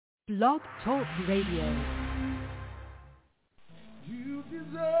Blog Talk Radio. You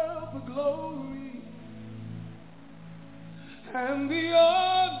deserve the glory and the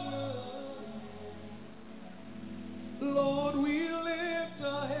honor. Lord, we lift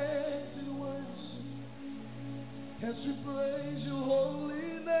our hands in worship as we praise your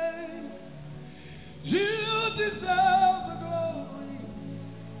holy name. You deserve the glory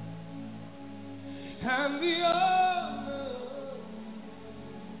and the honor.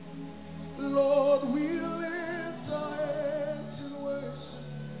 Lord, we lift our hands in worship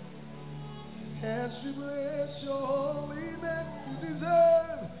as we bless your holy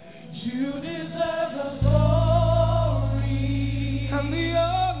name. You deserve the glory and the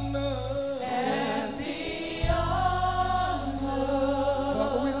honor.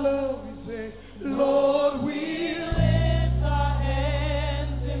 Father, we love you, say, Lord, we lift our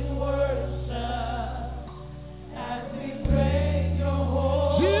hands in worship as we praise your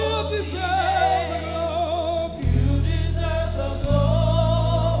holy name. You deserve the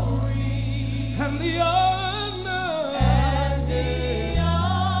glory and the honor.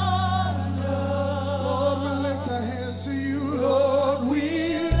 Lord, we lift our hands to you, Lord. We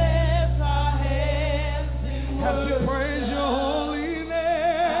lift our hands in as we worship praise your holy name. as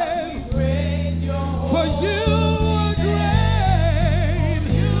we praise your For holy you are great.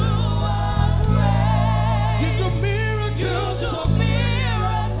 You are great. You do miracles. You do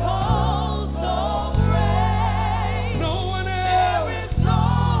miracles so great. No one There else. is no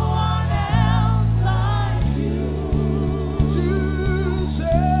one else like you. You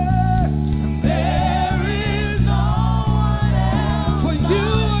say, There is no one else for you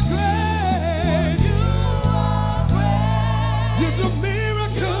like are great. you. Are great. You do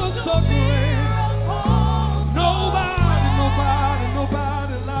miracles so great. Miracles Nobody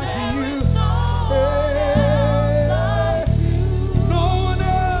like There you. is no one else like you. No one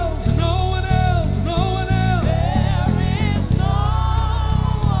else, no one else, no one else. There is no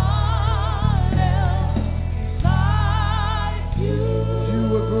one else like you. You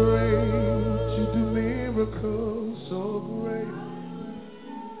are great, you do miracles so great.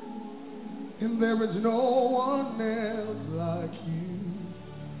 And there is no one else like you.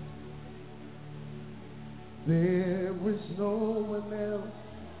 There is no one else.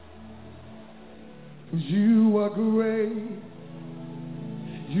 'Cause you are great.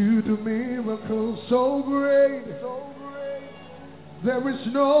 You do miracles so great. There is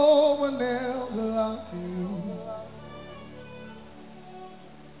no one else like you.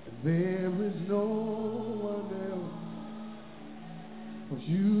 There is no one else. 'Cause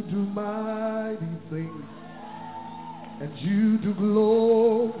you do mighty things. And you do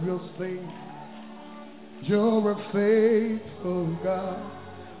glorious things. You're a faithful God.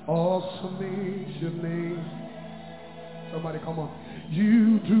 Awesome is your name. Somebody come on.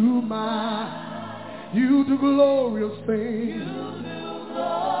 You do glorious things.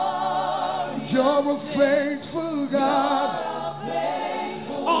 You're a faithful God.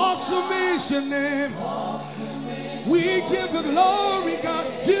 Awesome is your name. We give you glory, God.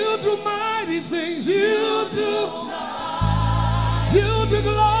 You do mighty things. You do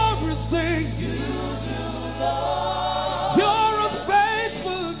glorious things. You're a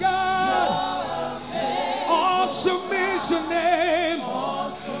faithful God. Awesome is your name.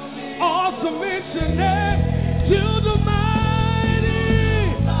 Awesome is your name. You do mighty.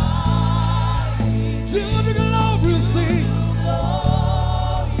 You do glorious things.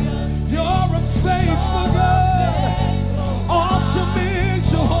 You're a faithful God. Awesome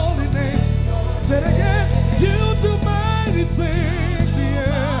is your holy name. Say it again. You do mighty things.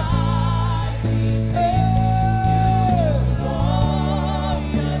 Yeah.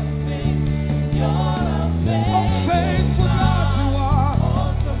 Faithful God you are.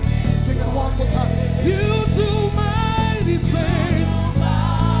 Sing it one more time. You do mighty things.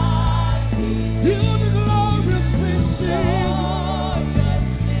 You do glorious things, Jesus.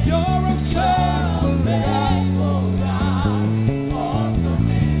 You're a faithful God.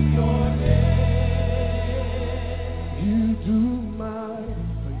 You do mighty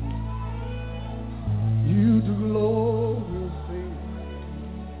things. You do glorious things.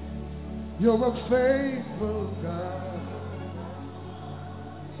 You're a faithful God.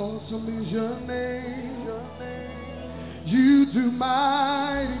 Awesome is your name. You do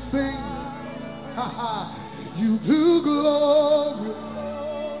mighty things. You do glorious.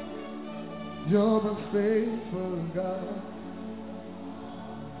 You're a faithful God.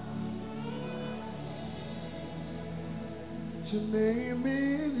 Your name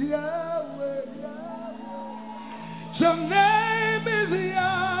is Yahweh. Your name is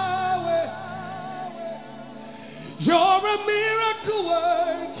Yahweh. You're a miracle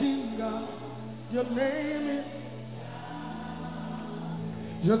working Your name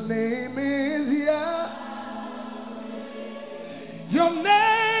is Yah. Your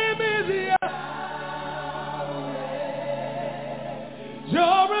name is Yahweh.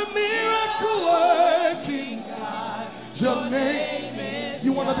 You're a miracle working God. Your name is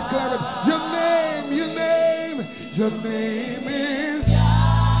You want to declare it? Your name is Yahweh. Your name is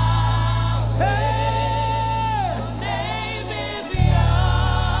Yahweh.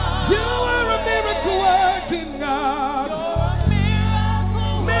 You are a miracle working God.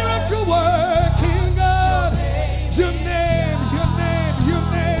 Miracle working God. Your name is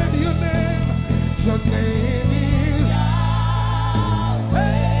Yahweh.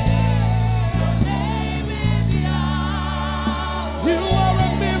 Your name is Yahweh. You are a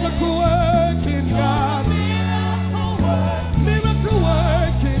miracle working God. Miracle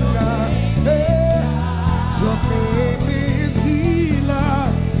working God. Your name is healer.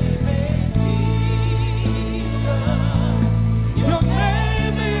 Your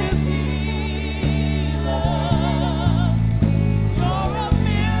name is healer. You're a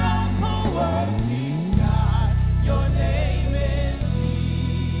miracle working God. Your name is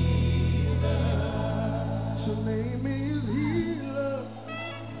healer. Your name is healer.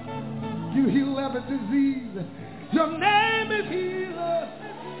 You heal every disease. Your name is healer.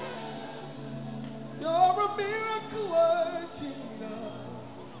 You're a miracle working God.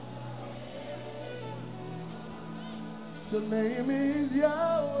 Your name is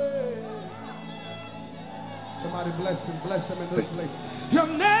Yahweh. Somebody bless him in this place. Your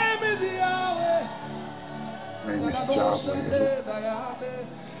name is Yahweh. Name is Yahweh.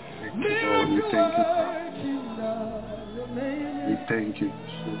 We thank you.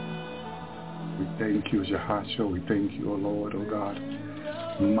 We thank you, Jehoshua. We thank you, O Lord, O God.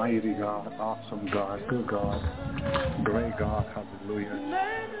 Mighty God, awesome God, good God, great God, hallelujah.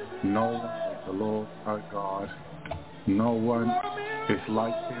 No one is the Lord our God. No one is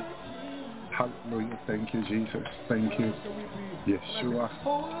like him. Hallelujah. Thank you, Jesus. Thank you, Yeshua.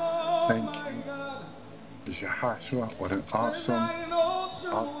 Thank you, Jehoshua. What an awesome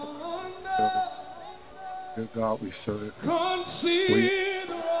good God we serve.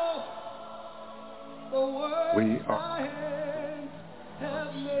 We are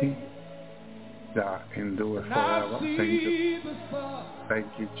He that endure forever. Thank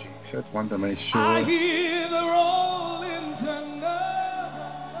you, Jesus. Want to make sure. I hear the rolling thunder.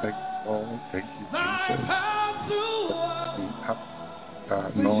 Thank you, Lord. Thank you, Jesus.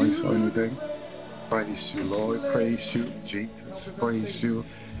 Noise or anything. Praise you, Lord. Praise you, Jesus. Praise you,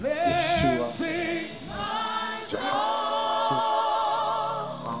 Yeshua. Jehovah.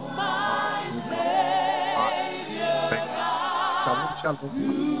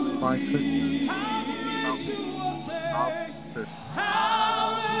 Shalom, my goodness.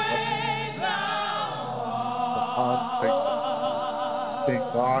 Thank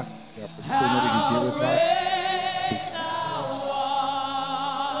God the opportunity He gives us.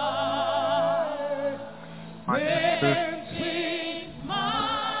 My sister,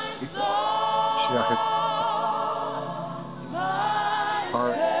 share His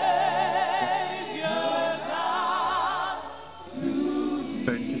heart.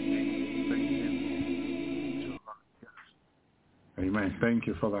 Amen. Thank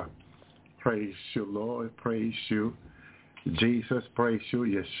you for that. Praise you, Lord. Praise you, Jesus. Praise you,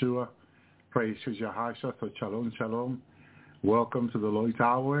 Yeshua. Praise you, Jehoshua. So shalom, shalom. Welcome to the Lord's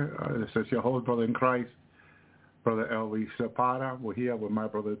Hour. This is your host, brother in Christ, Brother Elvis Zapata. We're here with my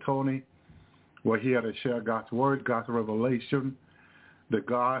brother Tony. We're here to share God's word, God's revelation that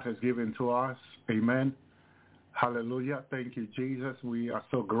God has given to us. Amen. Hallelujah. Thank you, Jesus. We are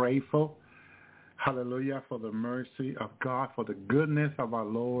so grateful. Hallelujah, for the mercy of God, for the goodness of our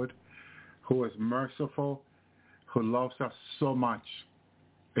Lord, who is merciful, who loves us so much.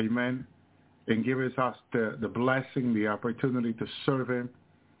 Amen. And gives us the blessing, the opportunity to serve Him,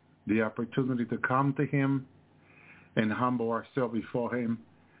 the opportunity to come to Him and humble ourselves before Him.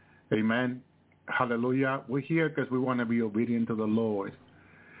 Amen. Hallelujah. We're here because we want to be obedient to the Lord.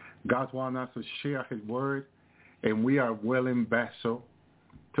 God wants us to share His word, and we are willing vessel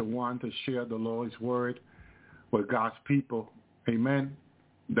to want to share the Lord's word with God's people. Amen.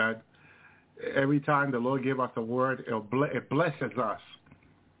 That every time the Lord gives us a word, it blesses us.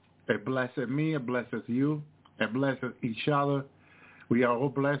 It blesses me. It blesses you. It blesses each other. We are all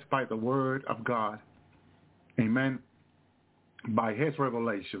blessed by the word of God. Amen. By His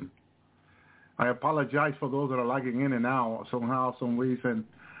revelation. I apologize for those that are lagging in and out. Somehow, some reason,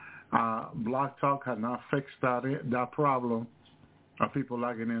 Blog Talk has not fixed that problem of people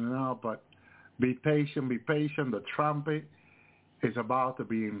lagging in and out. But be patient, be patient. The trumpet is about to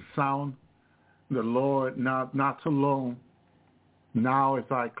be in sound. the Lord not too long. Now it's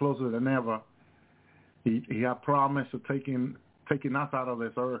like closer than ever. He had promised of taking us out of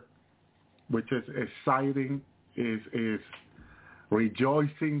this earth, which is exciting, is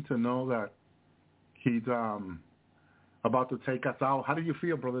rejoicing to know that he's about to take us out. How do you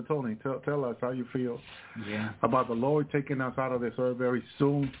feel, Brother Tony? Tell us how you feel about the Lord taking us out of this earth very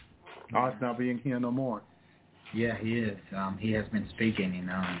soon, us not being here no more. Yeah, he is. He has been speaking,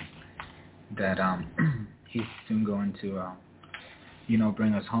 that he's soon going to,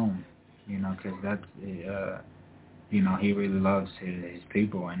 bring us home, because that's, he really loves his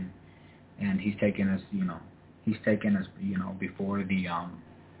people, and he's taken us,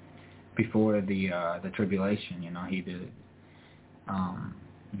 before the tribulation, he did.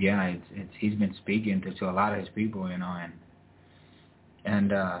 He's been speaking to a lot of his people,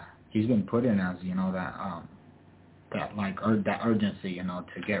 and he's been putting us, that urgency,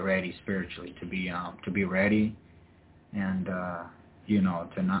 to get ready spiritually, to be ready, and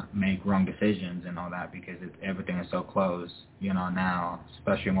to not make wrong decisions and all that, because everything is so close, now,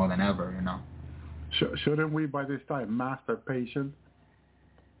 especially more than ever, Shouldn't we by this time master patience?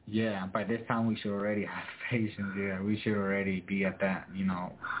 Yeah, by this time we should already have patience. Yeah, we should already be at that,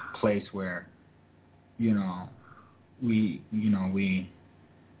 place where, we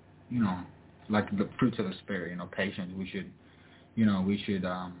like the fruits of the Spirit, patience. We should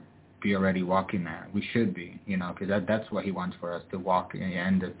be already walking that. We should be, because that's what He wants for us, to walk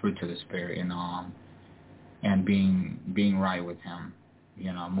in the fruits of the Spirit, and being right with Him,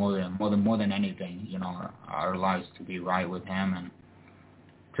 more than anything, our lives to be right with Him, and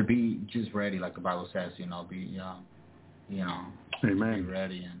to be just ready, like the Bible says, Amen. Be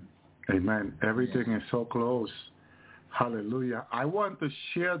ready. And Amen. Everything is so close. Hallelujah. I want to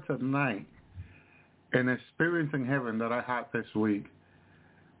share tonight an experience in heaven that I had this week.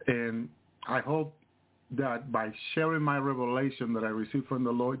 And I hope that by sharing my revelation that I received from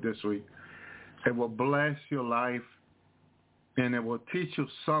the Lord this week, it will bless your life and it will teach you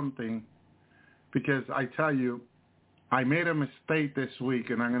something. Because I tell you, I made a mistake this week,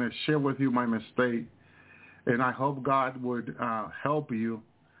 and I'm going to share with you my mistake. And I hope God would help you.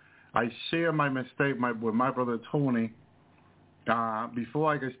 I share my mistake with my brother Tony.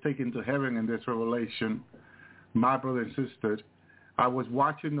 Before I get taken to heaven in this revelation, my brother and sister, I was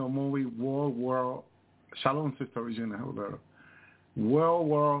watching the movie World Shalom, Sister Regina. World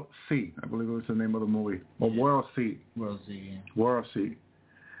War C, I believe it was the name of the movie. Or World C. World C, yeah. World C.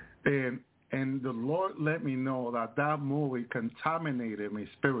 And the Lord let me know that movie contaminated me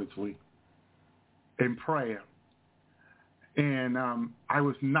spiritually in prayer. And I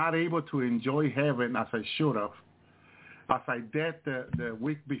was not able to enjoy heaven as I should have, as I did the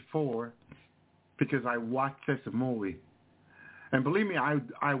week before, because I watched this movie. And believe me,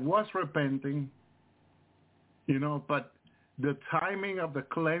 I was repenting, but the timing of the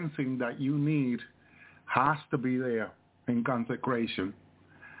cleansing that you need has to be there in consecration.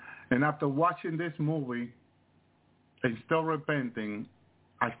 And after watching this movie and still repenting,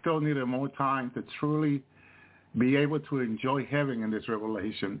 I still needed more time to truly be able to enjoy heaven in this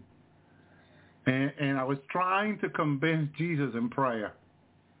revelation. And I was trying to convince Jesus in prayer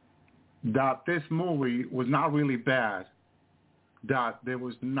that this movie was not really bad, that there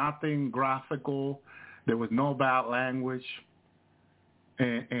was nothing graphical, there was no bad language,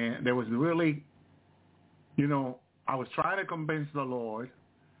 and there was really, I was trying to convince the Lord,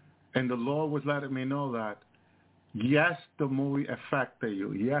 and the Lord was letting me know that, yes, the movie affected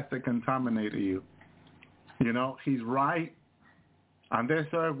you. Yes, it contaminated you. He's right. On this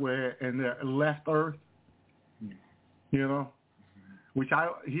earth, we're in the left earth, which I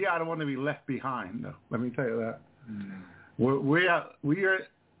don't want to be left behind, though. Let me tell you that. We are,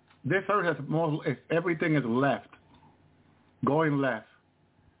 this earth has everything is left, going left.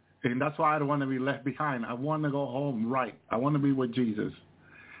 And that's why I don't want to be left behind. I want to go home right. I want to be with Jesus.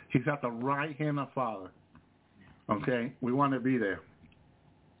 He's at the right hand of Father. Okay? We want to be there.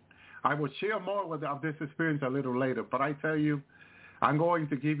 I will share more of this experience a little later, but I tell you, I'm going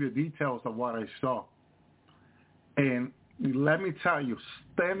to give you details of what I saw. And let me tell you,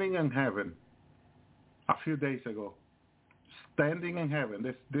 standing in heaven a few days ago, standing in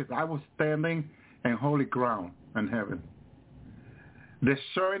heaven, I was standing in holy ground in heaven,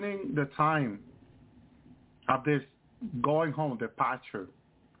 discerning the time of this going home, departure.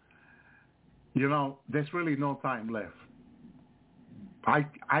 There's really no time left.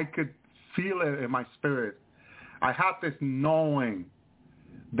 I could feel it in my spirit. I had this knowing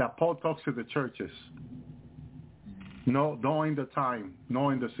that Paul talks to the churches, knowing the time,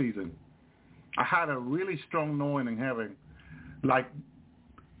 knowing the season. I had a really strong knowing in heaven. Like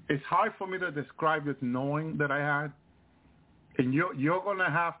it's hard for me to describe this knowing that I had. And you're going to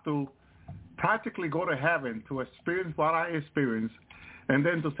have to practically go to heaven to experience what I experienced, and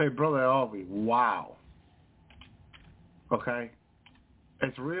then to say, Brother Elvi, wow. Okay?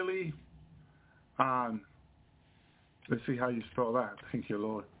 It's really, let's see how you spell that. Thank you,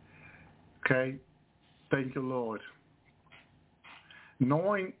 Lord. Okay? Thank you, Lord.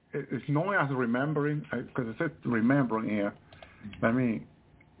 Knowing, it's knowing as remembering, because it says remembering here. Let me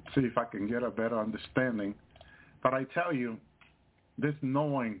see if I can get a better understanding. But I tell you, this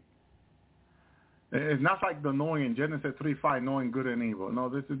knowing, it's not like the knowing in Genesis 3:5, knowing good and evil. No,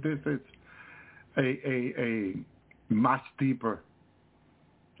 this is a much deeper.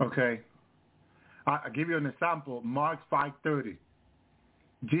 Okay? I'll give you an example. Mark 5:30.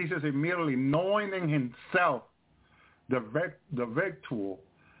 Jesus immediately, knowing in himself the victual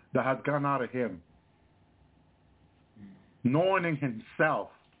that has gone out of him. Knowing in himself.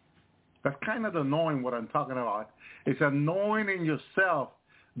 That's kind of the knowing what I'm talking about. It's a knowing in yourself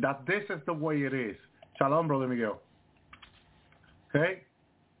that this is the way it is. Shalom, Brother Miguel. Okay?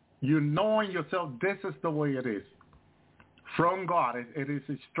 You know in yourself this is the way it is. From God. It is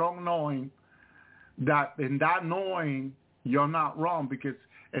a strong knowing that in that knowing you're not wrong, because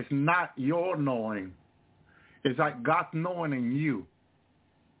it's not your knowing. It's like God's knowing in you.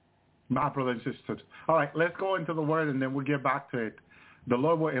 My brothers and sisters. All right, let's go into the word and then we'll get back to it. The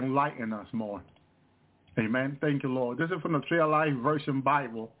Lord will enlighten us more. Amen. Thank you, Lord. This is from the Tree of Life Version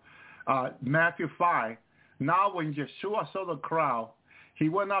Bible. Matthew 5. Now when Yeshua saw the crowd, he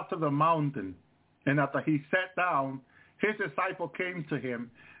went up to the mountain, and after he sat down, his disciple came to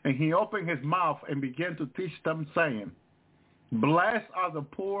him, and he opened his mouth and began to teach them, saying, Blessed are the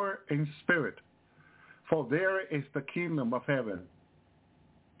poor in spirit, for there is the kingdom of heaven.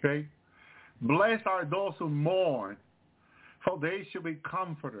 Okay? Blessed are those who mourn, for they shall be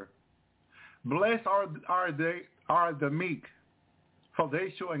comforted. Blessed are the meek, for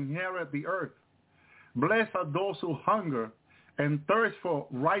they shall inherit the earth. Blessed are those who hunger and thirst for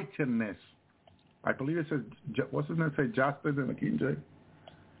righteousness. I believe it says, what's his name say, justice in the King James?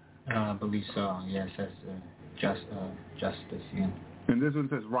 I believe so. Yes, that's justice. Yeah. And this one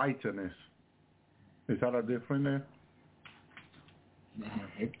says righteousness. Is that a different there?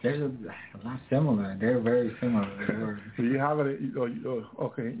 There's a lot similar. They're very similar. Do you have it?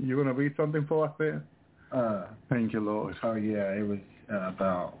 Okay, you're going to read something for us there? Thank you, Lord. Oh, yeah, it was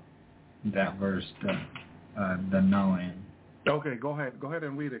about that verse, the knowing. Okay, go ahead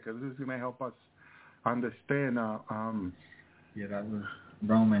and read it, because this is going to help us understand. Yeah, that was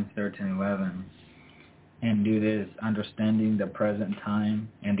Romans 13:11. And do this, understanding the present time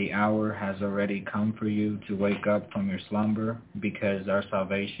and the hour has already come for you to wake up from your slumber, because our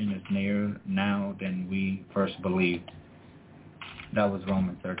salvation is nearer now than we first believed. That was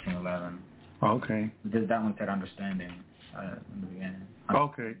Romans 13:11. Okay. That one said understanding in the beginning.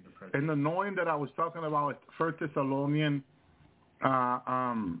 Okay. And the knowing that I was talking about is 1 Thessalonians,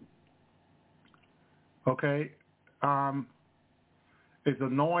 it's the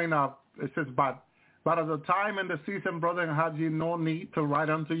knowing of, it says, but at the time and the season, brethren, had ye no need to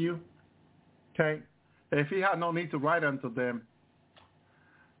write unto you? Okay? If he had no need to write unto them,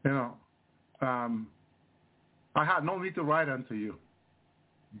 I had no need to write unto you.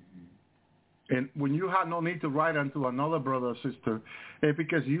 Mm-hmm. And when you had no need to write unto another brother or sister, it's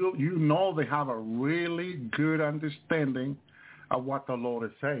because you know they have a really good understanding of what the Lord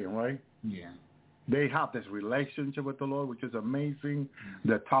is saying, right? Yeah. They have this relationship with the Lord, which is amazing. Mm-hmm.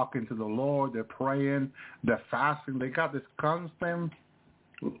 They're talking to the Lord. They're praying. They're fasting. They got this constant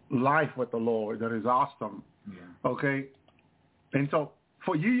life with the Lord that is awesome. Yeah. Okay? And so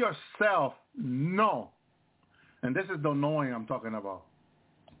for you yourself, know. And this is the knowing I'm talking about.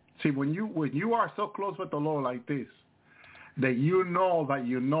 See, when you are so close with the Lord like this, that you know that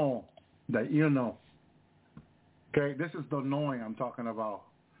you know that you know. Okay? This is the knowing I'm talking about.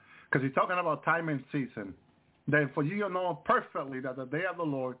 Because he's talking about time and season. Then for you, you know perfectly that the day of the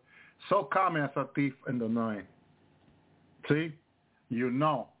Lord so coming as a thief in the night. See? You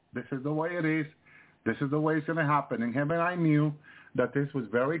know. This is the way it is. This is the way it's going to happen. In heaven, I knew that this was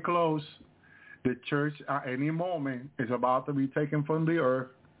very close. The church at any moment is about to be taken from the earth.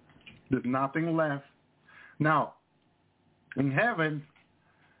 There's nothing left. Now, in heaven,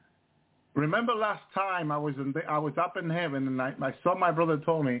 remember last time I was up in heaven, and I saw my brother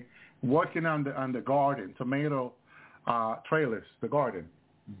Tony working on the garden, tomato trailers, the garden.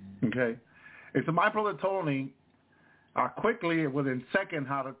 Mm-hmm. Okay, and so my brother Tony quickly, within seconds,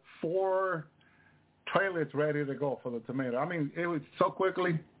 had 4 trailers ready to go for the tomato. I mean, it was so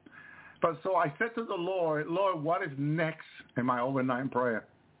quickly. But so I said to the Lord, what is next in my overnight prayer?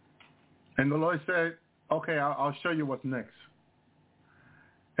 And the Lord said, okay, I'll show you what's next.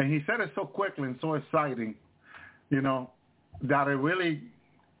 And he said it so quickly and so exciting, that it really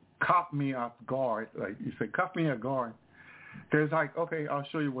caught me off guard. Like he said, caught me off guard. There's like, okay, I'll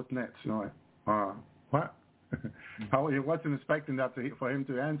show you what's next. What? I wasn't expecting that for him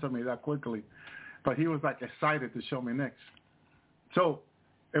to answer me that quickly. But he was like excited to show me next. So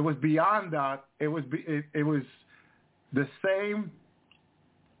it was beyond that. It was the same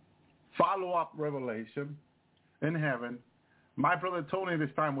follow-up revelation in heaven. My brother Tony this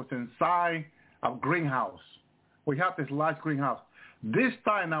time was inside a greenhouse. We have this large greenhouse. This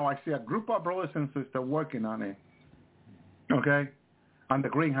time now I see a group of brothers and sisters working on it, okay, on the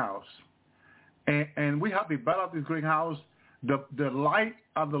greenhouse. And we have developed this greenhouse. The light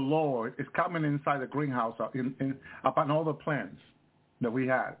of the Lord is coming inside the greenhouse upon all the plants that we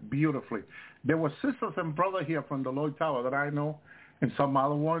had beautifully. There were sisters and brothers here from the Lloyd Tower that I know, and some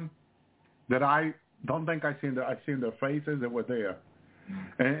other one that I don't think I seen their faces. They were there,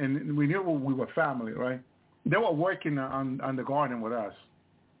 and we knew we were family, right? They were working on the garden with us,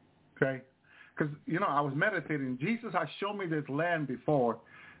 okay? Because I was meditating. Jesus had shown me this land before,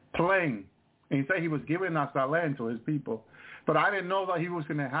 plain, and he said he was giving us that land to his people, but I didn't know that he was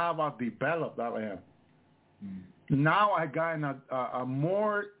going to have us develop that land. Now I got a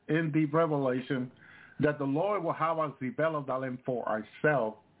more in-deep revelation that the Lord will have us develop that land for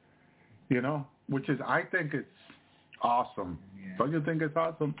ourselves, which is, I think it's awesome. Yeah. Don't you think it's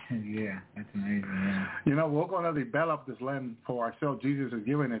awesome? Yeah, that's amazing. Yeah. We're going to develop this land for ourselves. Jesus is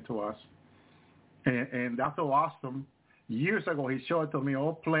giving it to us. And that's so awesome. Years ago, he showed it to me,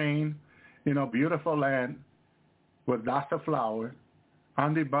 all plain, beautiful land with lots of flowers,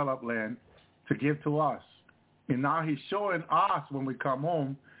 undeveloped land to give to us. And now he's showing us when we come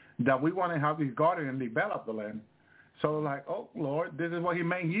home that we want to have this garden and develop the land. So like, oh, Lord, this is what he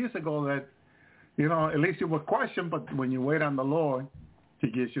meant years ago that, at least you would question, but when you wait on the Lord, he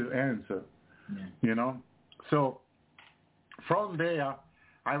gives you the answer, So from there,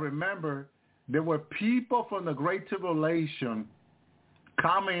 I remember there were people from the Great Tribulation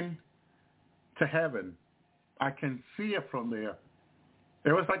coming to heaven. I can see it from there.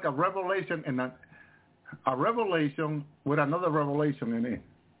 It was like a revelation and a revelation with another revelation in it.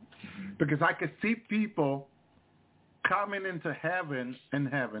 Because I could see people coming into heaven in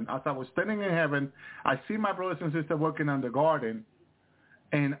heaven. As I was standing in heaven, I see my brothers and sisters working on the garden.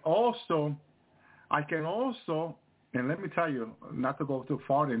 And also, I can also, and let me tell you, not to go too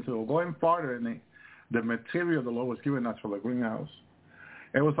far into it, going farther in the material the Lord was giving us for the greenhouse.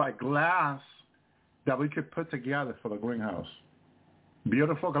 It was like glass that we could put together for the greenhouse.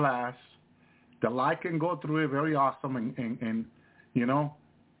 Beautiful glass. The light can go through it, very awesome, and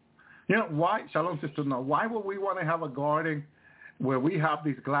why, Shalom sister, why would we want to have a garden where we have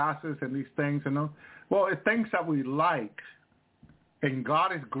these glasses and these things, Well, it's things that we like, and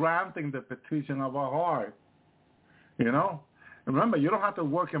God is granting the petition of our heart, Remember, you don't have to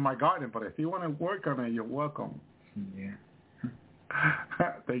work in my garden, but if you want to work on it, you're welcome. Yeah.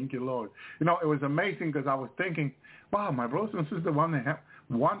 Thank you, Lord. It was amazing because I was thinking, wow, my brothers and sisters want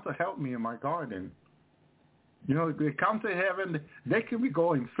to help me in my garden. They come to heaven. They can be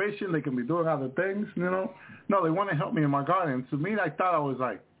going fishing. They can be doing other things, No, they want to help me in my garden. To me, I thought I was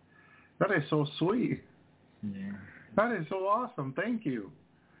like, that is so sweet. Yeah. That is so awesome. Thank you,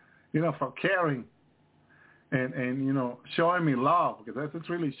 for caring and showing me love, because that's just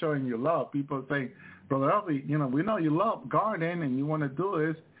really showing you love. People say, Brother Elvie, we know you love garden and you want to do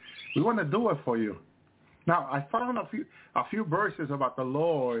this. We want to do it for you. Now, I found a few verses about the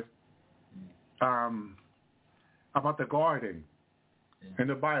Lord, about the garden in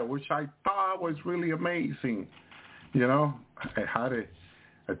the Bible, which I thought was really amazing. I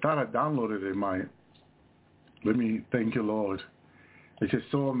thought I downloaded it. Let me thank you, Lord. It's just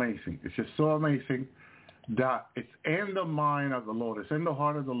so amazing. It's just so amazing that it's in the mind of the Lord. It's in the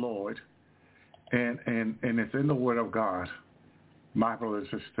heart of the Lord, and it's in the Word of God, my brothers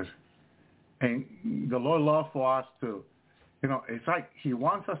and sisters. And the Lord loves for us to, it's like he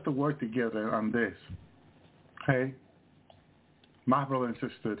wants us to work together on this. Hey, my brother and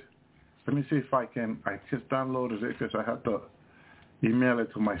sister, let me see if I just downloaded it because I had to email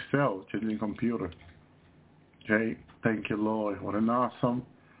it to myself, to the computer. Okay, thank you, Lord. What an awesome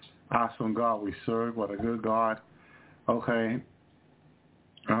God we serve. What a good God. Okay.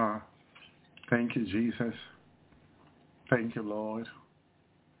 Thank you, Jesus. Thank you, Lord.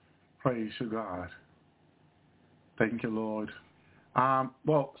 Praise you, God. Thank you, Lord. Song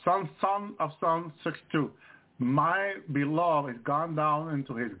of Psalm 6:2. My beloved has gone down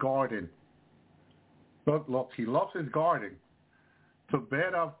into his garden. Look, he loves his garden to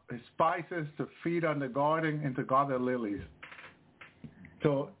bed of spices, to feed on the garden, and to gather lilies.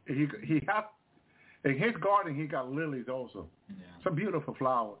 So he has, in his garden, he got lilies also. Yeah. It's a beautiful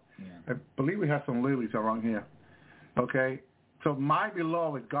flower. Yeah. I believe we have some lilies around here. Okay? So my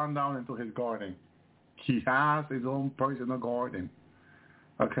beloved has gone down into his garden. He has his own personal garden.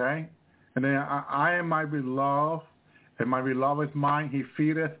 Okay? And then I am my beloved, and my beloved is mine. He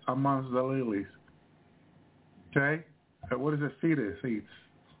feedeth amongst the lilies. Okay? What does it feedeth? Feeds.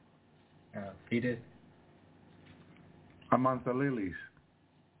 Feedeth? Amongst the lilies.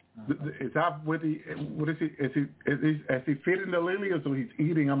 Is that what he? What is he? Is he feeding the lilies, or so he's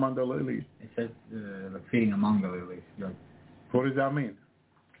eating among the lilies? It says like feeding among the lilies. Like, what does that mean?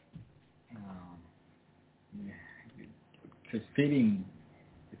 Because feeding,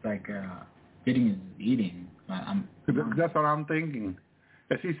 it's like feeding is eating. That's what I'm thinking.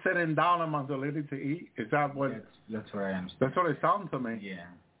 Is he sitting down among the lilies to eat? Is that what? That's what I am. That's what it sounds to me. Yeah.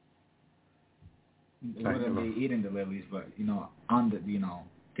 It wouldn't be eating the lilies, but on the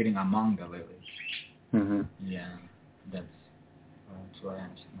getting among the lilies. Mm-hmm. Yeah, that's what I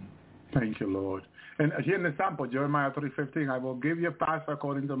am saying. Thank you, Lord. And here in the sample, Jeremiah 3:15, I will give you a path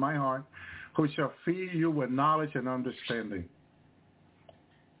according to my heart, who shall feed you with knowledge and understanding.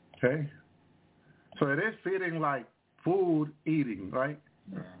 Okay? So it is feeding like food, eating, right?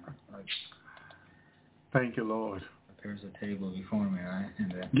 Yeah. Like, thank you, Lord. There's a table before me, right?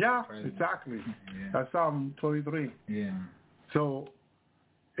 Yeah, exactly. Yeah. That's Psalm 23. Yeah. So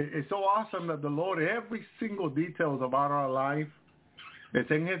it's so awesome that the Lord, every single details about our life, it's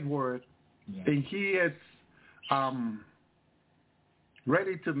in His Word, and He is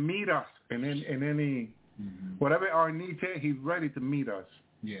ready to meet us in any whatever our needs are. He's ready to meet us.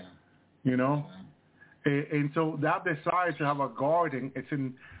 Yeah. And so that desire to have a garden, it's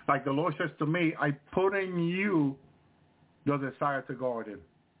in, like the Lord says to me, I put in you the desire to garden.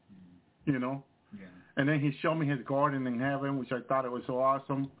 Yeah. And then He showed me His garden in heaven, which I thought it was so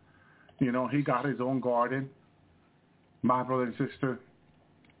awesome. He got His own garden. My brother and sister,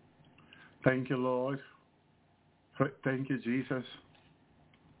 thank you, Lord. Thank you, Jesus.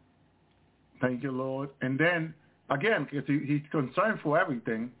 Thank you, Lord. And then, again, because He's concerned for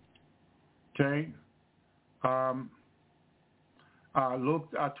everything, okay? Luke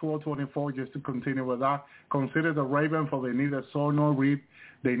 12:24, just to continue with that. Consider the raven, for they neither sow nor reap.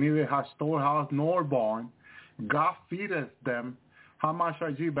 They neither have storehouse nor barn. God feedeth them. How much are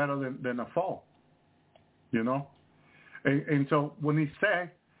ye better than a fowl? And so when he says,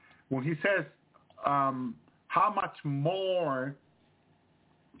 how much more,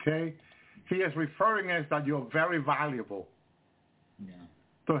 okay, he is referring as that you're very valuable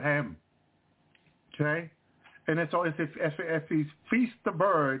to Him. Okay? And so if he feeds the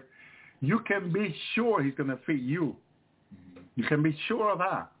bird, you can be sure He's going to feed you. You can be sure of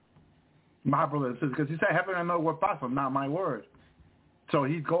that, my brother and sister, because He said, heaven and earth will pass, not my word. So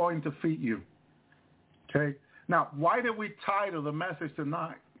He's going to feed you. Okay? Now, why did we title the message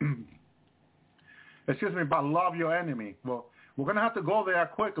tonight? Excuse me, about love your enemy. Well, we're going to have to go there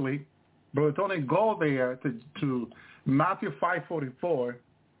quickly, but it's only go there to Matthew 5:44.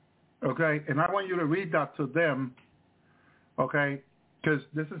 Okay, and I want you to read that to them, okay, because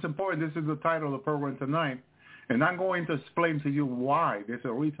this is important. This is the title of the program tonight, and I'm going to explain to you why. There's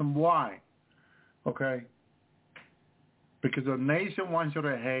a reason why, okay, because the nation wants you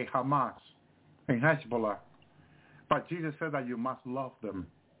to hate Hamas and Hezbollah, but Jesus said that you must love them.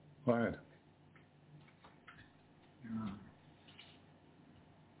 Go ahead.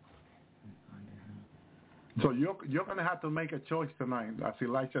 So you're going to have to make a choice tonight, as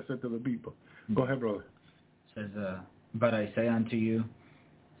Elisha said to the people. Go ahead, brother. It says, but I say unto you,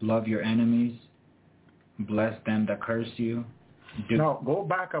 love your enemies, bless them that curse you. Now, go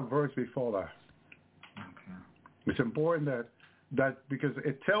back a verse before that. Okay. It's important that because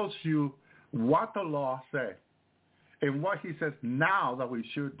it tells you what the law said and what He says now that we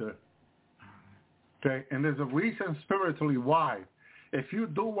should do. Okay? And there's a reason spiritually why. If you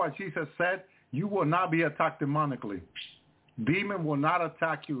do what Jesus said, you will not be attacked demonically. Demon will not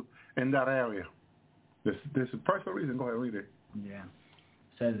attack you in that area. There's a personal reason. Go ahead and read it. Yeah.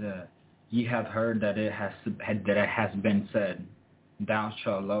 It says, ye have heard that it has been said, thou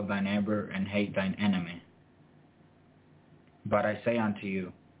shalt love thy neighbor and hate thine enemy. But I say unto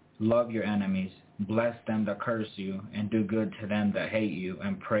you, love your enemies, bless them that curse you, and do good to them that hate you,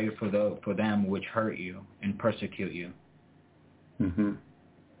 and pray for them which hurt you and persecute you. Mm-hmm.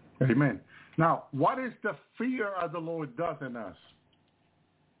 Amen. Now, what is the fear of the Lord does in us?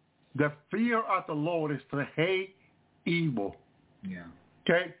 The fear of the Lord is to hate evil. Yeah.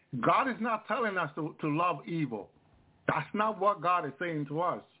 Okay? God is not telling us to love evil. That's not what God is saying to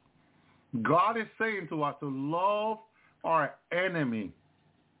us. God is saying to us to love our enemy.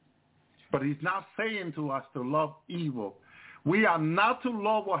 But he's not saying to us to love evil. We are not to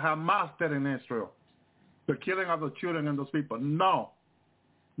love what Hamas did in Israel, the killing of the children and those people. No.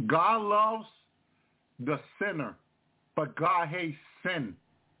 God loves the sinner, but God hates sin.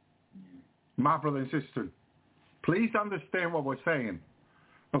 My brother and sister, please understand what we're saying.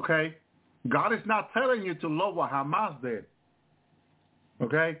 Okay? God is not telling you to love what Hamas did.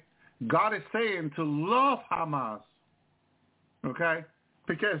 Okay? God is saying to love Hamas. Okay?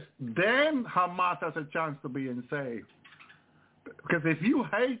 Because then Hamas has a chance to be saved. Because if you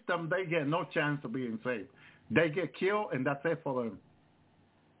hate them, they get no chance of being saved. They get killed, and that's it for them.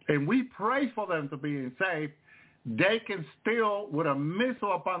 And we pray for them to be saved. They can still, with a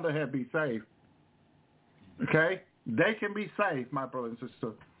missile upon the head, be saved. Okay? They can be saved, my brother and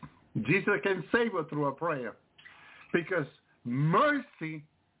sister. Jesus can save us through a prayer. Because mercy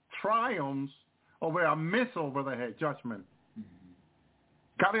triumphs over a missile over the head, judgment.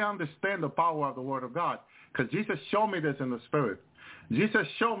 Got to understand the power of the Word of God. Because Jesus showed me this in the Spirit. Jesus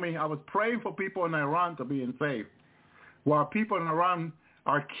showed me, I was praying for people in Iran to be saved, while people in Iran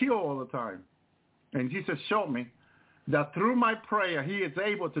are killed all the time. And Jesus showed me that through my prayer, he is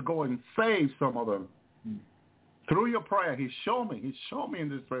able to go and save some of them. Through your prayer, he showed me in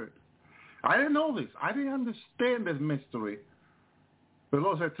the Spirit. I didn't know this. I didn't understand this mystery. The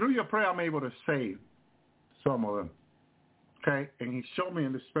Lord said, through your prayer, I'm able to save some of them. Okay? And he showed me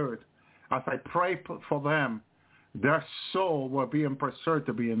in the Spirit. As I prayed for them, their soul were being preserved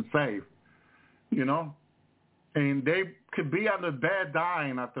to being saved. You know? And they could be on the bed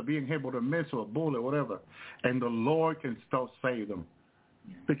dying after being hit with a missile, a bullet, whatever. And the Lord can still save them.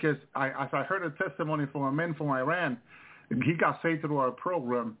 Because as I heard a testimony from a man from Iran, he got saved through our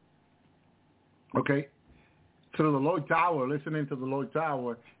program. Okay? Through the Lloyd Tower, listening to the Lloyd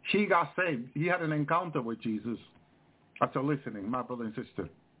Tower. He got saved. He had an encounter with Jesus after listening, my brother and sister.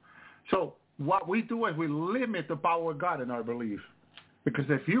 So what we do is we limit the power of God in our belief. Because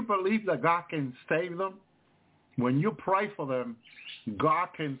if you believe that God can save them, when you pray for them, God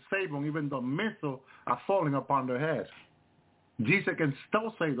can save them even though missiles are falling upon their head. Jesus can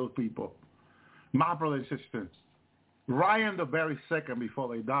still save those people. My brother and sister, right in the very second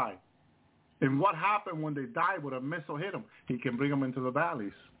before they die. And what happened when they die with a missile hit them? He can bring them into the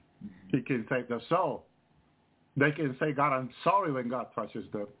valleys. He can save their soul. They can say, God, I'm sorry when God touches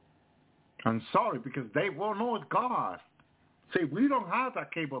them. I'm sorry because they will know it's God. See, we don't have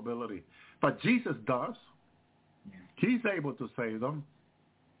that capability, but Jesus does. He's able to save them.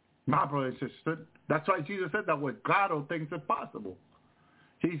 My brother and sister, that's why Jesus said that with God all things are possible.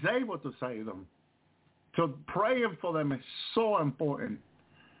 He's able to save them. So praying for them is so important.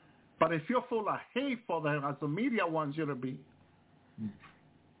 But if you're full of hate for them, as the media wants you to be,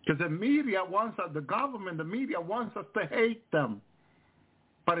 because the media wants us, the government, the media wants us to hate them.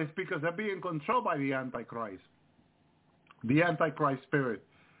 But it's because they're being controlled by the Antichrist. The Antichrist spirit.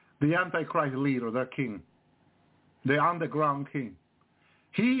 The Antichrist leader, their king. The underground king.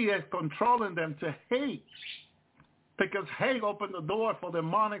 He is controlling them to hate. Because hate opened the door for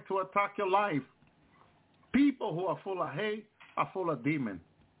demonic to attack your life. People who are full of hate are full of demons.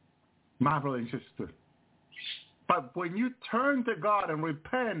 My brother and sister. But when you turn to God and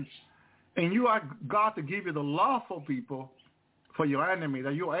repent, and you ask God to give you the love for people, for your enemy,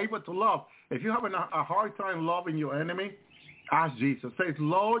 that you're able to love. If you're having a hard time loving your enemy, ask Jesus. Say,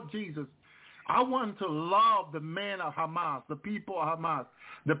 Lord Jesus, I want to love the men of Hamas, the people of Hamas,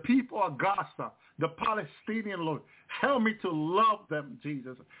 the people of Gaza, the Palestinian, Lord. Help me to love them,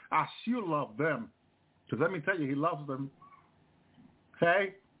 Jesus, as you love them. Because let me tell you, he loves them.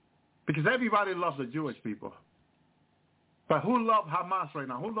 Okay? Because everybody loves the Jewish people. But who loves Hamas right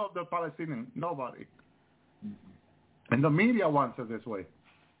now? Who loves the Palestinians? Nobody. And the media wants it this way.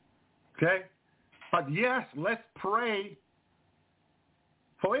 Okay? But yes, let's pray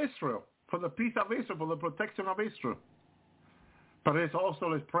for Israel, for the peace of Israel, for the protection of Israel. But it's also,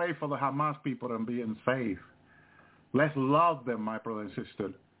 let's pray for the Hamas people and being saved. Let's love them, my brother and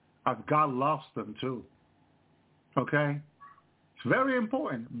sister, as God loves them too. Okay? It's very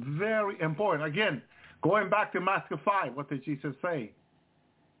important. Very important. Again, going back to Matthew 5, what did Jesus say?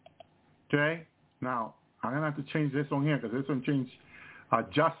 Okay? Now, I'm going to have to change this one here because this one changed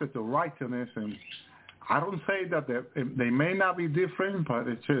justice to righteousness. And I don't say that they may not be different, but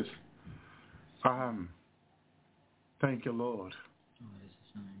it's just, thank you, Lord.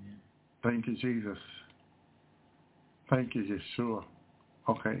 Thank you, Jesus. Thank you, Yeshua.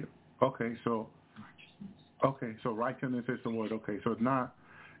 Okay, so righteousness is the word. Okay, so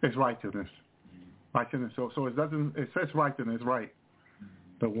it's righteousness. Righteousness. So it doesn't. It says righteousness, right?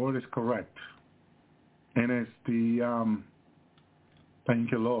 The word is correct, and it's the.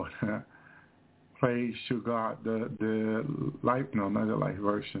 Thank you, Lord. Praise to God. The life, no, not the life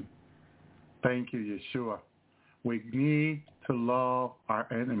version. Thank you, Yeshua. We need to love our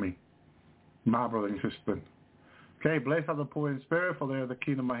enemy, my brother and sister. Okay, blessed are the poor in spirit, for they are the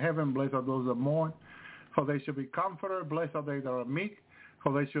kingdom of heaven. Blessed are those that mourn, for they shall be comforted. Blessed are they that are meek,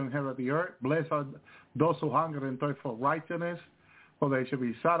 for they shall inherit the earth. Blessed are those who hunger and thirst for righteousness, for they shall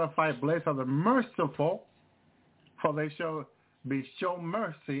be satisfied. Blessed are the merciful, for they shall be shown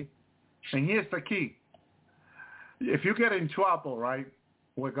mercy. And here's the key. If you get in trouble, right,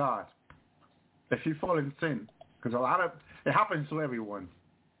 with God, if you fall in sin, because it happens to everyone.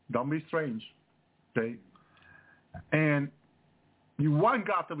 Don't be strange, okay? And you want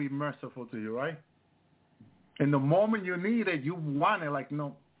God to be merciful to you, right? In the moment you need it, you want it like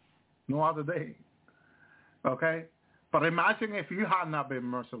no other day, okay? But imagine if you had not been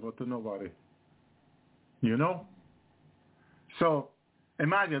merciful to nobody, you know? So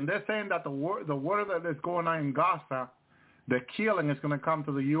imagine they're saying that the war that is going on in Gaza, the killing is going to come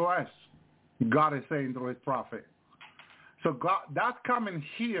to the U.S. God is saying through his prophet. So God, that's coming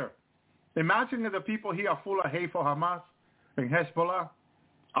here. Imagine if the people here are full of hate for Hamas and Hezbollah.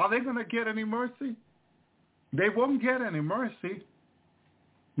 Are they going to get any mercy? They won't get any mercy,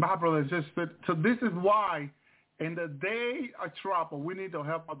 my brothers and sisters. So this is why in the day of trouble, we need the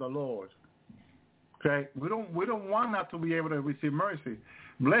help of the Lord. Okay? We don't want that to be able to receive mercy.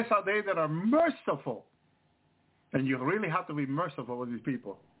 Blessed are they that are merciful. And you really have to be merciful with these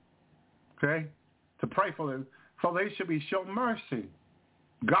people. Okay? To pray for them. For they should be shown mercy.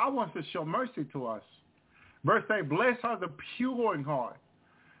 God wants to show mercy to us. Verse 8, blessed are the pure in heart,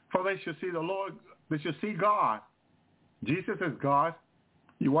 for they shall see the Lord, they shall see God. Jesus is God.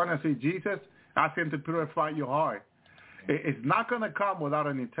 You want to see Jesus? Ask him to purify your heart. It's not going to come without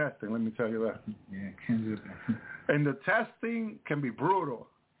any testing, let me tell you that. Yeah. And the testing can be brutal.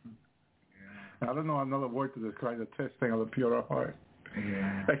 Yeah. I don't know another word to describe the testing of the pure heart.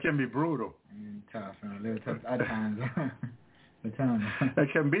 Yeah. It can be brutal. Tough, a little tough at times.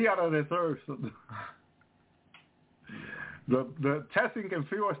 It can be out of this earth. The testing can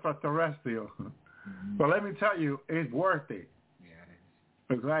feel extraterrestrial. Mm-hmm. But let me tell you, it's worth it. Yeah,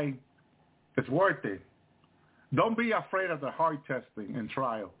 it is. Okay? It's worth it. Don't be afraid of the hard testing and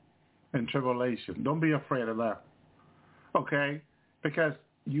trial and tribulation. Don't be afraid of that. Okay? Because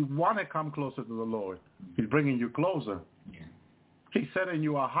you want to come closer to the Lord. He's bringing you closer. Yeah. He's setting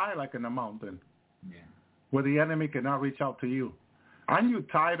you high like in a mountain. Yeah. Where the enemy cannot reach out to you. Aren't you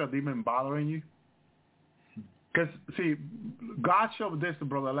tired of demons bothering you? Because, see, God showed this to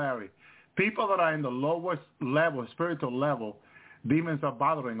Brother Larry. People that are in the lowest level, spiritual level, demons are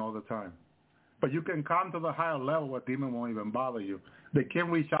bothering all the time. But you can come to the higher level where demons won't even bother you. They can't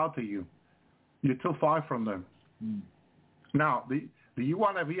reach out to you. You're too far from them. Mm. Now, do you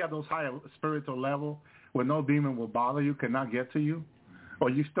want to be at those higher spiritual level where no demon will bother you, cannot get to you? Or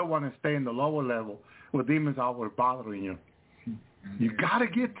you still want to stay in the lower level where demons are always bothering you? You got to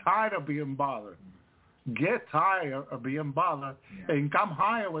get tired of being bothered. Get tired of being bothered and come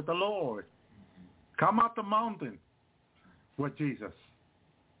higher with the Lord. Come out the mountain with Jesus.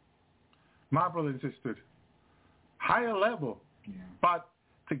 My brothers and sisters, higher level. Yeah. But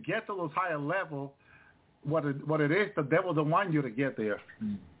to get to those higher level, what it is, the devil don't want you to get there.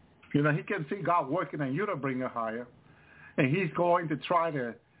 Mm. You know, he can see God working on you to bring you higher. And he's going to try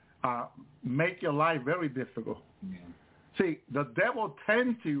to make your life very difficult. Yeah. See, the devil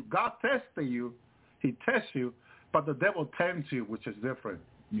tempts you. God tested you. He tests you. But the devil tempts you, which is different.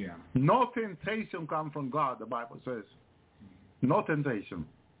 Yeah. No temptation comes from God, the Bible says. No temptation.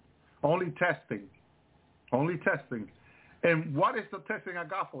 Only testing. Only testing. And what is the testing I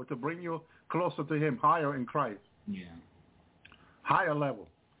got for? To bring you closer to him, higher in Christ. Yeah. Higher level.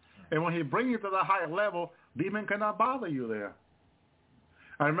 And when he brings you to the higher level, demon cannot bother you there.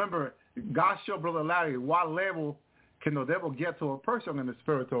 I remember God showed Brother Larry what level can the devil get to a person in the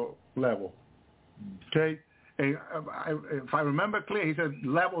spiritual level. Okay? And if I remember clear, he said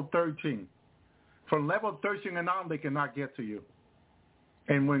level 13. From level 13 and on, they cannot get to you.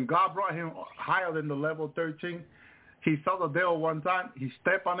 And when God brought him higher than the level 13, he saw the devil one time. He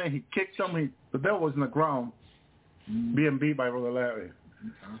stepped on it. He kicked him. The devil was in the ground being beat by Brother Larry.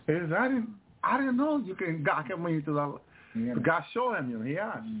 He said, I didn't know God can bring you to that. Yeah. God showed him, you know, he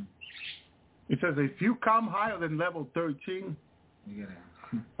asked. He says, if you come higher than level 13,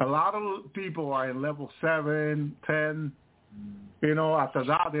 a lot of people are in level 7, 10. You know, after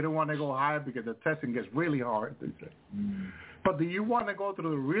that, they don't want to go higher because the testing gets really hard, they say. But do you want to go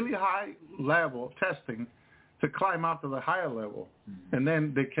through the really high level of testing to climb up to the higher level? Mm-hmm. And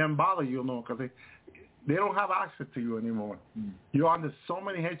then they can't bother you, because they don't have access to you anymore. Mm-hmm. You're under so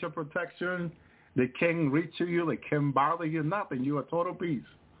many hedge of protection. They can't reach to you. They can't bother you, nothing. You're at total peace.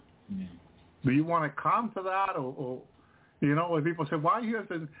 Mm-hmm. Do you want to come to that? Or when people say, why are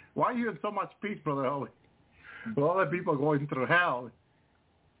you in so much peace, Brother Holy? Mm-hmm. All the people going through hell.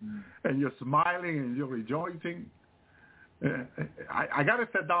 Mm-hmm. And you're smiling and you're rejoicing. I got to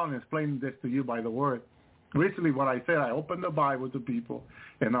sit down and explain this to you by the word. Recently, what I said, I opened the Bible to people,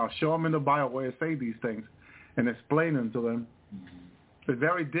 and I'll show them in the Bible where it say these things and explain them to them. Mm-hmm. It's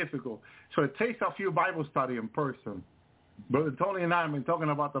very difficult. So it takes a few Bible study in person. Brother Tony and I have been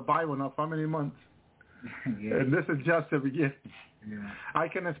talking about the Bible now for many months. Yeah. And this is just the beginning. Yeah. I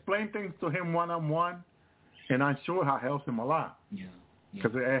can explain things to him one-on-one, and I'm sure it helps him a lot. Yeah.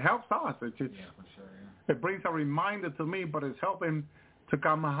 Because it helps us. It's just, for sure, it brings a reminder to me, but it's helping to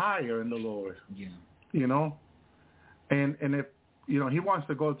come higher in the Lord. Yeah. And if, he wants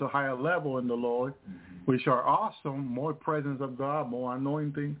to go to a higher level in the Lord, mm-hmm. which are awesome, more presence of God, more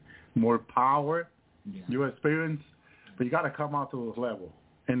anointing, more power, you experience, but you got to come out to this level.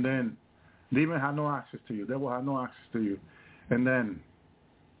 And then demon have no access to you. Devil have no access to you. And then,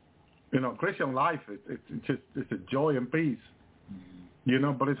 Christian life, it's a joy and peace.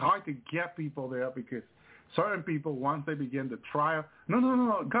 Mm-hmm. But it's hard to get people there because certain people, once they begin to try,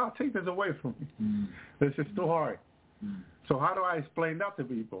 no, God, take this away from me. Mm. This is too hard. Mm. So how do I explain that to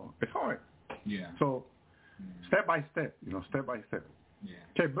people? It's hard. Yeah. So step by step, step by step. Yeah.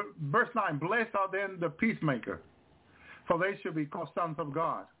 Okay, verse 9, blessed are then the peacemaker, for they should be called sons of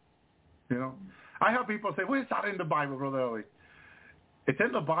God. I have people say, where's that in the Bible, Brother Ellie? It's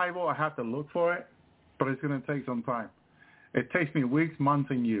in the Bible. I have to look for it, but it's going to take some time. It takes me weeks, months,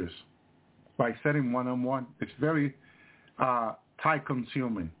 and years. By setting one-on-one, it's very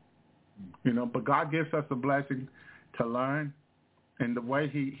time-consuming, But God gives us the blessing to learn, and the way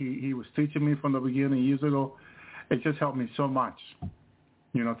He was teaching me from the beginning years ago, it just helped me so much,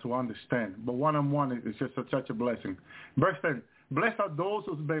 to understand. But one-on-one is just such a blessing. Verse 10: blessed are those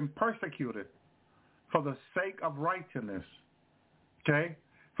who've been persecuted for the sake of righteousness. Okay,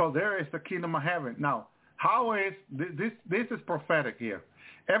 for there is the kingdom of heaven. Now, how is this? This is prophetic here.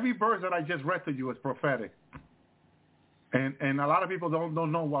 Every verse that I just read to you is prophetic. And a lot of people don't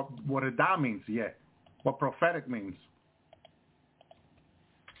know what that means yet, what prophetic means.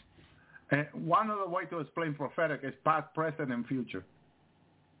 And one other way to explain prophetic is past, present, and future.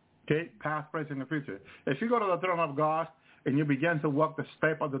 Okay? Past, present, and future. If you go to the throne of God and you begin to walk the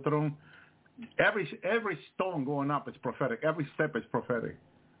step of the throne, every stone going up is prophetic. Every step is prophetic.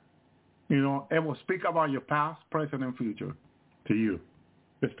 It will speak about your past, present, and future to you.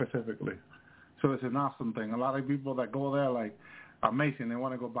 Specifically. So it's an awesome thing. A lot of people that go there, like, amazing, they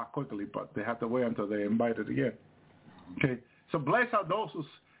want to go back quickly, but they have to wait until they're invited again. Okay, so blessed are those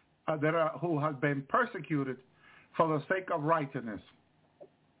who have been persecuted for the sake of righteousness.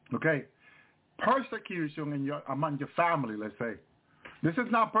 Okay, persecution among your family, let's say. This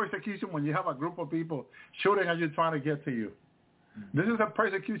is not persecution when you have a group of people shooting at you trying to get to you. This is a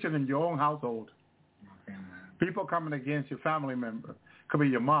persecution in your own household. People coming against your family member. Could be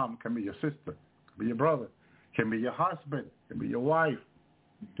your mom, can be your sister, could be your brother, can be your husband, can be your wife,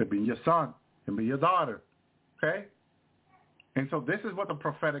 can be your son, can be your daughter. Okay? And so this is what the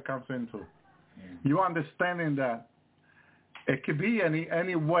prophetic comes into. Yeah. You understanding that it could be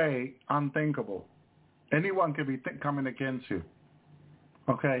any way unthinkable. Anyone could be coming against you.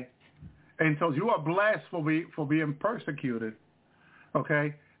 Okay? And so you are blessed for being persecuted.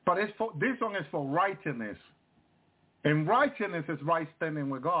 Okay? But this one is for righteousness. And righteousness is right standing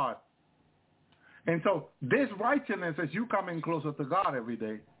with God. And so this righteousness is you coming closer to God every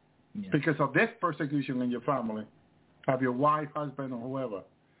day because of this persecution in your family, of your wife, husband, or whoever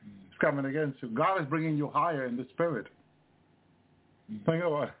is coming against you. God is bringing you higher in the spirit. Think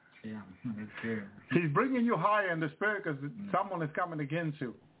about it. Yeah, that's true. He's bringing you higher in the spirit because someone is coming against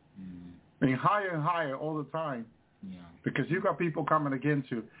you. And higher all the time. Yeah. Because you got people coming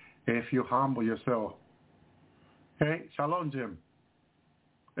against you if you humble yourself. Okay, shalom, Jim.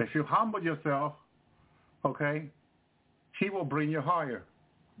 If you humble yourself, okay, He will bring you higher.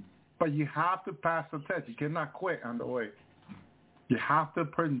 But you have to pass the test. You cannot quit on the way. You have to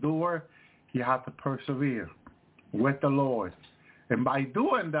endure. You have to persevere with the Lord. And by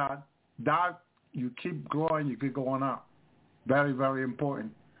doing that you keep growing, you keep going up. Very, very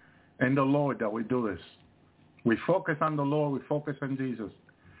important in the Lord that we do this. We focus on the Lord. We focus on Jesus.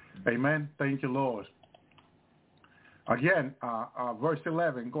 Amen. Thank you, Lord. Again, verse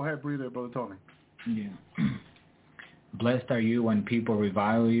 11. Go ahead, breathe it, Brother Tony. Yeah. Blessed are you when people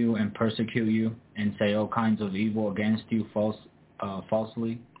revile you and persecute you and say all kinds of evil against you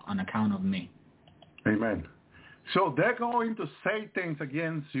falsely on account of me. Amen. So they're going to say things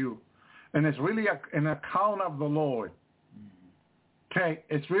against you, and it's really an account of the Lord. Okay,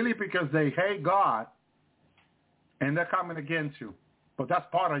 it's really because they hate God, and they're coming against you. But that's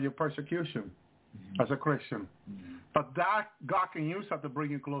part of your persecution as a Christian. But that God can use that to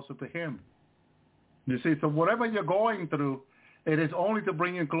bring you closer to Him. You see, so whatever you're going through, it is only to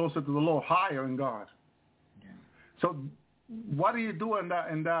bring you closer to the Lord, higher in God. Yeah. So what do you do in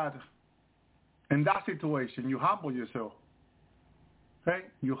that situation? You humble yourself. Okay?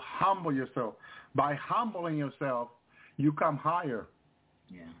 You humble yourself. By humbling yourself, you come higher.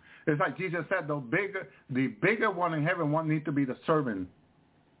 Yeah. It's like Jesus said, the bigger one in heaven won't need to be the servant.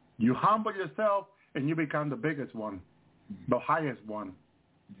 You humble yourself and you become the biggest one, the highest one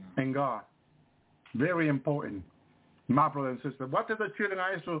in God. Very important. My brother and sister, what did the children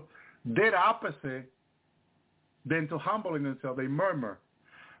of Israel did opposite than to humbling themselves? They murmur.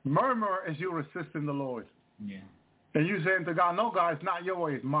 Murmur is you resisting the Lord. Yeah. And you saying to God, no, God, it's not your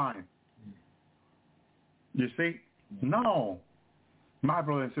way, it's mine. You see? No. My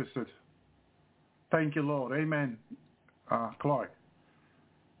brothers and sisters, thank you, Lord. Amen. Clark,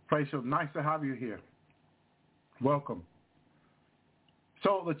 praise you. Nice to have you here. Welcome.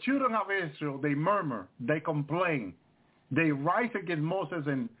 So the children of Israel, they murmur, they complain, they rise against Moses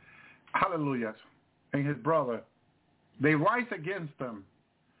and hallelujah, and his brother. They rise against them.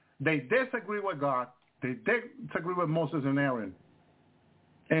 They disagree with God. They disagree with Moses and Aaron.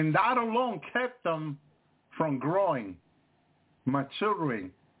 And that alone kept them from growing,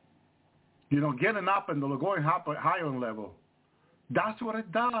 maturing, getting up and going higher in level. That's what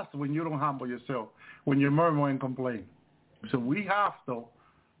it does when you don't humble yourself, when you murmur and complain. So we have to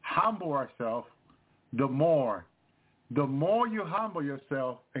humble ourselves the more. The more you humble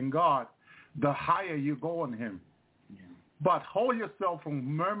yourself in God, the higher you go in Him. Yeah. But hold yourself from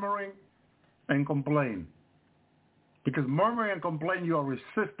murmuring and complain. Because murmuring and complain, you are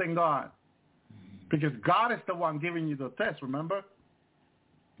resisting God. Because God is the one giving you the test, remember?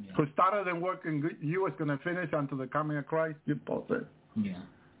 Yeah. Who started the work in you is going to finish until the coming of Christ, you Paul said. Yeah.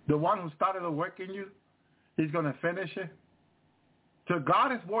 The one who started the work in you, He's going to finish it. So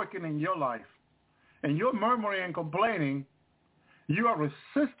God is working in your life. And you're murmuring and complaining, you are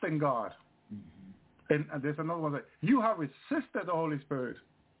resisting God. And there's another one that you have resisted the Holy Spirit.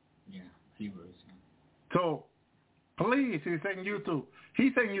 Yeah, Hebrews. So please, He's saying you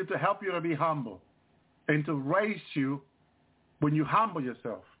to help you to be humble and to raise you when you humble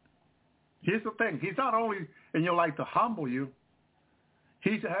yourself. Here's the thing. He's not only in your life to humble you,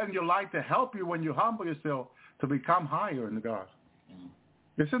 He's in your life to help you when you humble yourself to become higher in God.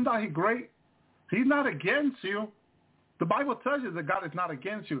 Yeah. Isn't that He great? He's not against you. The Bible tells you that God is not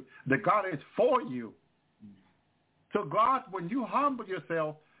against you, that God is for you. So God, when you humble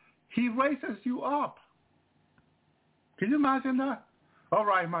yourself, He raises you up. Can you imagine that? All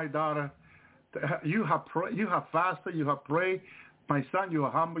right, my daughter, you have fasted, you have prayed. My son, you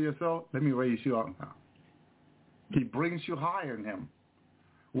have humbled yourself. Let me raise you up now. He brings you higher in Him.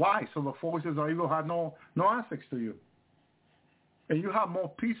 Why? So the forces of evil have no access to you. And you have more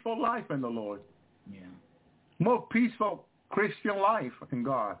peaceful life in the Lord. Yeah. More peaceful Christian life in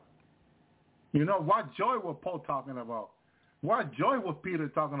God. What joy was Paul talking about? What joy was Peter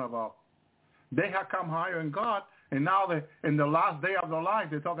talking about? They have come higher in God, and now in the last day of their life,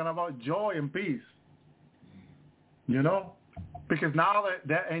 they're talking about joy and peace. Because now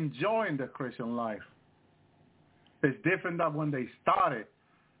they're enjoying the Christian life. It's different than when they started,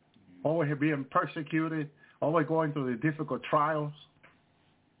 always being persecuted, always going through the difficult trials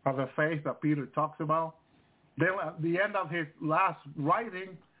of the faith that Peter talks about. Then at the end of his last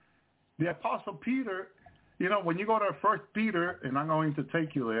writing, the Apostle Peter, when you go to 1 Peter, and I'm going to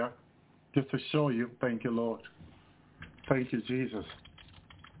take you there just to show you. Thank you, Lord. Thank you, Jesus.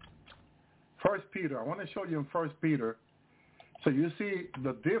 1 Peter. I want to show you in 1 Peter. So you see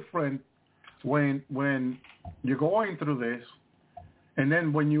the difference when you're going through this, and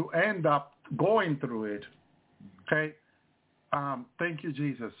then when you end up going through it. Okay? Thank you,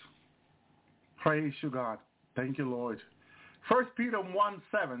 Jesus. Praise you, God. Thank you, Lord. 1 Peter 1:7,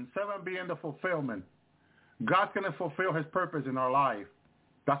 7 being the fulfillment. God's going to fulfill His purpose in our life.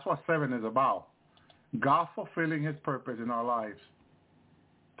 That's what 7 is about. God fulfilling His purpose in our lives.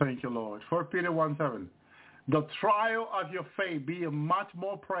 Thank you, Lord. 1 Peter 1:7. The trial of your faith being much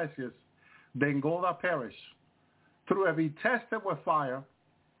more precious than gold that perish, through it be tested with fire,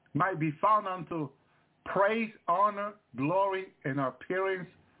 might be found unto praise, honor, glory, and appearance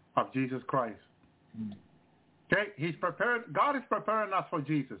of Jesus Christ. Okay? God is preparing us for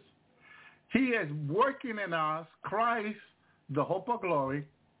Jesus. He is working in us, Christ, the hope of glory,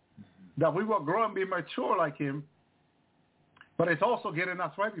 that we will grow and be mature like him. But it's also getting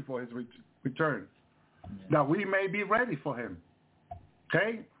us ready for his return, that we may be ready for him.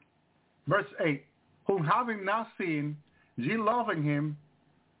 Okay? Verse 8, whom having not seen, ye loving him,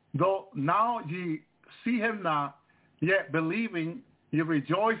 though now ye see him not, yet believing, ye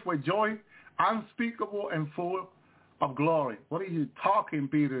rejoice with joy unspeakable and full of glory. What are you talking,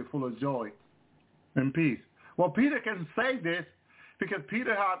 Peter, full of joy and peace? Well, Peter can say this because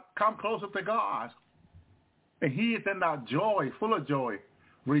Peter had come closer to God. And he is in that joy, full of joy,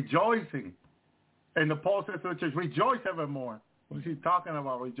 rejoicing. And the Paul says to the church, rejoice evermore. What is he talking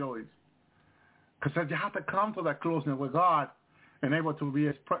about, rejoice? Because you have to come to that closeness with God and able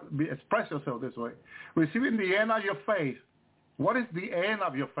to express yourself this way. Receiving the end of your faith. What is the end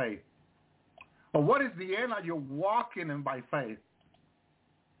of your faith? Or what is the end of your walking in by faith?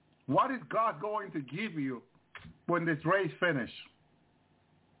 What is God going to give you when this race finishes?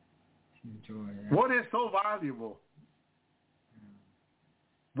 Joy, yeah. What is so valuable?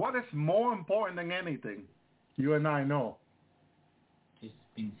 What is more important than anything? You and I know. Just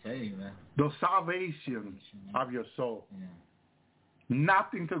being saved, man. The salvation of your soul. Yeah.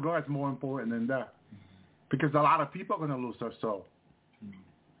 Nothing to God is more important than that. Because a lot of people are going to lose their soul.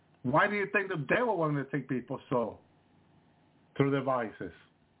 Why do you think the devil wanted to take people's soul? Through devices.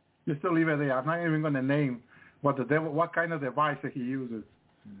 Just to leave it there. I'm not even going to name what kind of devices he uses.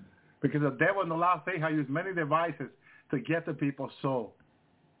 Because the devil in the last day has used many devices to get the people's soul.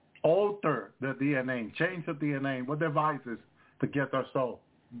 Alter the DNA, change the DNA with devices to get their soul.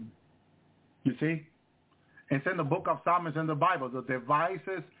 You see? It's in the book of Psalms in the Bible, the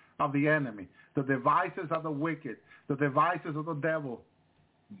devices of the enemy, the devices of the wicked, the devices of the devil.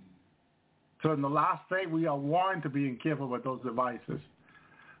 So in the last day, we are warned to be careful with those devices.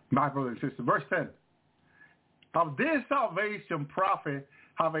 My brother and sister. Verse 10. Of this salvation prophet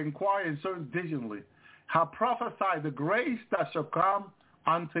have inquired so diligently, have prophesied the grace that shall come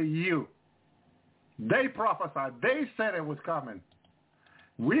unto you. They prophesied. They said it was coming.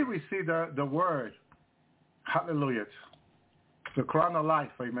 We received the word. Hallelujah. The crown of life.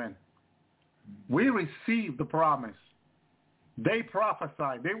 Amen. We received the promise. They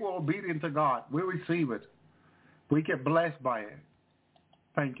prophesied. They were obedient to God. We receive it. We get blessed by it.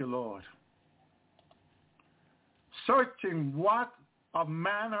 Thank you, Lord. Searching what a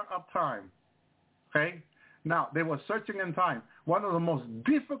manner of time. Okay? Now, they were searching in time. One of the most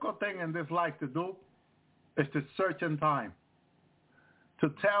difficult things in this life to do is to search in time.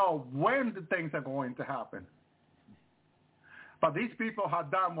 To tell when the things are going to happen. But these people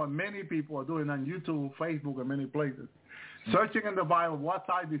have done what many people are doing on YouTube, Facebook, and many places. Searching in the Bible, what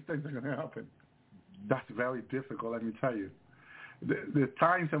side these things are going to happen. That's very difficult, let me tell you. There's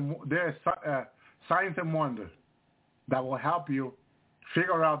signs and wonders that will help you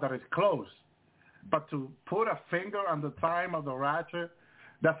figure out that it's close. But to put a finger on the time of the rapture,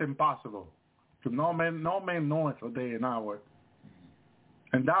 that's impossible. Because no man knows a day and hour.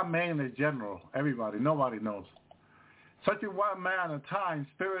 And that man is general. Everybody, nobody knows. Such a one man at time,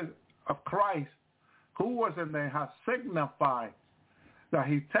 Spirit of Christ, who was in there, has signified that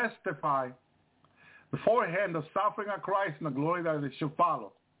he testified beforehand the suffering of Christ and the glory that it should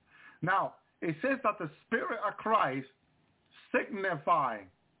follow. Now, it says that the Spirit of Christ signify.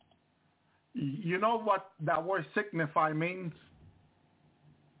 You know what that word signify means?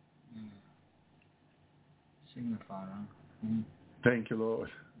 Signify, huh? Thank you, Lord.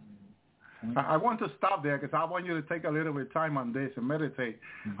 I want to stop there because I want you to take a little bit of time on this and meditate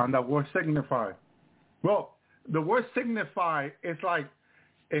on that word signify. Well, the word signify is like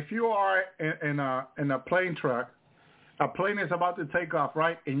if you are in a plane track, a plane is about to take off,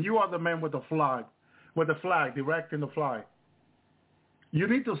 right? And you are the man with the flag directing the flight. You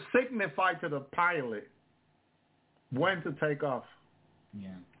need to signify to the pilot when to take off,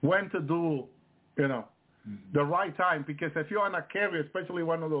 when to do, the right time. Because if you're on a carrier, especially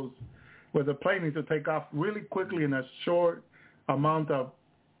one of those where the plane needs to take off really quickly in a short amount of,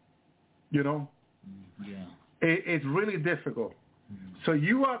 it's really difficult. So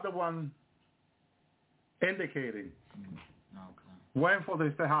you are the one indicating when for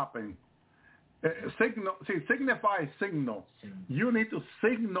this to happen. Signify is signal. You need to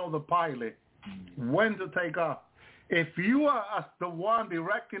signal the pilot when to take off. If you are the one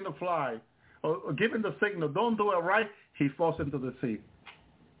directing the flight or giving the signal, don't do it right, he falls into the sea.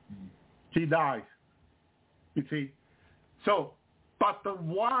 He dies. You see? So, but the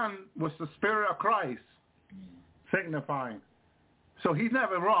one was the Spirit of Christ signifying. So he's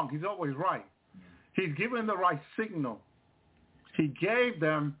never wrong. He's always right. He's given the right signal. He gave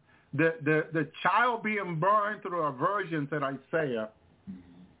them the child being burned through a virgin, said Isaiah.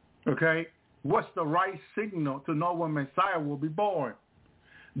 Okay? What's the right signal to know when Messiah will be born?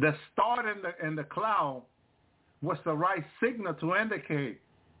 The star in the cloud was the right signal to indicate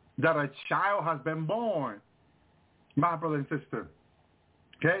that a child has been born, my brother and sister.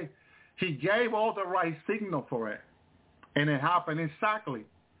 Okay? He gave all the right signal for it, and it happened exactly.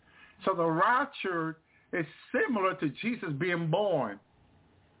 So the rapture is similar to Jesus being born.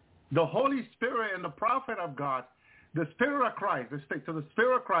 The Holy Spirit and the prophet of God, the Spirit of Christ, let's take to the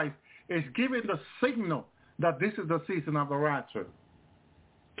Spirit of Christ, is giving the signal that this is the season of the rapture.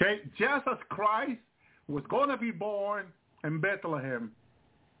 Okay? Just as Christ was going to be born in Bethlehem,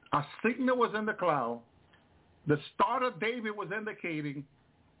 a signal was in the cloud. The Star of David was indicating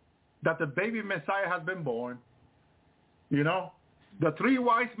that the baby Messiah has been born. You know, the three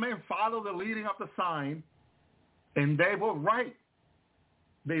wise men followed the leading of the sign, and they were right.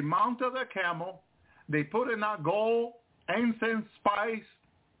 They mounted a camel. They put in a gold, incense, spice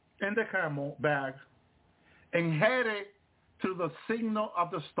in the camel bag and headed to the signal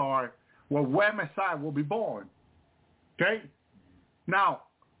of the star where Messiah will be born. Okay? Now,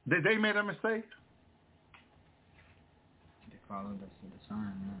 did they make a mistake? They followed the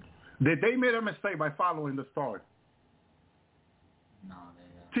sign, yeah. Did they make a mistake by following the star? No,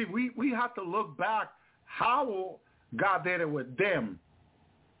 See, we have to look back how God did it with them.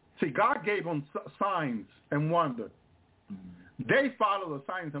 See, God gave them signs and wonder. Mm-hmm. They followed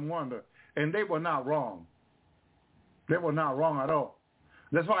the signs and wonder, and they were not wrong. They were not wrong at all.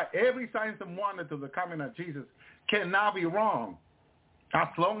 That's why every sign and wonder to the coming of Jesus cannot be wrong as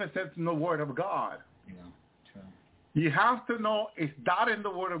long as it's in the Word of God. Yeah, true. You have to know it's not in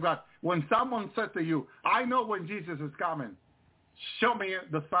the Word of God. When someone says to you, I know when Jesus is coming, show me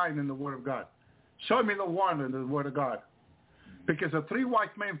the sign in the Word of God. Show me the wonder in the Word of God. Because the three wise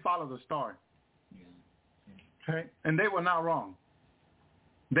men followed the star. Yeah. Okay? And they were not wrong.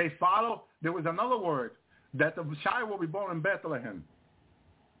 They followed, there was another word, that the child will be born in Bethlehem.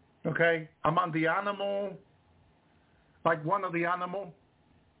 Okay? Among the animal, like one of the animal,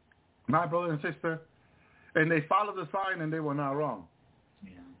 my brother and sister. And they followed the sign and they were not wrong.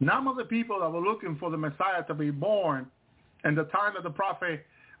 Yeah. None of the people that were looking for the Messiah to be born in the time of the prophet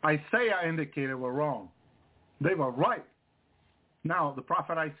Isaiah indicated were wrong. They were right. Now, the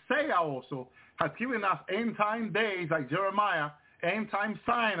prophet Isaiah also has given us end-time days, like Jeremiah, end-time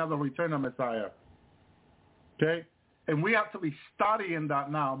sign of the return of Messiah. Okay? And we have to be studying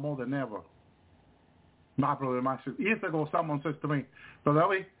that now more than ever. My brother, my sister. Years ago, someone says to me, Brother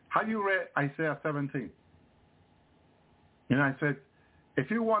Ellie, have you read Isaiah 17? And I said,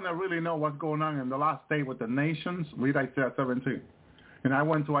 if you want to really know what's going on in the last day with the nations, read Isaiah 17. And I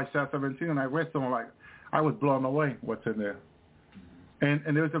went to Isaiah 17 and I read something like, I was blown away what's in there.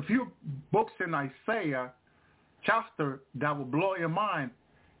 And there's a few books in Isaiah chapter that will blow your mind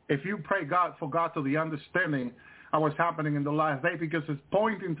if you pray God for God to the understanding of what's happening in the last day, because it's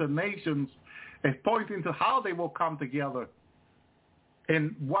pointing to nations, it's pointing to how they will come together.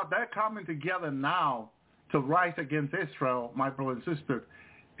 And what they're coming together now to rise against Israel, my brother and sister,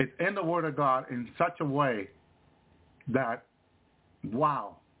 it's in the Word of God in such a way that,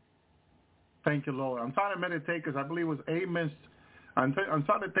 wow. Thank you, Lord. I'm trying to meditate because I believe it was Amos. I'm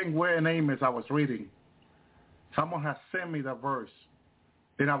trying to think where in Amos I was reading. Someone has sent me the verse,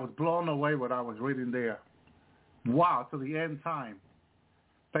 and I was blown away what I was reading there. Wow, to the end time.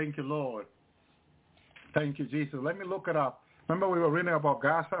 Thank you, Lord. Thank you, Jesus. Let me look it up. Remember we were reading about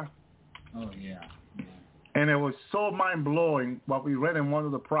Gaza? Oh, yeah. And it was so mind-blowing what we read in one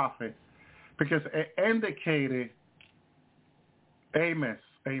of the prophets, because it indicated Amos,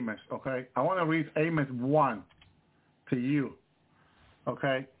 okay? I want to read Amos 1 to you.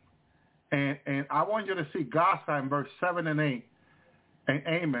 Okay, and I want you to see Gaza in verse 7 and 8, and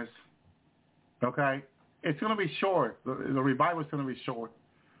Amos. Okay, it's going to be short. The revival is going to be short.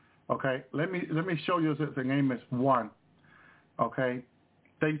 Okay, let me show you this in Amos 1. Okay,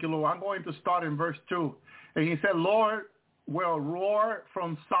 thank you, Lord. I'm going to start in verse 2, and he said, Lord will roar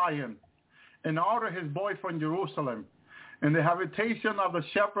from Zion, and order his voice from Jerusalem, and the habitation of the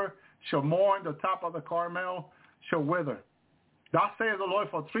shepherd shall mourn. The top of the Carmel shall wither. Thus saith the Lord,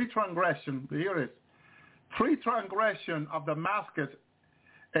 for three transgression, here it is, three transgression of Damascus,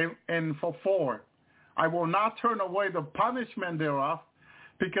 and for four, I will not turn away the punishment thereof,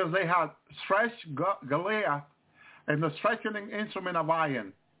 because they have stretched Goliath and the stretching instrument of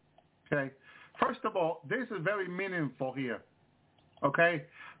iron. Okay? First of all, this is very meaningful here. Okay?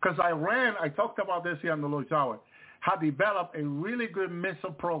 Because Iran, I talked about this here on the Lord's Hour, had developed a really good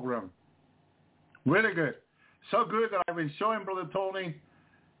missile program. Really good. So good that I've been showing Brother Tony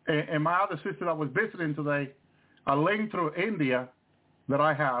and my other sister that was visiting today a link through India that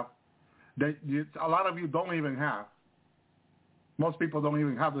I have that a lot of you don't even have. Most people don't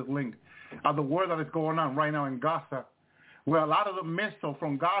even have this link of the war that is going on right now in Gaza, where a lot of the missiles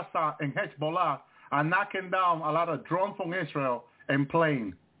from Gaza and Hezbollah are knocking down a lot of drones from Israel and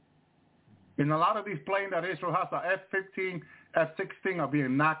planes. And a lot of these planes that Israel has, the F-15, F-16, are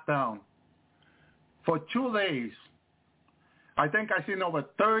being knocked down. For 2 days, I think I've seen over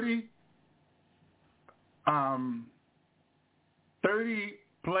 30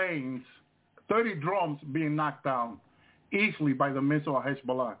 planes, 30 drones being knocked down easily by the missile of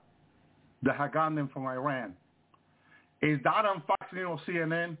Hezbollah that had gotten them from Iran. Is that on Fox News or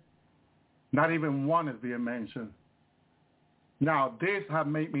CNN? Not even one is being mentioned. Now, this has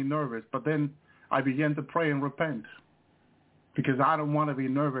made me nervous, but then I began to pray and repent because I don't want to be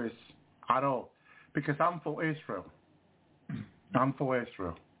nervous at all because I'm for Israel. I'm for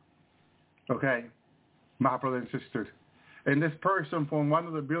Israel. Okay? My brothers and sisters. And this person from one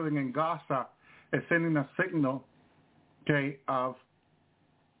of the buildings in Gaza is sending a signal, okay, of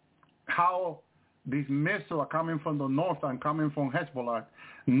how these missiles are coming from the north and coming from Hezbollah,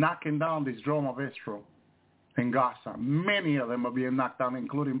 knocking down this drone of Israel in Gaza. Many of them are being knocked down,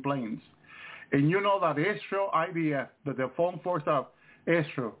 including planes. And you know that Israel, IDF, the Defense Force of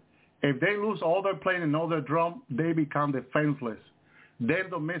Israel, if they lose all their planes and all their drone, they become defenseless. Then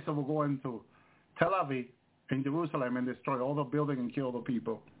the missile will go into Tel Aviv and Jerusalem and destroy all the buildings and kill the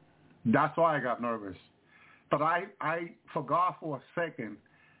people. That's why I got nervous. But I forgot for a second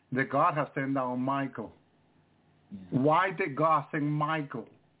that God has sent down Michael. Yeah. Why did God send Michael,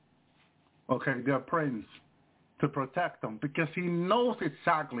 okay, their prince, to protect them? Because he knows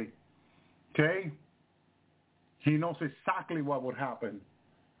exactly, okay? He knows exactly what would happen.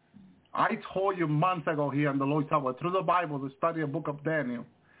 I told you months ago here on the Lord's Tower, through the Bible, to study a book of Daniel,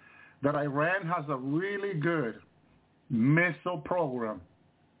 that Iran has a really good missile program.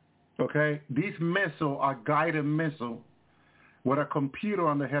 Okay? These missiles are guided missiles with a computer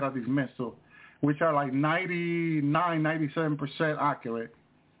on the head of these missiles, which are like 97% accurate.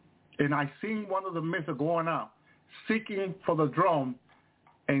 And I seen one of the missiles going out, seeking for the drone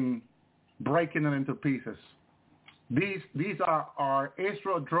and breaking it into pieces. These are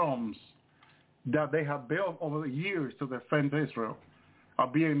Israel drones that they have built over the years to defend Israel, are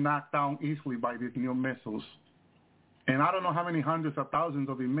being knocked down easily by these new missiles. And I don't know how many hundreds of thousands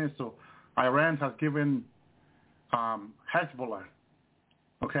of these missiles Iran has given Hezbollah.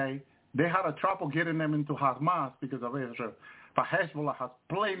 Okay? They had a trouble getting them into Hamas because of Israel. But Hezbollah has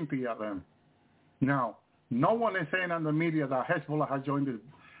plenty of them. Now, no one is saying on the media that Hezbollah has joined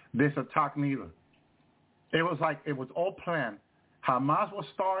this attack neither. It was like it was all planned. Hamas will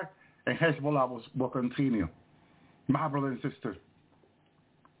start and Hezbollah will continue. My brothers and sisters.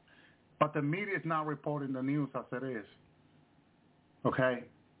 But the media is not reporting the news as it is. Okay?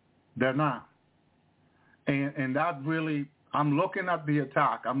 They're not. And that really, I'm looking at the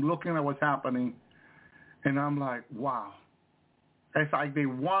attack. I'm looking at what's happening. And I'm like, wow. It's like they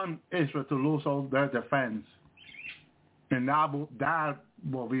want Israel to lose all their defense. And that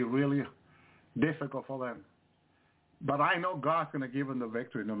will be really difficult for them. But I know God's going to give them the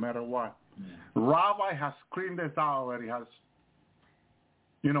victory no matter what. Yeah. Rabbi has screamed this out already, has,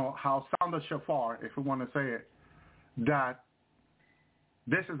 how sound the shofar, if we want to say it, that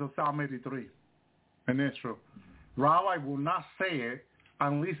this is a Psalm 83 in Israel. Rabbi will not say it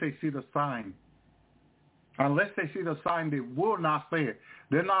unless they see the sign. Unless they see the sign, they will not say it.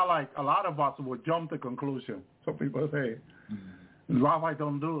 They're not like a lot of us will jump to conclusion. So people say, Rabbi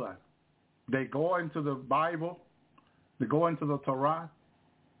don't do that. They go into the Bible, they go into the Torah,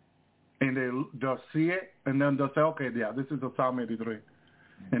 and they'll see it, and then they'll say, okay, yeah, this is a Psalm 83.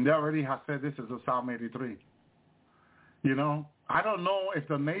 And they already have said this is a Psalm 83. I don't know if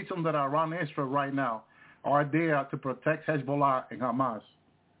the nations that are around Israel right now are there to protect Hezbollah and Hamas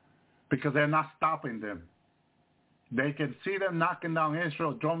because they're not stopping them. They can see them knocking down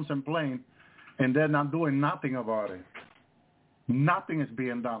Israel, drones and planes, and they're not doing nothing about it. Nothing is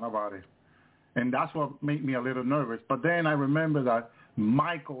being done about it. And that's what made me a little nervous. But then I remember that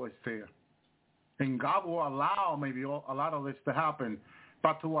Michael is there. And God will allow maybe a lot of this to happen,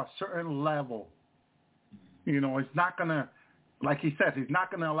 but to a certain level. It's not going to, like he said, he's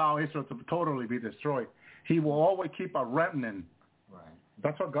not going to allow Israel to totally be destroyed. He will always keep a remnant. Right.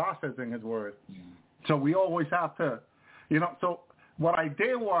 That's what God says in his word. Yeah. So we always have to, so what I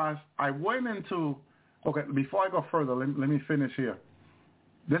did was I went into, okay, before I go further, let me finish here.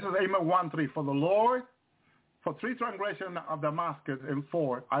 This is Amos 1:3. For the Lord For 3 transgressions of Damascus, and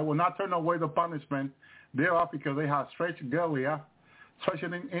 4, I will not turn away the punishment thereof, because they have stretched Gilead, such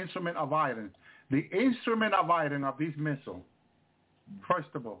an instrument of iron. The instrument of iron of these missiles, first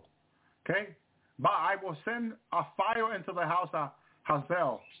of all, okay? But I will send a fire into the house of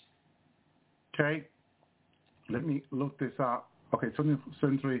Hazael. Okay? Let me look this up. Okay, 20th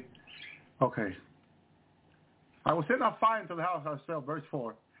century. Okay. I will send a fire into the house of Hazael, verse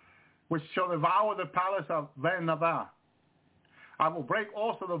 4, which shall devour the palace of Ben-Nadab. I will break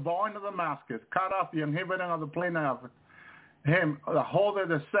also the vine of Damascus, cut off the inhabitant of the plain of him, the holder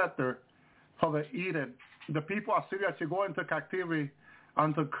the scepter for the Eden. The people of Syria shall go into captivity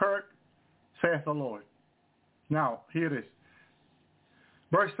unto Kirk, saith the Lord. Now, here it is.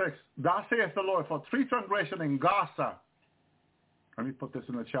 Verse 6, thus saith the Lord, for 3 transgressions in Gaza. Let me put this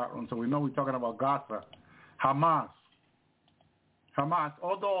in the chat room so we know we're talking about Gaza. Hamas,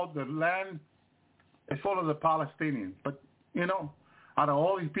 although the land is full of the Palestinians. But, you know, out of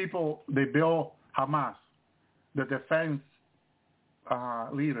all these people, they build Hamas, the defense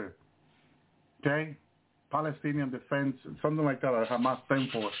leader. Okay? Palestinian defense, something like that, or Hamas stand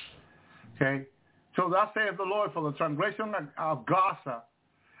for. Okay? So thus saith the Lord, for the transgression of Gaza,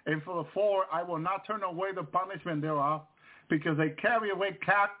 and for the 4, I will not turn away the punishment thereof, because they carry away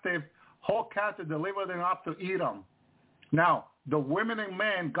captive, whole captive, deliver them up to Edom. Now, the women and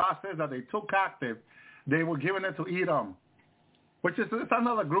men, God says that they took captive, they were giving it to Edom, which is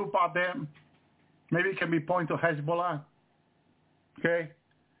another group out there. Maybe it can be pointed to Hezbollah. Okay?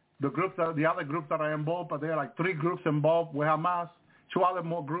 The other groups that are involved, but there are like 3 groups involved with Hamas, 2 other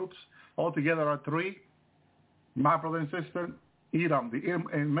more groups. Altogether are 3. My brother and sister, Edom. And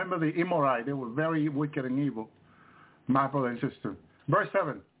remember the Amorite, they were very wicked and evil. My brother and sister. Verse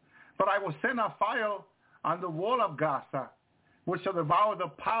 7. But I will send a fire on the wall of Gaza, which shall devour the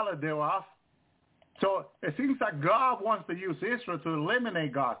palace thereof. So it seems that God wants to use Israel to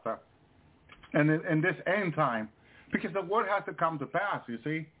eliminate Gaza in this end time, because the word has to come to pass, you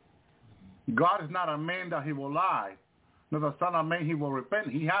see. God is not a man that he will lie, nor the son of man he will repent.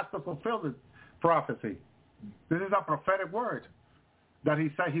 He has to fulfill this prophecy. This is a prophetic word that he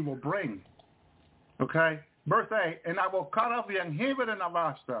said he will bring. Okay? Verse 8, and I will cut off the inhabitant of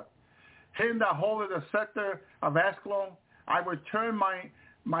Ashdod, him that holdeth the scepter of Ascalon. I will turn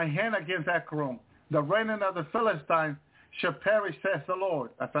my hand against Ekron. The remnant of the Philistines shall perish, says the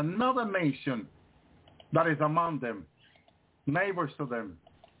Lord. That's another nation that is among them, neighbors to them.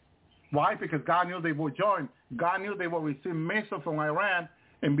 Why? Because God knew they would join. God knew they would receive missiles from Iran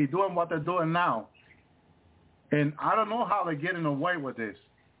and be doing what they're doing now. And I don't know how they're getting away with this.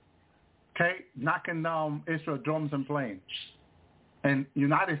 Okay? Knocking down Israel drums and planes. And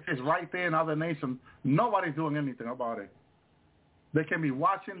United States right there and other nations, nobody's doing anything about it. They can be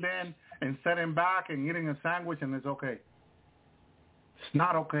watching them and sitting back and eating a sandwich, and it's okay. It's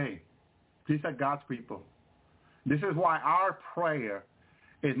not okay. These are God's people. This is why our prayer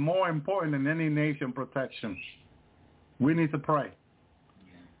is more important than any nation protection. We need to pray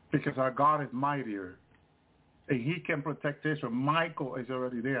because our God is mightier, and he can protect Israel. Michael is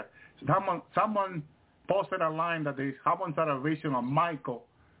already there. Someone posted a line that someone had a vision of Michael,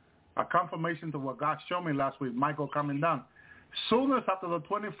 a confirmation to what God showed me last week, Michael coming down. Soon as after the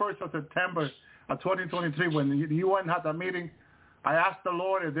 21st of September of 2023, when the UN had a meeting, I asked the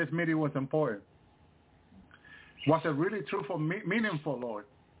Lord if this meeting was important. Was it really truthful, meaningful, Lord?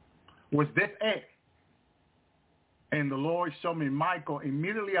 Was this it? And the Lord showed me Michael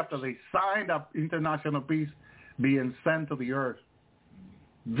immediately after they signed up international peace being sent to the earth.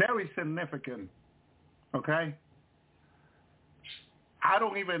 Very significant. Okay? I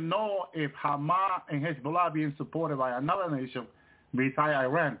don't even know if Hamas and Hezbollah are being supported by another nation besides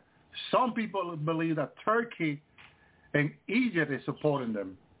Iran. Some people believe that Turkey and Egypt is supporting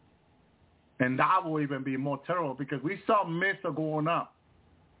them. And that will even be more terrible because we saw missiles going up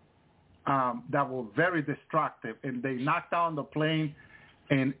that were very destructive, and they knocked down the plane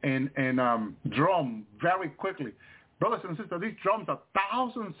and drone very quickly. Brothers and sisters, these drones are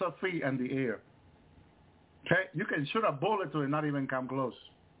thousands of feet in the air. Okay, you can shoot a bullet to it, not even come close.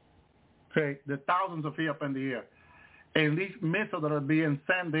 Okay, they're thousands of feet up in the air. And these missiles that are being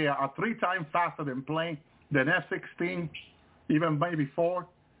sent there are 3 times faster than F-16, even maybe 4,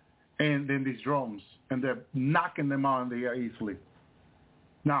 and then these drones. And they're knocking them out in the air easily.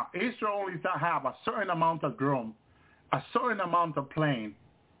 Now, Israel only have a certain amount of drone, a certain amount of plane.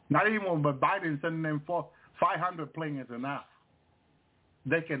 Not even with Biden sending them 500 planes is enough.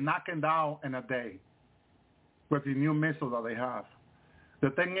 They can knock them down in a day with the new missiles that they have.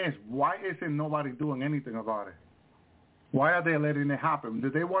 The thing is, why isn't nobody doing anything about it? Why are they letting it happen? Do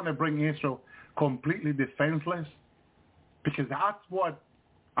they want to bring Israel completely defenseless? Because that's what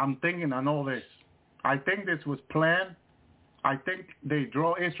I'm thinking on all this. I think this was planned. I think they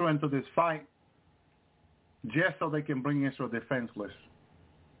draw Israel into this fight just so they can bring Israel defenseless.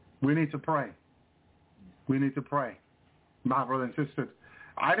 We need to pray. We need to pray. My brothers and sisters,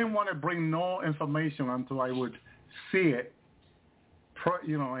 I didn't want to bring no information until I would see it,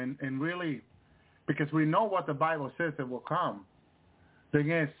 and really, because we know what the Bible says it will come.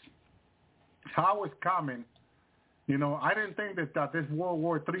 Thing is, how it's coming, I didn't think that this World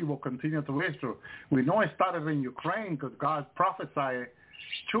War III will continue to Israel. We know it started in Ukraine because God prophesied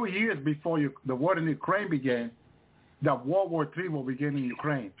 2 years before the war in Ukraine began that World War III will begin in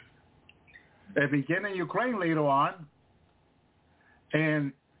Ukraine. It began in Ukraine later on,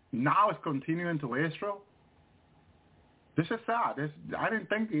 and now it's continuing to Israel. This is sad. I didn't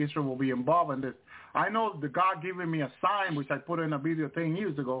think Israel will be involved in this. I know the God giving me a sign, which I put in a video 10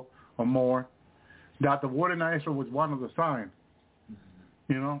 years ago or more, that the war in Israel was one of the signs,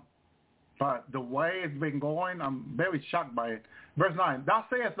 But the way it's been going, I'm very shocked by it. Verse 9, thus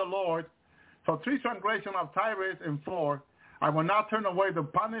saith the Lord, for 3 transgressions of Tyrus and 4, I will not turn away the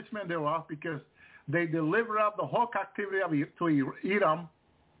punishment thereof, because they deliver up the whole captivity to Edom,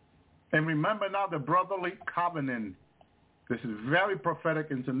 and remember now the brotherly covenant. This is very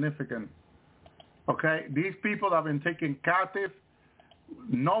prophetic and significant. Okay? These people have been taken captive.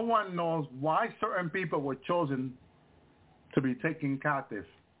 No one knows why certain people were chosen to be taken captive.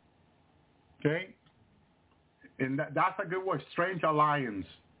 Okay? And that's a good word, strange alliance,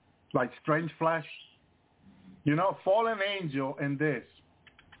 like strange flesh. Fallen angel in this,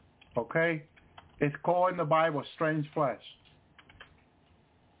 okay? It's called in the Bible strange flesh.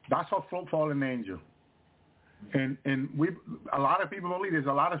 That's a fallen angel. And a lot of people believe there's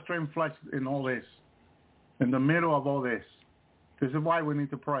a lot of strange flesh in all this, in the middle of all this. This is why we need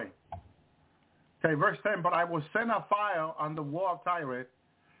to pray. Okay, verse 10, but I will send a fire on the wall of Tyre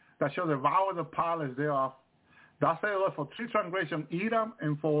that shall devour the palace thereof. Thus saith the Lord, for 3 transgressions, Edom,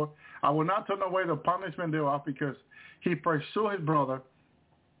 and 4, I will not turn away the punishment thereof, because he pursued his brother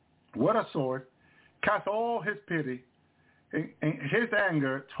with a sword, cast all his pity, and his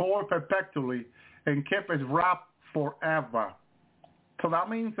anger tore perpetually, and kept his wrath forever. So that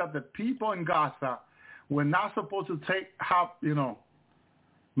means that the people in Gaza were not supposed to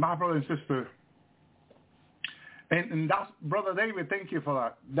my brother and sister. And that's, Brother David, thank you for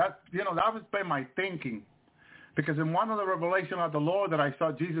that. That has been my thinking. Because in one of the revelations of the Lord that I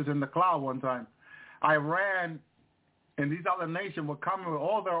saw Jesus in the cloud one time, I ran, and these other nations were coming with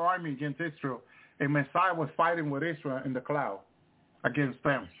all their army against Israel, and Messiah was fighting with Israel in the cloud against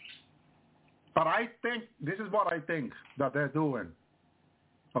them. But I think, this is what I think that they're doing,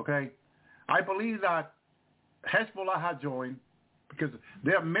 okay? I believe that Hezbollah had joined, because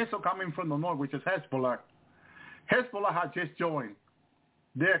they have missiles coming from the north, which is Hezbollah. Hezbollah had just joined.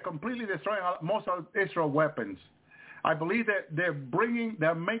 They're completely destroying most of Israel's weapons. I believe that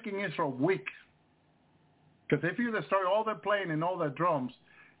they're making Israel weak. Because if you destroy all their plane and all their drums,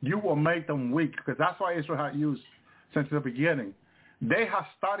 you will make them weak. Because that's why Israel had used since the beginning. They have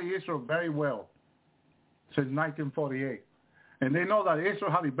studied Israel very well since 1948. And they know that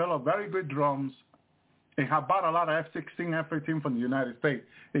Israel had developed very good drums and have bought a lot of F-16, F-15 from the United States,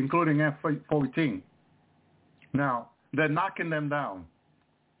 including F-14. Now, they're knocking them down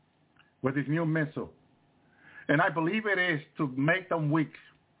with this new missile. And I believe it is to make them weak.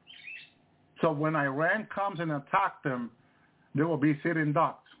 So when Iran comes and attacks them, they will be sitting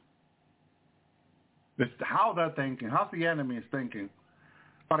ducks. That's how they're thinking, how the enemy is thinking.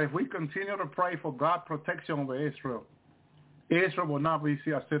 But if we continue to pray for God's protection over Israel, Israel will not be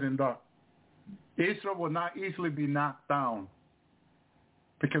a sitting duck. Israel will not easily be knocked down.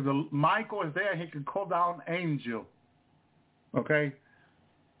 Because Michael is there, he can call down angel. Okay?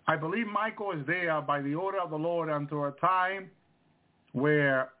 I believe Michael is there by the order of the Lord until a time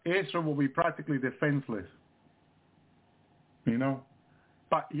where Israel will be practically defenseless.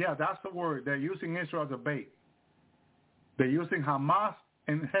 But yeah, that's the word. They're using Israel as a bait. They're using Hamas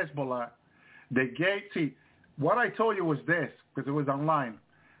and Hezbollah. What I told you was this, because it was online.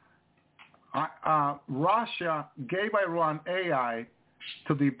 Russia gave Iran AI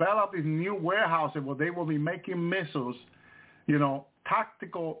to develop these new warehouses where they will be making missiles,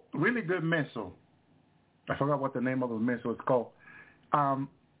 tactical, really good missile. I forgot what the name of the missile is called.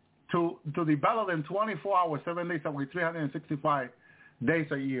 To develop in 24 hours, 7 days a week, 365 days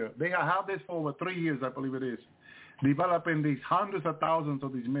a year. They have had this for over 3 years, I believe it is, developing these hundreds of thousands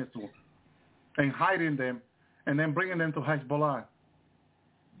of these missiles and hiding them and then bringing them to Hezbollah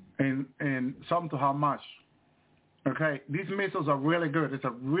and some to Hamas. Okay, these missiles are really good. It's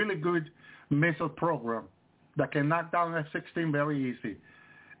a really good missile program that can knock down F-16 very easy,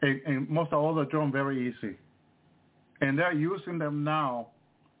 and most of all the drone very easy. And they're using them now.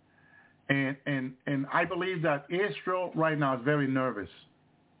 And I believe that Israel right now is very nervous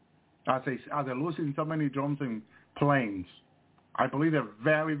as they're losing so many drones and planes. I believe they're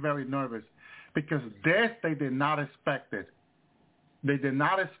very, very nervous because this they did not expect it. They did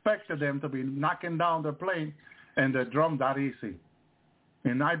not expect them to be knocking down their plane and the drum that easy.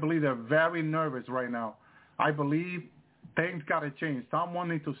 And I believe they're very nervous right now. I believe things got to change. Someone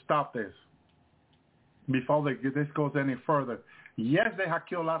needs to stop this before this goes any further. Yes, they have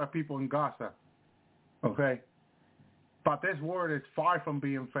killed a lot of people in Gaza, okay? But this war is far from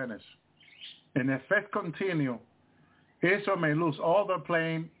being finished. And if it continues, Israel may lose all their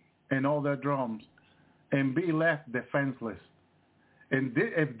planes and all their drones and be left defenseless. And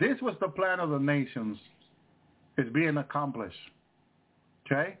if this was the plan of the nations, it's being accomplished.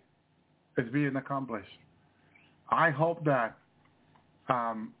 Okay? It's being accomplished. I hope that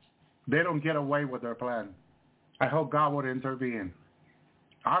they don't get away with their plan. I hope God would intervene.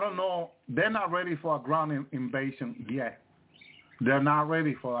 I don't know. They're not ready for a ground invasion yet. They're not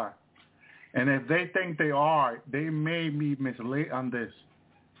ready for that. And if they think they are, they may be misled on this.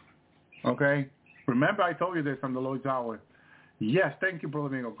 Okay? Remember I told you this on the Lord's Hour. Yes, thank you, Brother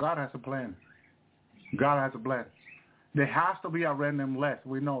Mingo. God has a plan. God has a plan. There has to be a random less.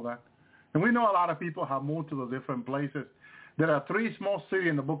 We know that. And we know a lot of people have moved to the different places. There are 3 small cities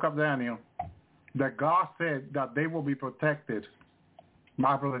in the book of Daniel that God said that they will be protected.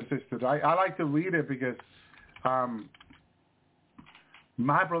 My brothers and sisters. I like to read it because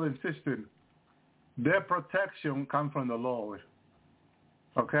my brother and sister, their protection comes from the Lord.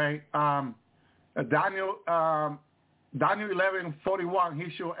 Okay? Daniel 11:41, he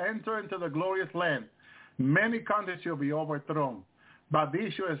shall enter into the glorious land. Many countries shall be overthrown, but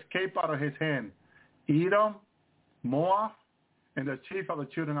these shall escape out of his hand. Edom, Moab, and the chief of the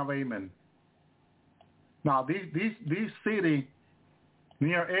children of Ammon. Now, these cities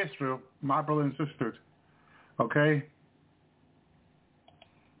near Israel, my brothers and sisters, okay?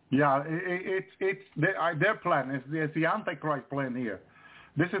 Yeah, it's their plan. It's the Antichrist plan here.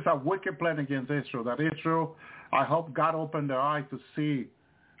 This is a wicked plan against Israel. That Israel, I hope God opened their eyes to see.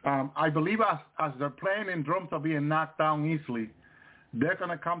 I believe as their plane and drums are being knocked down easily, they're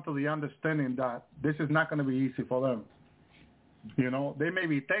going to come to the understanding that this is not going to be easy for them. You know, they may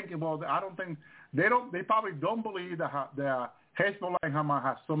be thinking, well, I don't think, they probably don't believe that Hezbollah and Hamas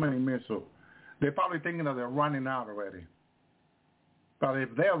have so many missiles. They're probably thinking that they're running out already. But if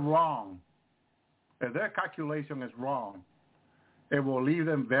they're wrong, if their calculation is wrong, it will leave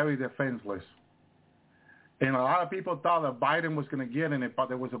them very defenseless. And a lot of people thought that Biden was going to get in it, but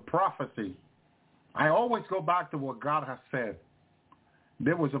there was a prophecy. I always go back to what God has said.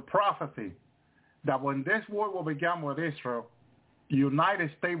 There was a prophecy that when this war will begin with Israel,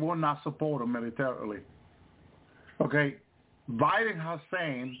 United States will not support them militarily. Okay? Biden has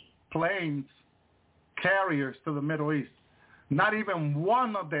sent planes, carriers to the Middle East. Not even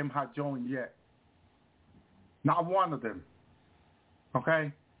one of them has joined yet. Not one of them.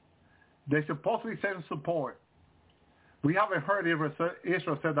 Okay? They supposedly send support. We haven't heard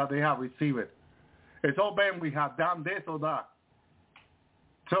Israel said that they have received it. It's all been we have done this or that.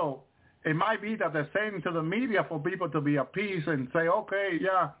 So it might be that they're saying to the media for people to be appeased and say, okay,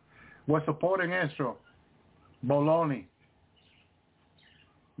 yeah, we're supporting Israel. Baloney.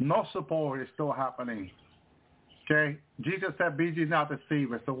 No support is still happening. Okay? Jesus said, be ye not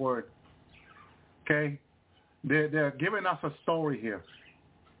deceived, is the word. Okay? They're giving us a story here.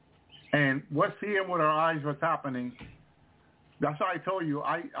 And we're seeing with our eyes what's happening. That's why I told you,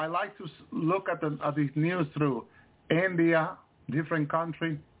 I like to look at these news through India, different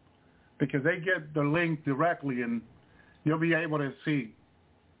countries, because they get the link directly and you'll be able to see.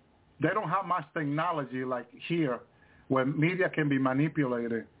 They don't have much technology like here where media can be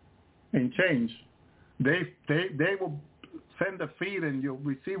manipulated and changed. They will send the feed and you'll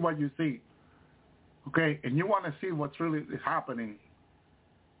receive what you see. Okay, and you want to see what's really happening.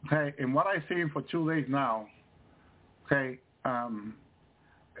 Okay, and what I've seen for 2 days now, okay,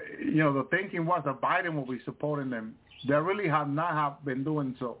 the thinking was that Biden will be supporting them. They really have not been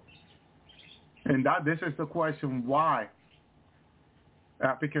doing so. And this is the question, why?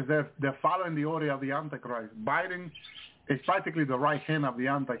 Because they're following the order of the Antichrist. Biden is practically the right hand of the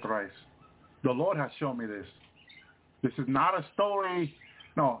Antichrist. The Lord has shown me this. This is not a story.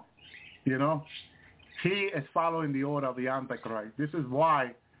 No, he is following the order of the Antichrist. This is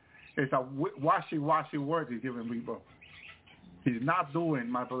why it's a washy-washy word he's giving people. He's not doing,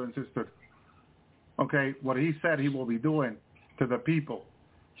 my brother and sister. okay, what he said he will be doing to the people.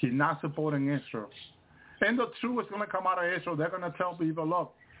 He's not supporting Israel. And the truth is going to come out of Israel. They're going to tell people,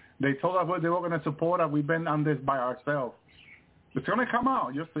 look, they told us they were going to support us. We've been on this by ourselves. It's going to come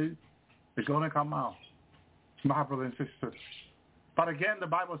out. You see. It's going to come out. My brothers and sisters. But again, the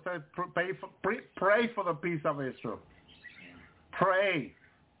Bible says pray for the peace of Israel. Pray.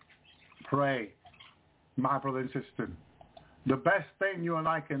 Pray. My brothers and sisters. The best thing you and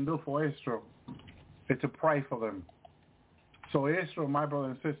I can do for Israel is to pray for them. So Israel, my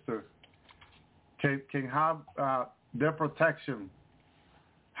brothers and sisters, can have their protection.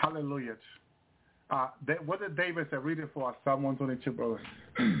 Hallelujah. What did David say? Read it for us. Psalm 122, brother.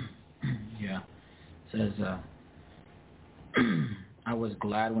 Yeah. It says, I was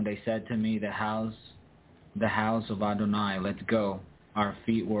glad when they said to me, the house of Adonai, let's go. Our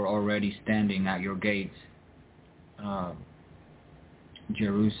feet were already standing at your gates.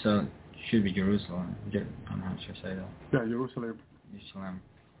 Jerusalem, should be Jerusalem. I'm not sure to say that. Yeah, Jerusalem.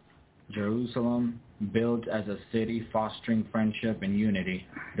 Jerusalem, built as a city fostering friendship and unity.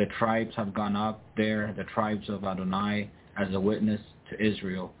 The tribes have gone up there, the tribes of Adonai, as a witness to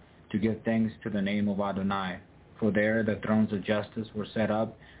Israel, to give thanks to the name of Adonai. For there the thrones of justice were set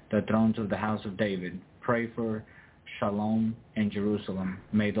up, the thrones of the house of David. Pray for shalom in Jerusalem.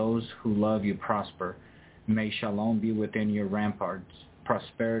 May those who love you prosper. May shalom be within your ramparts,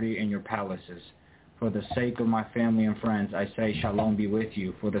 prosperity in your palaces. For the sake of my family and friends, I say shalom be with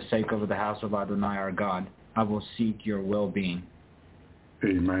you. For the sake of the house of Adonai our God, I will seek your well-being.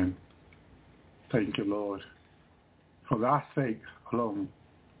 Amen. Thank you, Lord. For that sake alone.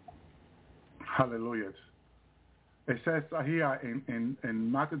 Hallelujah. It says here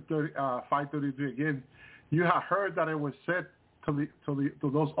in Matthew 5:33 again, you have heard that it was said to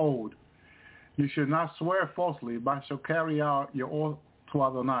those old, you should not swear falsely, but shall carry out your oath to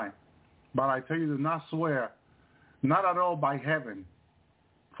Adonai. But I tell you, do not swear, not at all by heaven,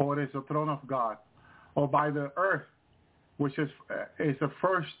 for it is the throne of God, or by the earth, which is the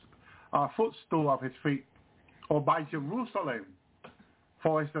first footstool of his feet, or by Jerusalem,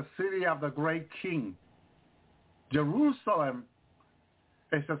 for it's the city of the great King. Jerusalem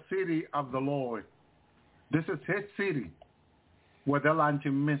is the city of the Lord. This is his city, where they're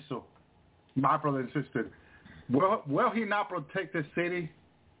launching missiles. My brother and sister, will he not protect the city?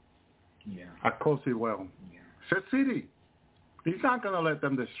 Yeah. Of course he will. Yeah. It's a city. He's not going to let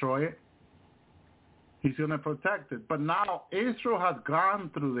them destroy it. He's going to protect it. But now Israel has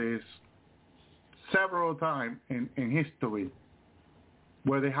gone through this several times in history,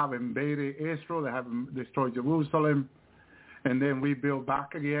 where they have invaded Israel, they have destroyed Jerusalem, and then rebuilt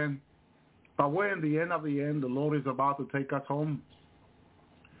back again. But we're in the end of the end. The Lord is about to take us home.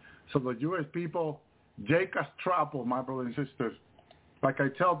 So the Jewish people, Jacob's trouble, my brothers and sisters. Like I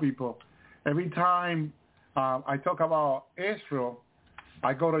tell people, every time I talk about Israel,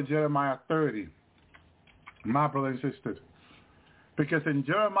 I go to Jeremiah 30, my brothers and sisters. Because in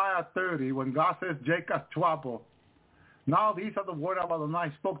Jeremiah 30, when God says Jacob's trouble, now these are the words of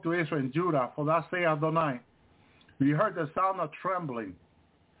Adonai spoke to Israel and Judah, for thus saith Adonai. You heard the sound of trembling,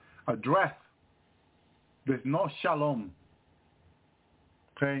 a breath. There's no shalom.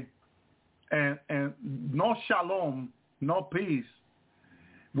 Okay? And no shalom, no peace.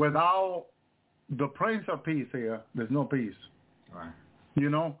 Without the Prince of Peace here, there's no peace. Right. You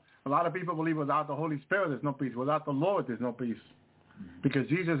know, a lot of people believe without the Holy Spirit, there's no peace. Without the Lord, there's no peace. Because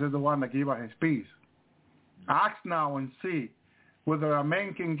Jesus is the one that gave us his peace. Ask now and see whether a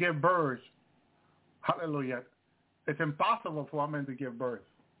man can give birth. Hallelujah. It's impossible for a man to give birth.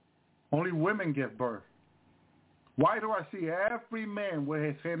 Only women give birth. Why do I see every man with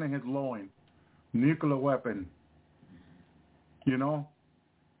his hand in his loin? Nuclear weapon. You know?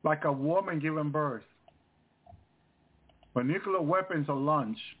 Like a woman giving birth. When nuclear weapons are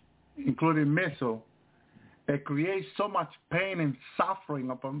launched, including missile, it creates so much pain and suffering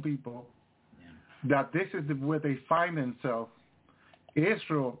upon people that this is where they find themselves.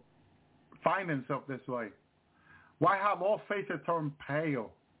 Israel find themselves this way. Why have all faces turned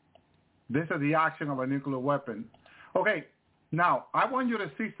pale? This is the action of a nuclear weapon. Okay, now I want you to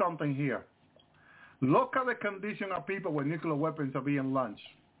see something here. Look at the condition of people when nuclear weapons are being launched.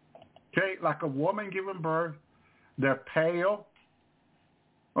 Okay, like a woman giving birth, they're pale.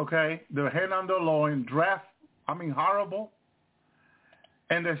 Okay, their head on their loin, dressed, horrible.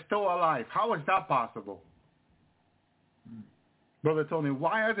 And they're still alive. How is that possible? Brother Tony,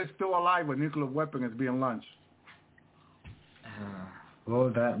 why are they still alive when nuclear weapon is being launched? Well,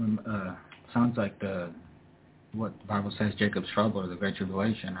 that sounds like what the Bible says, Jacob's trouble or the Great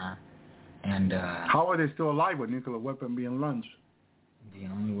Tribulation. And how are they still alive with nuclear weapon being launched? The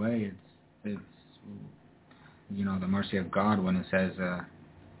only way it's the mercy of God when it says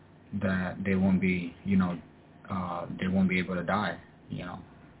that they won't be, they won't be able to die,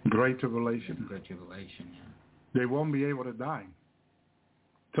 Great tribulation. Great tribulation, yeah. They won't be able to die.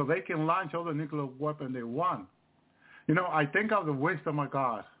 So they can launch all the nuclear weapon they want. I think of the wisdom of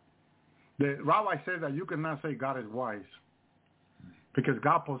God. The rabbi said that you cannot say God is wise because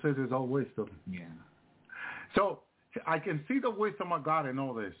God possesses all wisdom. Yeah. So I can see the wisdom of God in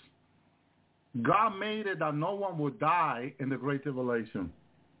all this. God made it that no one would die in the Great Tribulation.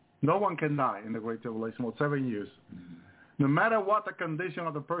 No one can die in the Great Tribulation for 7 years. Mm-hmm. No matter what the condition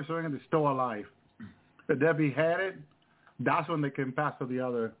of the person is, they're still alive. If they're beheaded, that's when they can pass to the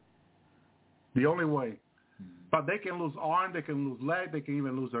only way. Mm-hmm. But they can lose arm, they can lose leg, they can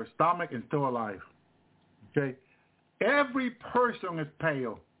even lose their stomach and still alive. Okay? Every person is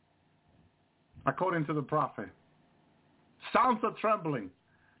pale, according to the prophet. Sounds of trembling.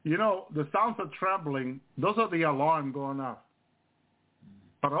 The sounds of trembling, those are the alarm going off.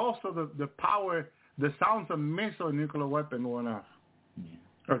 But also the power, the sounds of missile and nuclear weapon going off.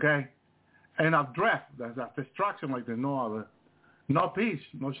 Yeah. Okay? And of dread, that's destruction like there's no other. No peace,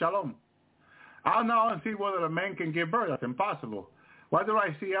 no shalom. I'll now see whether a man can give birth. That's impossible. Why do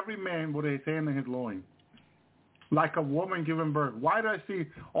I see every man with his hand in his loin? Like a woman giving birth. Why do I see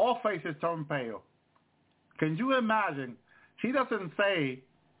all faces turn pale? Can you imagine? He doesn't say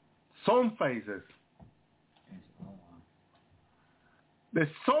some faces. There's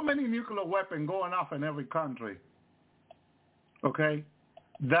so many nuclear weapons going off in every country, okay,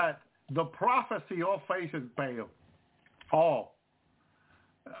 that the prophecy all faces pale. All.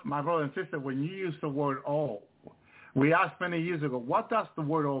 My brother and sister, when you use the word all, we asked many years ago, what does the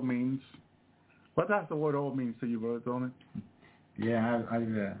word all means? What does the word all mean to you, Brother Tony? Yeah, I've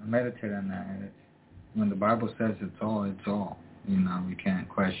meditated on that. When the Bible says it's all, it's all. We can't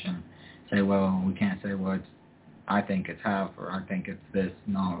question. We can't say, well, I think it's half or I think it's this.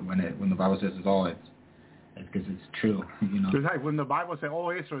 No, when the Bible says it's all, it's because it's true. It's like when the Bible says all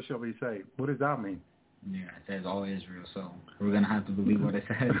Israel shall be saved. What does that mean? Yeah, it says all Israel, so we're gonna have to believe what it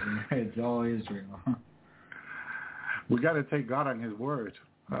says. It's all Israel. We got to take God on His word.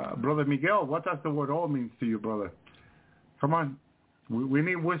 Brother Miguel, what does the word all mean to you, brother? Come on, we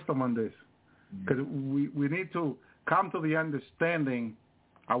need wisdom on this because we need to come to the understanding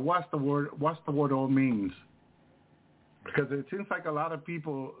of what's the word all means. Because it seems like a lot of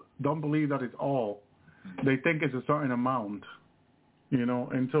people don't believe that it's all. They think it's a certain amount,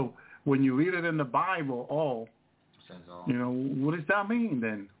 And so when you read it in the Bible, all, says all. What does that mean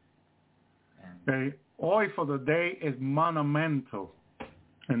then? Okay, oil for the day is monumental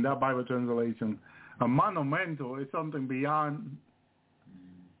in that Bible translation. A monumental is something beyond,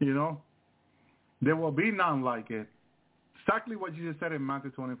 There will be none like it. Exactly what you just said in Matthew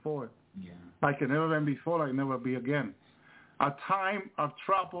 24. Yeah. Like it never been before, like never be again. A time of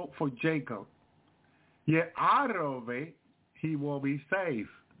trouble for Jacob. Yet out of it, he will be saved.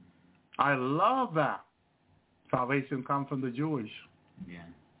 I love that. Salvation comes from the Jewish. Yeah.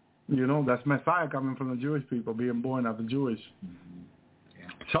 That's Messiah coming from the Jewish people, being born of the Jewish. Mm-hmm. Yeah.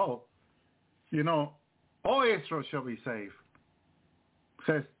 So, all Israel shall be saved,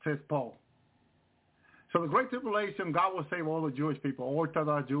 says Paul. So the Great Tribulation, God will save all the Jewish people,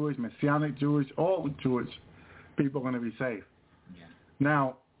 Orthodox Jewish, Messianic Jewish, all Jewish people are going to be saved. Yeah.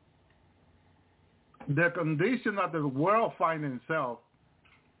 Now, the condition that the world finds itself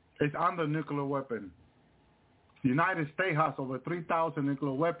is under nuclear weapon. The United States has over 3,000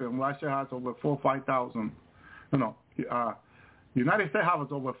 nuclear weapons. Russia has over 4,000 or 5,000. The United States has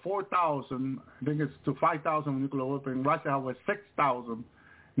over 4,000. I think it's to 5,000 nuclear weapons. Russia has over 6,000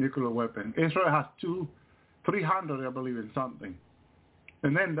 nuclear weapons. Israel has 300, I believe, in something.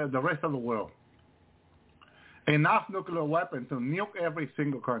 And then the rest of the world. Enough nuclear weapons to nuke every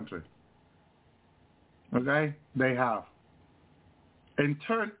single country. Okay? They have. And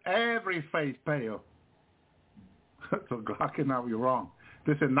turn every face pale. So God cannot be wrong.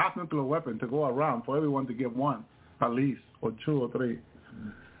 There's enough nuclear weapon to go around for everyone to get one, at least, or two or three.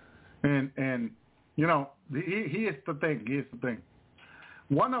 And here's the thing.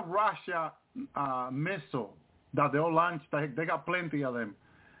 One of Russia missile that they all launched, they got plenty of them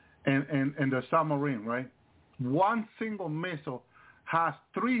in the submarine, right? One single missile has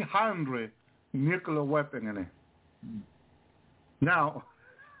 300 nuclear weapons in it. Now,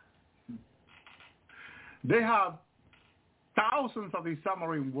 they have thousands of these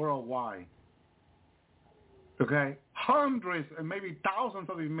submarines worldwide. Okay? Hundreds and maybe thousands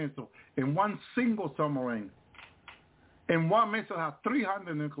of these missiles in one single submarine. And one missile has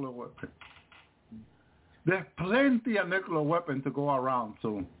 300 nuclear weapons. There's plenty of nuclear weapons to go around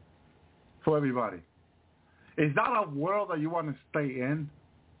soon. for everybody. Is that a world that you want to stay in?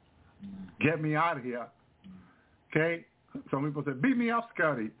 Get me out of here. Okay? Some people say, beat me up,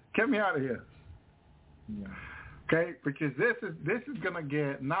 Scotty. Get me out of here. Yeah. Okay? Because this is going to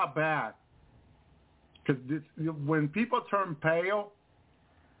get not bad. Because when people turn pale,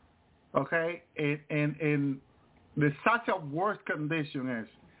 okay, and there's such a worse condition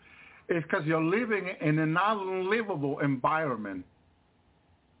it's because you're living in an unlivable environment.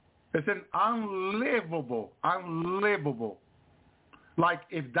 It's an unlivable. Like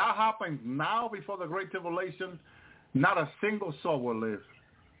if that happens now before the Great Tribulation, not a single soul will live.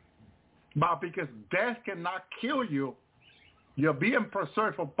 But because death cannot kill you, you're being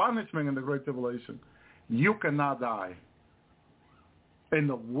preserved for punishment in the Great Tribulation. You cannot die. In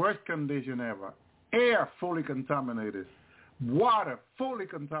the worst condition ever. Air fully contaminated. Water fully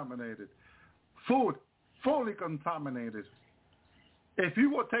contaminated. Food fully contaminated. If you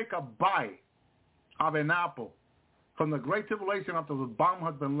will take a bite of an apple from the Great Tribulation after the bomb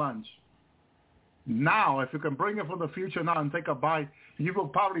has been launched, now, if you can bring it from the future now and take a bite, you will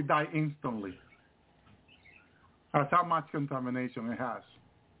probably die instantly. That's how much contamination it has.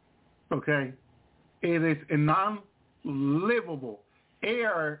 Okay? It is unlivable.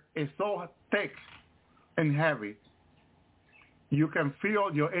 Air is so thick and heavy. You can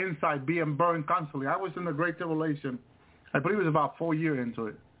feel your inside being burned constantly. I was in the Great Tribulation. I believe it was about 4 years into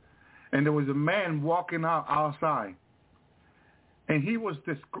it. And there was a man walking outside. And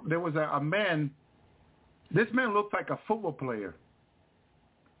there was a man, this man looked like a football player.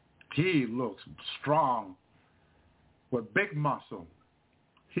 He looks strong with big muscle.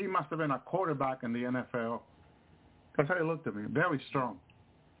 He must have been a quarterback in the NFL. That's how he looked at me, very strong.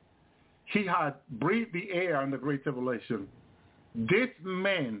 He had breathed the air in the Great Tribulation. This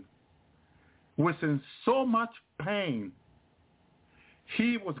man was in so much pain.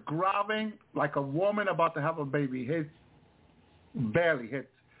 He was grabbing like a woman about to have a baby. His belly,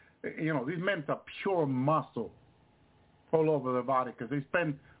 these men are pure muscle all over their body because they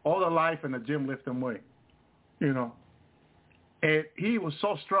spend all their life in the gym lifting weight, And he was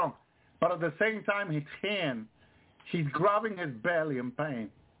so strong. But at the same time, his hand, he's grabbing his belly in pain.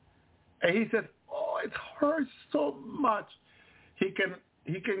 And he says, oh, it hurts so much. He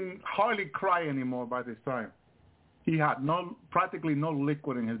can hardly cry anymore by this time. He had practically no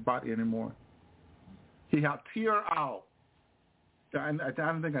liquid in his body anymore. He had tear out. I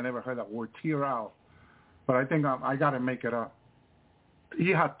don't think I never heard that word, tear out. But I think I got to make it up. He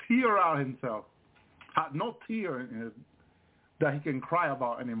had tear out himself. Had no tear in his, that he can cry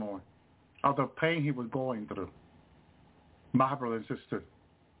about anymore of the pain he was going through. My brother and sister,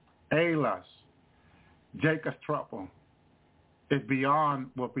 ALAS, Jacob's trouble is beyond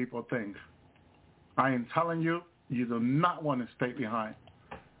what people think. I am telling you, you do not want to stay behind.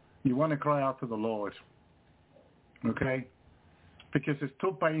 You want to cry out to the Lord, okay? Because it's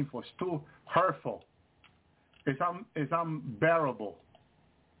too painful. It's too hurtful. It's unbearable.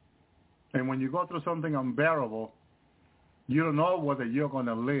 And when you go through something unbearable, you don't know whether you're going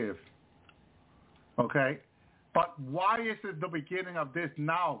to live, okay? But why is it the beginning of this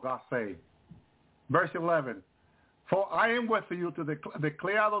now, God says? Verse 11, for I am with you to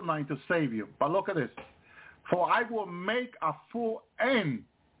declare Adonai to save you. But look at this. For I will make a full end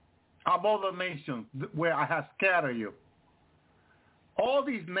of all the nations where I have scattered you. All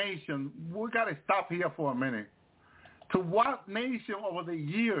these nations, we got to stop here for a minute. To what nation over the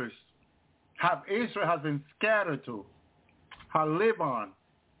years have Israel has been scattered to? Have Lebanon,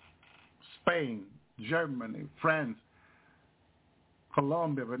 Spain, Germany, France,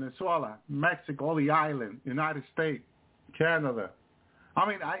 Colombia, Venezuela, Mexico, all the islands, United States, Canada. I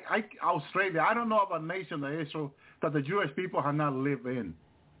mean, Australia. I don't know of a nation that the Jewish people have not lived in.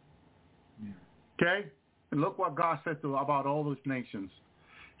 Okay? And look what God said about all those nations.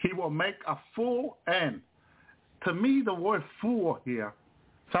 He will make a full end. To me, the word full here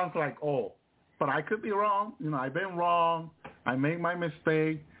sounds like all. But I could be wrong. I've been wrong. I made my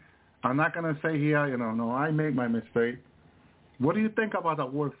mistake. I'm not going to say here, no, I made my mistake. What do you think about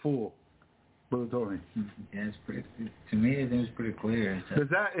that word full, Brother Tony? Yeah, to me, it seems pretty clear. Is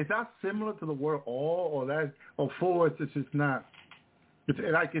that similar to the word all, or full? It's just not. It's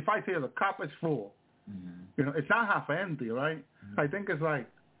like if I say the cup is full, it's not half empty, right? Mm-hmm. I think it's like,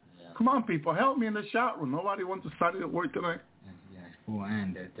 come on, people, help me in the chat room. Nobody wants to study the word tonight. Yeah, full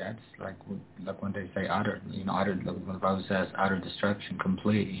end. That's like when they say utter. Utter. The Bible says utter destruction,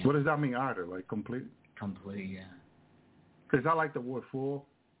 complete. What does that mean, utter? Like complete? Complete, yeah. Is that like the word full?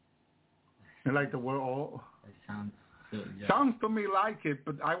 And like the word all? It sounds good, yeah. Sounds to me like it,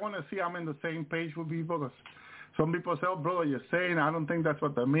 but I want to see I'm in the same page with people. Some people say, oh, brother, you're saying, I don't think that's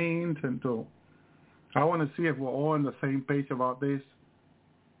what that means. And so I want to see if we're all on the same page about this.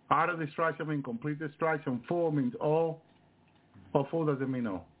 Utter destruction means complete destruction. Full means all. Or full doesn't mean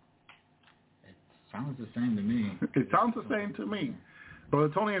all. It sounds the same to me. It sounds the same to me.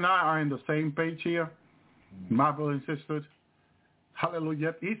 Brother Tony and I are on the same page here. My brothers and sisters.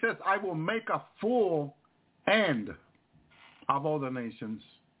 Hallelujah. He says, I will make a full end of all the nations.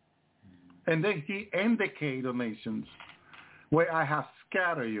 And then he indicates the nations where I have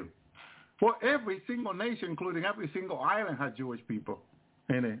scattered you. Well, every single nation, including every single island, had Jewish people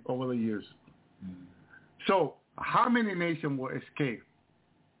in it over the years. So how many nations will escape?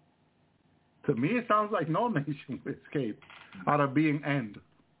 To me, it sounds like no nation will escape out of being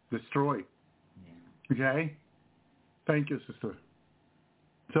destroyed. Okay? Thank you, sister.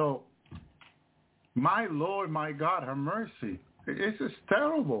 So, my Lord, my God, have mercy. This is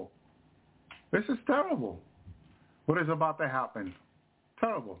terrible. This is terrible. What is about to happen?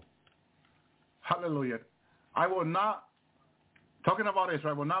 Terrible. Hallelujah. I will not, talking about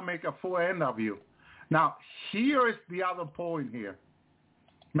Israel, I will not make a full end of you. Now, here is the other point here.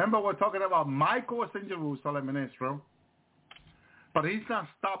 Remember, we're talking about Michael was in Jerusalem in Israel, but he's not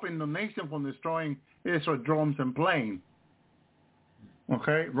stopping the nation from destroying Israel drones and planes.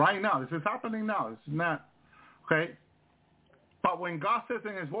 Okay? Right now. This is happening now. This is not. Okay? But when God says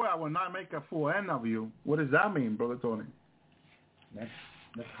in his word, I will not make a full end of you, what does that mean, Brother Tony? That's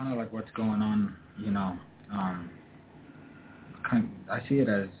kind of like what's going on, you know. I see it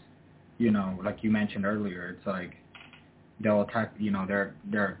as, you know, like you mentioned earlier, it's like they'll attack, you know,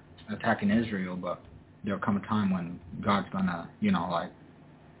 they're attacking Israel, but there'll come a time when God's gonna, you know, like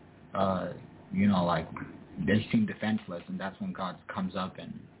they seem defenseless, and that's when God comes up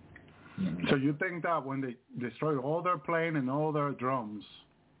and, you know. So you think that when they destroy all their plane and all their drums,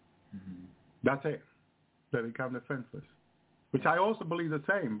 that's it, they become defenseless? Which I also believe the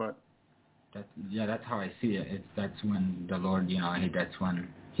same, but that's how I see it. That's when the Lord, you know, that's when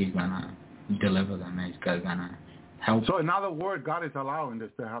he's gonna deliver them. He's gonna help. So in other words, God is allowing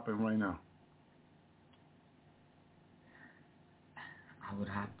this to happen right now. I would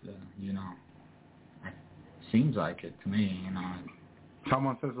have to, you know, it seems like it to me, you know.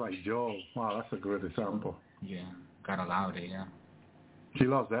 Someone says like Job. Wow, that's a great example. Yeah, God allowed it, yeah. He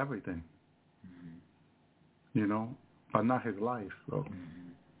lost everything. You know, but not his life, though.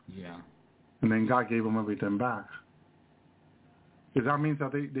 Yeah. And then God gave him everything back. Does that mean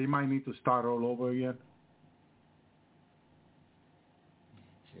that they might need to start all over again?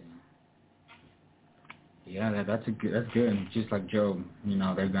 Yeah, that's good. Just like Job, you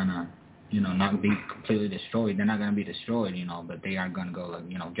know, they're gonna, you know, not be completely destroyed. They're not gonna be destroyed, you know, but they are gonna go like,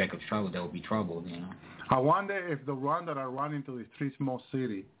 you know, Jacob's trouble. They will be troubled, you know. I wonder if the ones that are running to the three small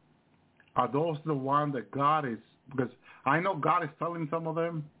cities, are those the ones that God is, because I know God is telling some of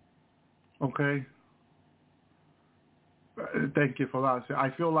them, okay? Thank you for that. I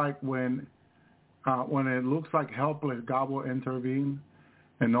feel like when it looks like helpless, God will intervene,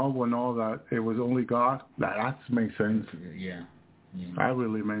 and all will know that it was only God. That makes sense. Yeah. That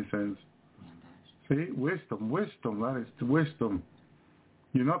really makes sense. See, wisdom. That is wisdom.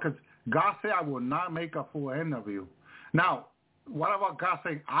 You know, because God said, I will not make a full end of you. Now, what about God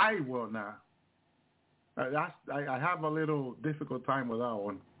saying, I will not? I have a little difficult time with that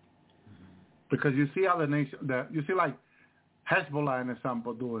one. Because you see other nations, you see like Hezbollah, an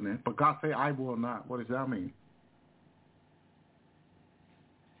example, doing it. But God say, I will not. What does that mean?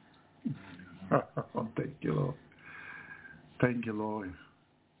 Oh, thank you, Lord. Thank you, Lord.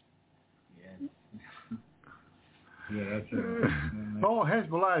 Yeah, that's Oh,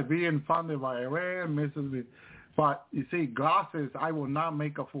 Hezbollah is being funded by Iran, Mississippi. But you see, God says, I will not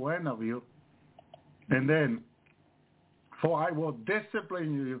make a full end of you. And then, for I will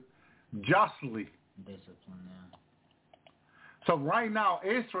discipline you justly. Discipline, yeah. So right now,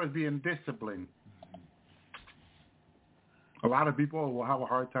 Israel is being disciplined. A lot of people will have a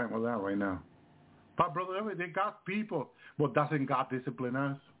hard time with that right now. But brother, they got people. Well, doesn't God discipline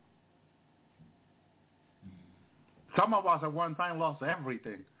us? Some of us at one time lost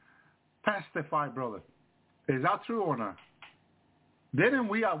everything. Testify, brother. Is that true or not? Didn't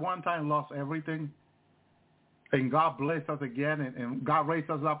we at one time lost everything? And God blessed us again, and God raised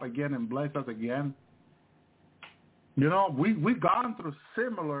us up again and blessed us again? You know, we've gone through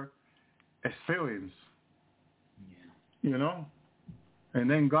similar experience. Yeah. You know? And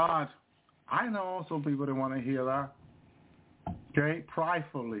then God, I know some people don't want to hear that. Okay?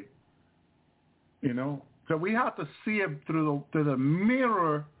 Pridefully. You know? So we have to see it through the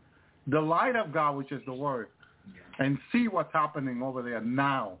mirror, the light of God, which is the Word, and see what's happening over there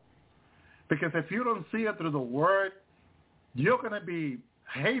now. Because if you don't see it through the word, you're going to be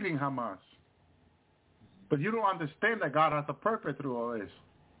hating Hamas. But you don't understand that God has a purpose through all this.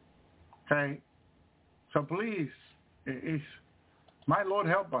 Okay? So please, my Lord,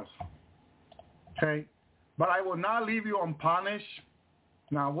 help us. Okay? But I will not leave you unpunished.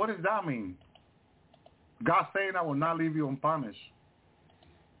 Now, what does that mean? God saying I will not leave you unpunished.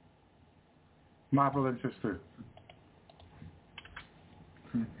 My brother and sister.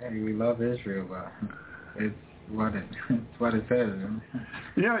 Hey, we love Israel, but it's what it says.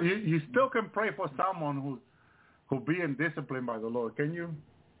 Yeah, you still can pray for someone who's being disciplined by the Lord, can you?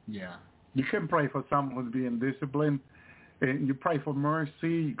 Yeah. You can pray for someone who's being disciplined, and you pray for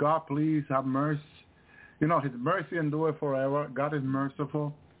mercy. God, please have mercy. You know, His mercy endure forever. God is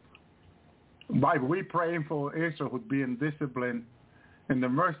merciful. But we praying for Israel who's being disciplined, and the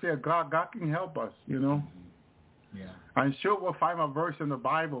mercy of God, God can help us, you know. Yeah. I'm sure we'll find a verse in the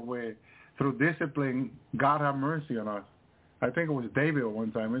Bible where through discipline, God have mercy on us. I think it was David at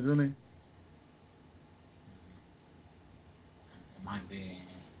one time, isn't it? It might be.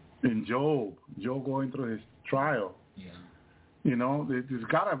 In Job going through his trial. Yeah. You know, there's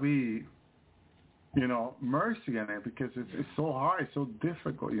got to be, you know, mercy in it because it's so hard, it's so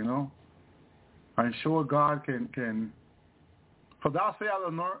difficult, you know. I'm sure God can. For thou say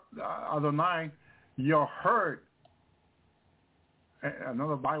Adonai, your hurt.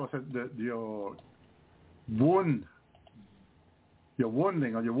 Another Bible says that your wounding or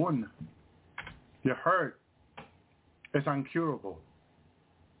your wound, your hurt is uncurable.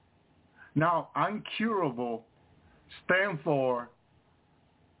 Now, uncurable stand for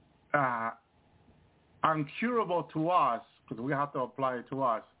uncurable to us, because we have to apply it to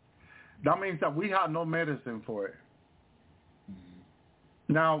us. That means that we have no medicine for it.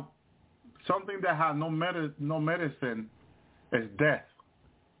 Mm-hmm. Now, something that has no medicine is death.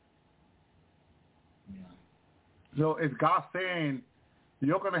 Yeah. So it's God saying,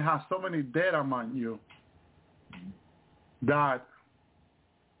 you're going to have so many dead among you that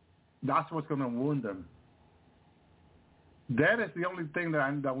that's what's going to wound them. Death is the only thing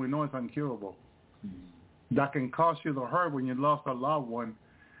that we know is uncurable. Mm-hmm. That can cause you the hurt when you lost a loved one.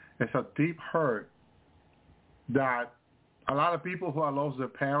 It's a deep hurt that a lot of people who have lost their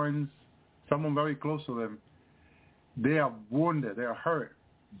parents, someone very close to them, they are wounded, they are hurt.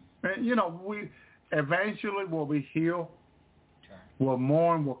 And, you know, we eventually will be healed. Sure. We'll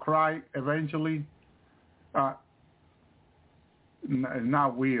mourn, we'll cry eventually. Not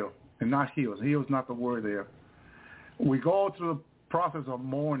will, and not heal. Heal is not the word there. We go through the process of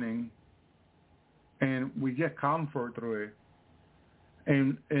mourning, and we get comfort through it.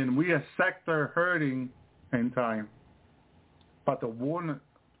 And we accept their hurting in time. But the wound,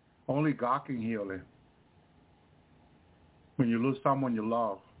 only God can heal it. When you lose someone you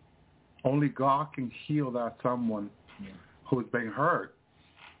love, only God can heal that someone who's been hurt,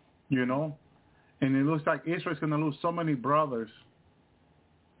 you know? And it looks like Israel's going to lose so many brothers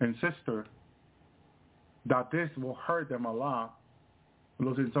and sisters that this will hurt them a lot,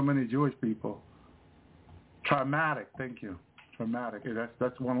 losing so many Jewish people. Traumatic, thank you. Traumatic.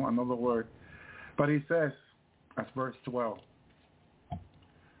 That's another word. But he says, that's verse 12.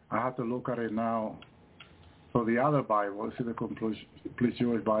 I have to look at it now. So the other Bible, this is the conclusion, please,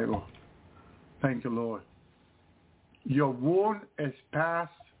 Jewish Bible. Thank you, Lord. Your wound is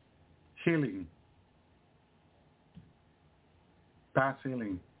past healing. Past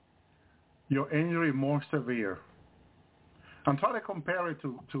healing. Your injury more severe. I'm trying to compare it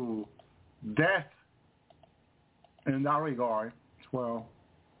to death in that regard. Well,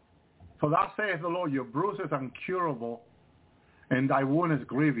 for that saith the Lord, your bruise is uncurable, and thy wound is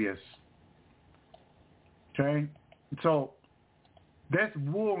grievous. Okay? So, this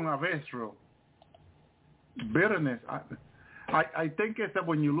wound of Israel, bitterness, I think it's that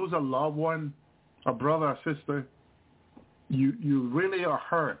when you lose a loved one, a brother or sister, you really are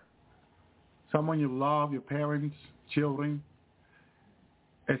hurt. Someone you love, your parents, children.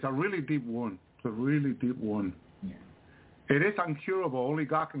 It's a really deep wound. It's a really deep wound. Yeah. It is uncurable. Only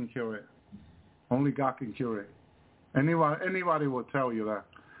God can cure it. Only God can cure it. Anybody will tell you that.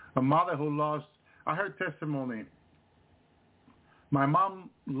 A mother who lost, I heard testimony. My mom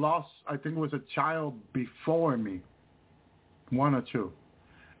lost, I think it was a child before me, one or two.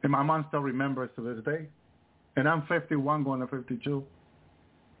 And my mom still remembers to this day. And I'm 51 going to 52.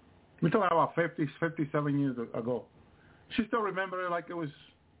 We're talking about 57 years ago. She still remembers it like it was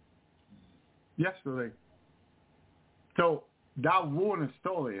yesterday. So that wound is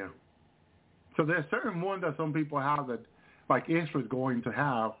still there. So there's certain wounds that some people have that, like Israel's going to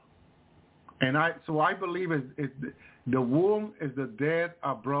have And I believe the wound is the death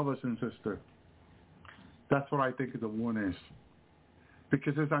of brothers and sisters. That's what I think the wound is.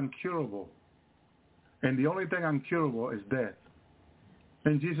 Because it's incurable. And the only thing incurable is death.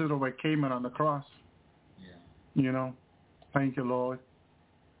 And Jesus overcame it on the cross. Yeah. Thank you, Lord.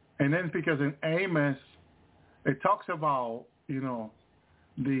 And then because in Amos, it talks about, the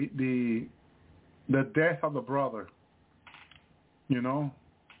death of the brother,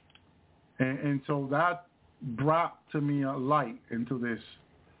 And so that brought to me a light into this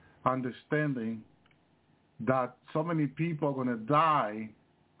understanding that so many people are going to die.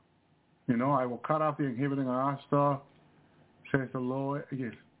 I will cut off the inhibiting of our stuff, says the Lord.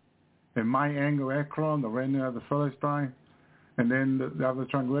 Yes. In my anger, Ekron, the rending of the Philistine, and then the other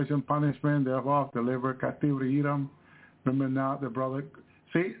transgression, punishment, therefore deliver captivity, Edom. Remember not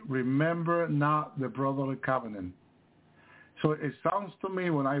the brotherly covenant. So it sounds to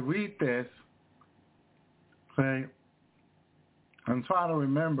me when I read this, I'm trying to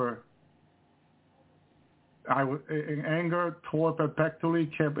remember, I was in anger toward perpetually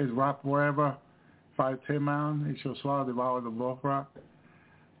kept his wrath forever. 5:10, he shall swallow, devour the bullfrog.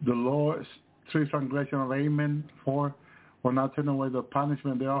 The Lord's three transgression of Amen, 4, will not turn away the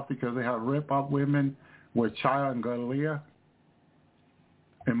punishment thereof, because they have ripped up women with child in Galilee.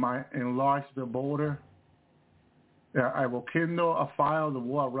 Enlarge the border. I will kindle a fire of the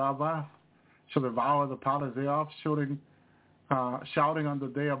war of Rabbah, shall devour the palace thereof, shouting on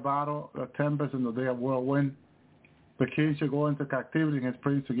the day of battle, a tempest in the day of whirlwind. The king shall go into captivity and his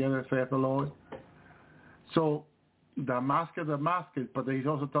prince together, saith the Lord. So Damascus, but they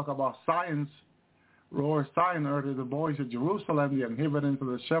also talk about Zion's, Lower Zion, earlier the boys of Jerusalem, the inhabitants of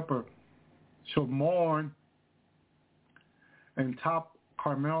the shepherd, shall mourn, and top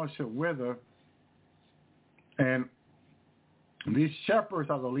Carmel shall wither. And these shepherds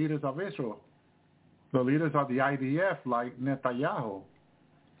are the leaders of Israel. The leaders of the IDF, like Netanyahu.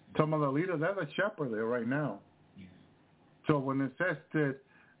 Some of the leaders, they're the shepherd there right now. Yeah. So when it says that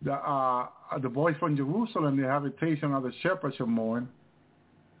the boys from Jerusalem, the habitation of the shepherds shall mourn,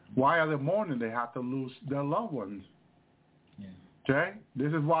 why are they mourning? They have to lose their loved ones. Yeah. Okay?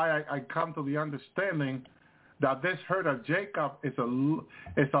 This is why I come to the understanding that this hurt of Jacob is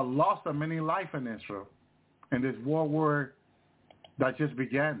a loss of many life in Israel. And this world war that just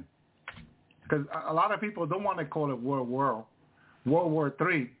began. Because a lot of people don't want to call it World War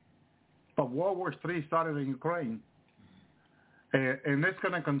III. But World War III started in Ukraine. And it's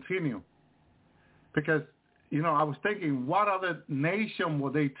going to continue. Because, I was thinking, what other nation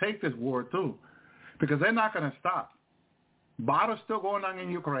will they take this war to? Because they're not going to stop. Battle's still going on in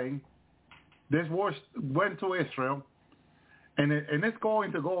Ukraine. This war went to Israel. And it's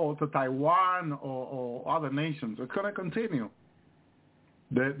going to go to Taiwan or other nations. It's going to continue.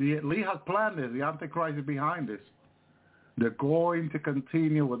 The elite has planned this. The Antichrist is behind this. They're going to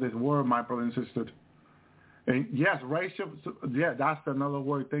continue with this war, my brothers and sisters. And yes, racial, that's another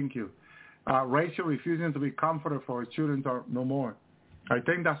word, thank you. Racial refusing to be comforted for his children are no more. I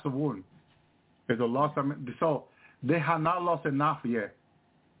think that's the wound. It's a loss. So they have not lost enough yet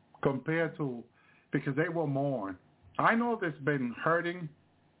compared to, because they will mourn. I know this been hurting,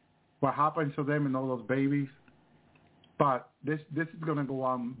 what happened to them and all those babies, but this is going to go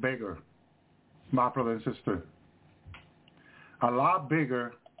on bigger, my brother and sister. A lot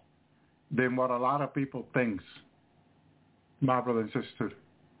bigger than what a lot of people thinks, my brother and sister.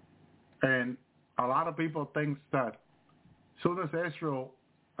 And a lot of people think that as soon as Israel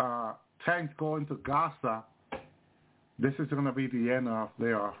tanks go into Gaza, this is going to be the end of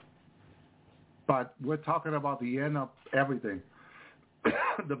their. But we're talking about the end of everything.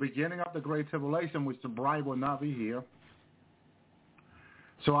 The beginning of the Great Tribulation, which the bride will not be here.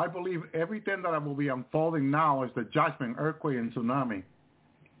 So I believe everything that will be unfolding now is the judgment, earthquake, and tsunami,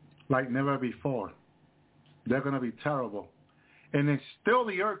 like never before. They're going to be terrible. And it's still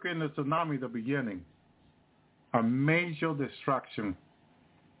the earthquake and the tsunami, the beginning. A major destruction,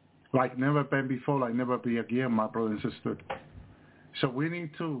 like never been before, like never be again, my brother and sister. So we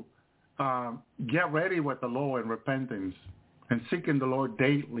need to get ready with the Lord in repentance and seeking the Lord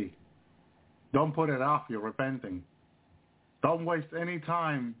daily. Don't put it off, you're repenting. Don't waste any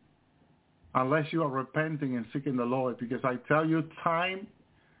time unless you are repenting and seeking the Lord, because I tell you, time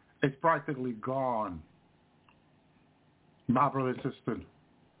is practically gone. My brother and sister,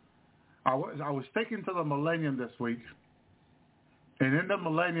 I was taken to the millennium this week, and in the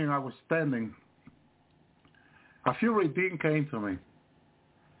millennium I was standing. A few redeemed came to me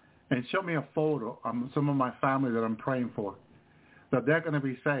and showed me a photo of some of my family that I'm praying for, that they're going to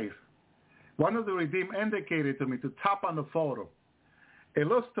be saved. One of the redeemed indicated to me to tap on the photo. It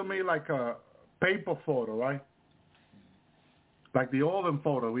looks to me like a paper photo, right? Like the olden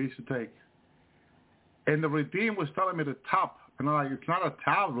photo we used to take. And the Redeemer was telling me to tap. And I'm like, it's not a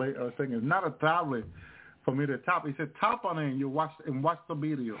tablet. I was saying, it's not a tablet for me to tap. He said, tap on it and you watch the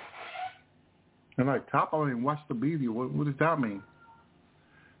video. And I'm like, tap on it and watch the video. What does that mean?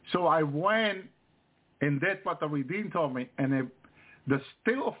 So I went and did what the Redeemer told me. And the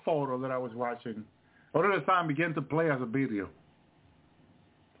still photo that I was watching, all of the time began to play as a video.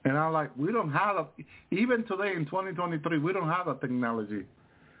 And I'm like, we don't have even today in 2023, we don't have a technology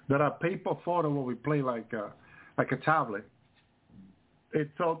that a paper photo where we play like a tablet.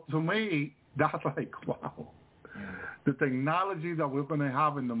 So to me, that's like, wow. The technology that we're going to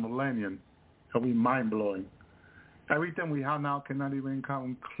have in the millennium will be mind-blowing. Everything we have now cannot even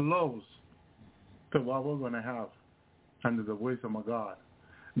come close to what we're going to have under the wisdom of God.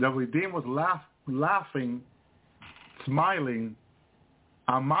 The Redeemer was laughing, smiling,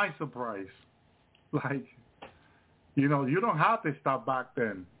 at my surprise. Like, you don't have this stuff back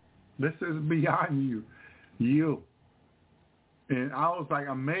then. This is beyond you. And I was like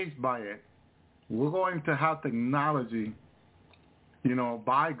amazed by it. We're going to have technology,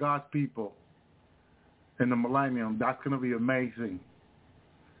 by God's people in the millennium. That's going to be amazing.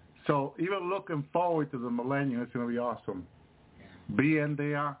 So even looking forward to the millennium, it's going to be awesome. Being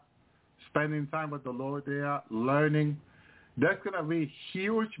there, spending time with the Lord there, learning. There's going to be a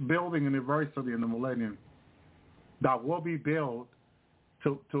huge building university in the millennium that will be built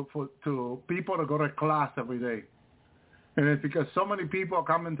to people to go to class every day. And it's because so many people are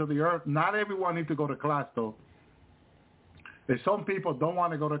coming to the earth. Not everyone needs to go to class, though. If some people don't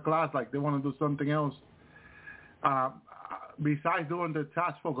want to go to class, like they want to do something else, besides doing the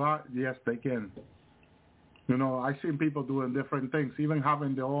task for God, yes, they can. I've seen people doing different things, even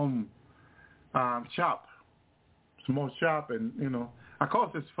having their own shop, small shop, and, of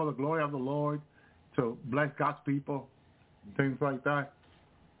course it's for the glory of the Lord, to bless God's people, things like that.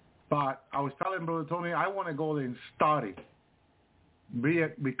 But I was telling Brother Tony, I want to go there and study,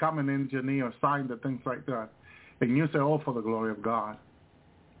 become an engineer, scientist, things like that, and use it all for the glory of God.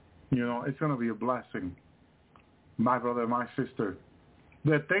 It's going to be a blessing, my brother, my sister.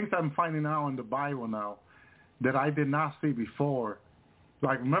 There are things I'm finding out in the Bible now that I did not see before.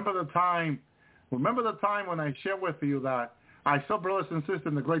 Like, remember the time when I shared with you that I saw brothers and sisters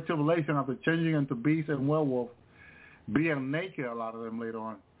in the Great Tribulation after changing into beasts and werewolves, being naked, a lot of them later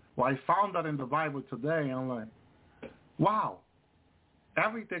on. Well, I found that in the Bible today, and I'm like, wow,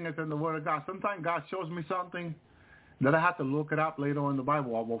 everything is in the Word of God. Sometimes God shows me something that I have to look it up later on in the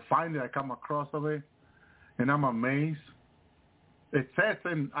Bible. I will find it, I come across of it, and I'm amazed. It says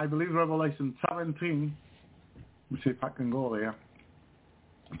in, I believe, Revelation 17, let me see if I can go there.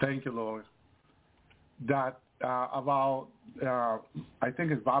 Thank you, Lord. That about, I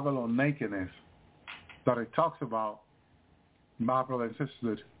think it's Babylon nakedness, that it talks about, my brothers and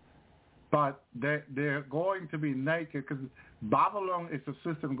sisters. But they're going to be naked because Babylon is a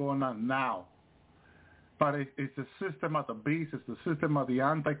system going on now. But it's the system of the beast. It's the system of the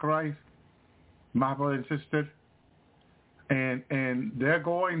Antichrist, my brothers and sisters. And they're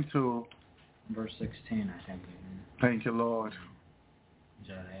going to... Verse 16, I think. Thank you, Lord.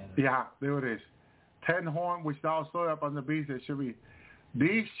 Yeah, there it is. 10 horn which thou sawest upon the beast, it should be,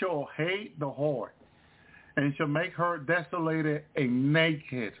 these shall hate the whore, and shall make her desolated and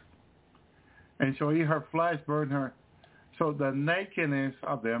naked, and shall eat her flesh, burn her. So the nakedness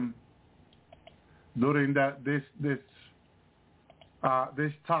of them during this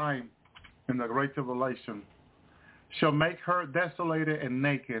time in the Great Tribulation shall make her desolated and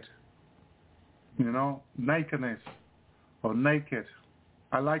naked. Nakedness or naked.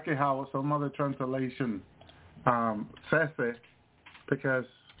 I like it how some other translation says it, because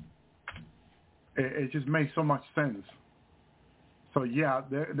it just makes so much sense. So yeah,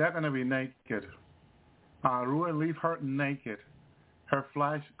 they're going to be naked. Ruin leave her naked, her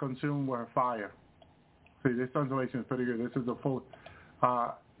flesh consumed with fire. See, this translation is pretty good. This is the full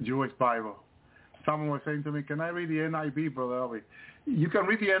Jewish Bible. Someone was saying to me, can I read the NIV, Brother Elvi? You can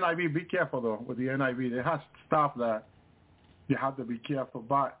read the NIV. Be careful, though, with the NIV. It has stuff that you have to be careful.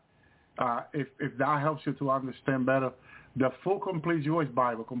 But if that helps you to understand better, the full Complete Jewish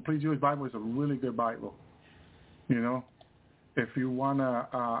Bible is a really good Bible. If you want to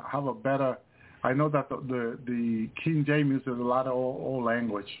have a better, I know that the King James uses a lot of old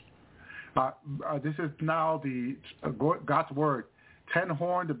language. This is now the God's word. 10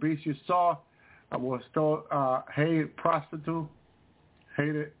 horn, the beast you saw, will still hate prostitute,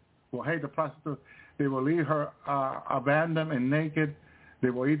 hate the prostitute. They will leave her abandoned and naked. They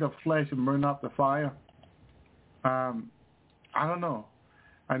will eat the flesh and burn up the fire. I don't know.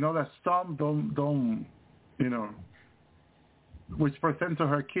 I know that some don't, which present to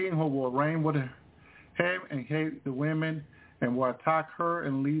her king who will reign with him and hate the women and will attack her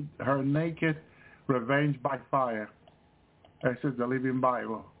and leave her naked, revenge by fire. This is the Living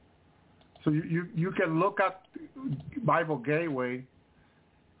Bible. So you can look at Bible Gateway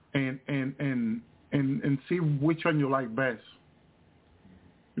and see which one you like best,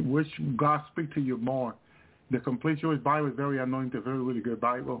 which God speaks to you more. The Complete Jewish Bible is very anointed, very, really good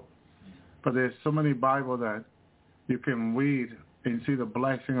Bible. But there's so many Bible that you can read and see the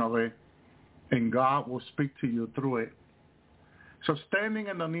blessing of it, and God will speak to you through it. So standing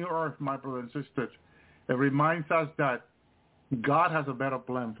in the new earth, my brothers and sisters, it reminds us that God has a better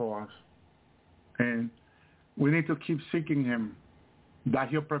plan for us. And we need to keep seeking him, that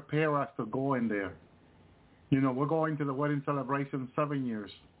he'll prepare us to go in there. We're going to the wedding celebration 7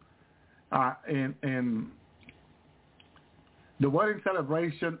 years. And the wedding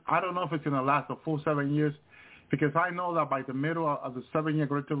celebration, I don't know if it's going to last a full 7 years, because I know that by the middle of the 7-year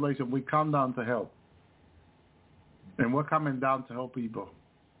Great Tribulation, we come down to help. And we're coming down to help people.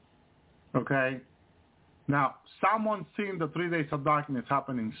 Okay? Now, someone's seen the 3 days of darkness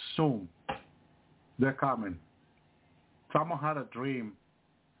happening soon. They're coming. Someone had a dream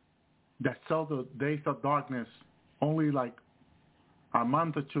that saw the days of darkness only like a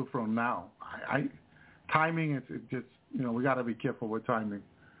month or two from now. Timing is just, we got to be careful with timing.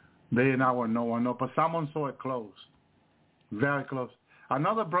 Day and hour, no one knows. But someone saw it close, very close.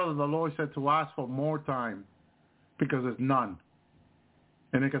 Another brother, the Lord said to ask for more time because there's none.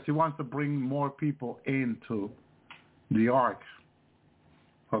 And because he wants to bring more people into the ark.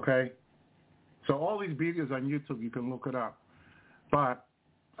 Okay? So all these videos on YouTube, you can look it up. But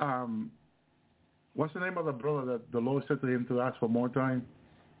what's the name of the brother that the Lord said to him to ask for more time?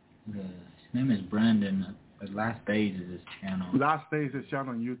 His name is Brandon. Last Days is his channel. Last Days is his channel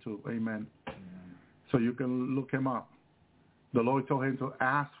on YouTube. Amen. Yeah. So you can look him up. The Lord told him to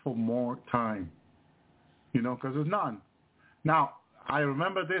ask for more time. Because there's none. Now, I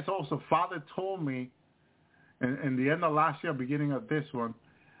remember this also. Father told me in the end of last year, beginning of this one,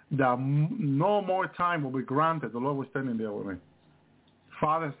 that no more time will be granted. The Lord was standing there with me.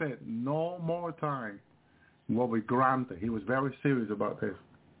 Father said, no more time will be granted. He was very serious about this.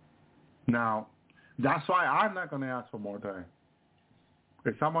 Now, that's why I'm not going to ask for more time.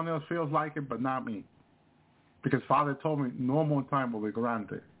 If someone else feels like it, but not me. Because Father told me no more time will be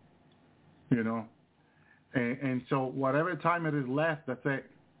granted. And so whatever time it is left, that's it.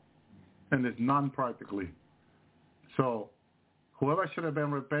 And there's none practically. So whoever should have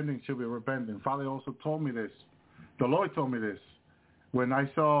been repenting should be repenting. Father also told me this. The Lord told me this. When I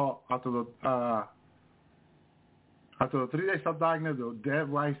saw after the 3 days of darkness, the dead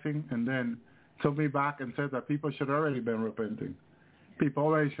rising, and then took me back and said that people should already been repenting. People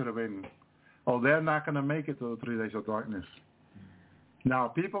already should have been. They're not going to make it to the 3 days of darkness. Now,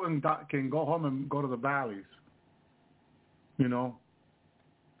 people can go home and go to the valleys, and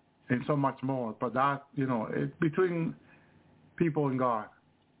so much more. But that, it's between people and God.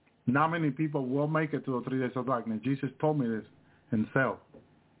 Not many people will make it to the 3 days of darkness. Jesus told me this himself.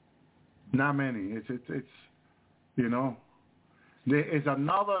 Not many. It's there is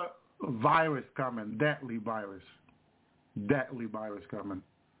another virus coming, deadly virus coming.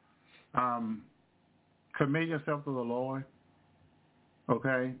 Commit yourself to the Lord,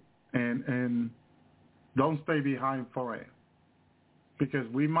 okay, and don't stay behind for it, because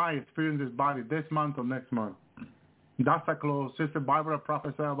we might experience this body this month or next month. That's a close. Sister Barbara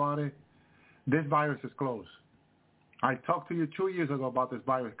prophesied about it. This virus is close. I talked to you 2 years ago about this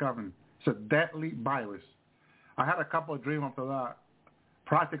virus coming. It's a deadly virus. I had a couple of dreams after that,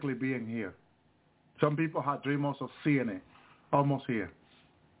 practically being here. Some people had dreams also seeing it, almost here.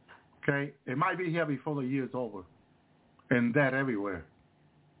 Okay? It might be here before the year is over, and that everywhere.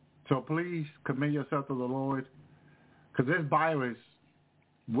 So please commit yourself to the Lord, because this virus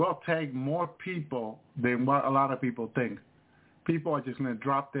will take more people than what a lot of people think. People are just going to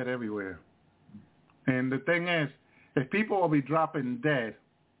drop dead everywhere. And the thing is, if people will be dropping dead,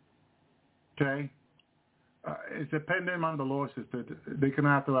 okay, it's dependent on the Lord, sister. They can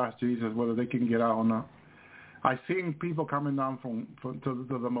have to ask Jesus whether they can get out or not. I've seen people coming down to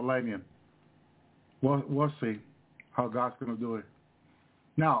the millennium. We'll see how God's going to do it.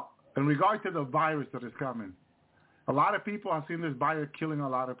 Now, in regard to the virus that is coming, a lot of people have seen this virus killing a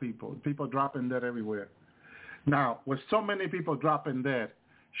lot of people. People dropping dead everywhere. Now, with so many people dropping dead,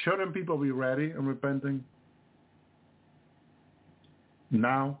 shouldn't people be ready and repenting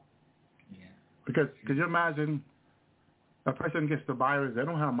now? Yeah. Because could you imagine a person gets the virus, they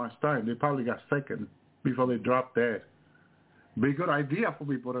don't have much time. They probably got sick before they drop dead. Be a good idea for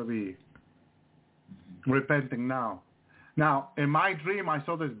people to be repenting now. Now, in my dream, I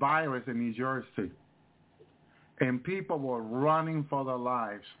saw this virus in New Jersey, and people were running for their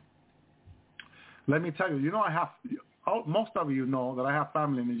lives. Let me tell you, I have, most of you know that I have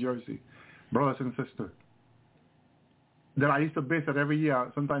family in New Jersey, brothers and sisters, that I used to visit every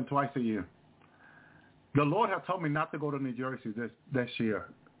year, sometimes twice a year. The Lord had told me not to go to New Jersey this year.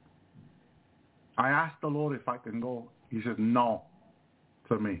 I asked the Lord if I can go. He said no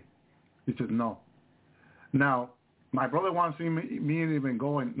to me. He said no. Now, my brother wants me to even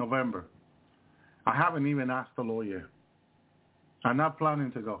go in November. I haven't even asked the Lord yet. I'm not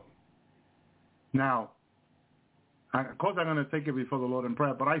planning to go. Now, of course I'm going to take it before the Lord in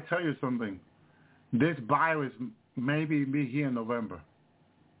prayer, but I tell you something. This virus may be here in November.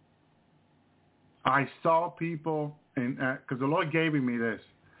 I saw people, because the Lord gave me this.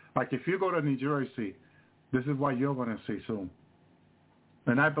 Like if you go to New Jersey, this is what you're going to see soon.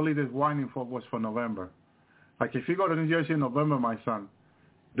 And I believe this warning was for November. Like if you go to New Jersey in November, my son,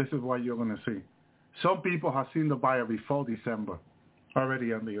 this is what you're going to see. Some people have seen the virus before December,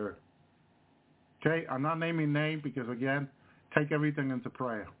 already on the earth. Okay, I'm not naming names because, again, take everything into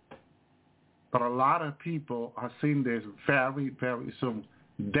prayer. But a lot of people have seen this very, very soon,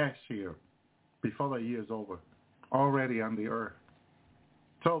 this year, before the year is over, already on the earth.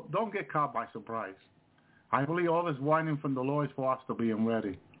 So don't get caught by surprise. I believe all this warning from the Lord is for us to be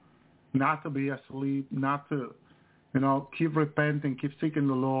ready, not to be asleep, not to, keep repenting, keep seeking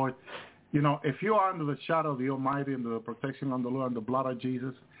the Lord. If you are under the shadow of the Almighty and the protection of the Lord and the blood of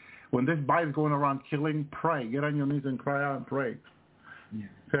Jesus, when this virus is going around killing, pray. Get on your knees and cry out and pray. Yeah.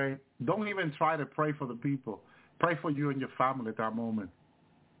 Okay? Don't even try to pray for the people. Pray for you and your family at that moment.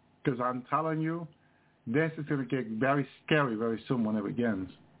 Because I'm telling you, this is going to get very scary very soon when it begins.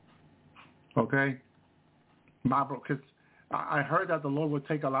 Okay? Because I heard that the Lord would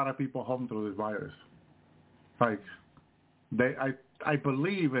take a lot of people home through this virus. Like, I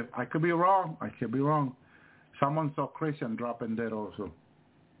believe, if I could be wrong, someone saw Christian dropping dead also.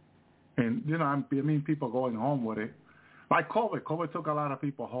 And, people going home with it. Like COVID took a lot of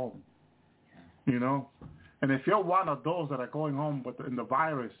people home, And if you're one of those that are going home in the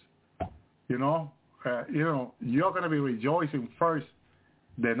virus, you're going to be rejoicing first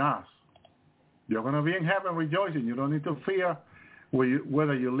than us. You're going to be in heaven rejoicing. You don't need to fear.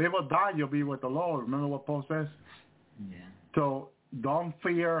 Whether you live or die, you'll be with the Lord. Remember what Paul says? Yeah. So don't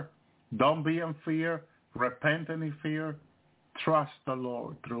fear. Don't be in fear. Repent any fear. Trust the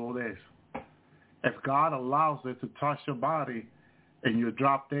Lord through this. If God allows it to touch your body and you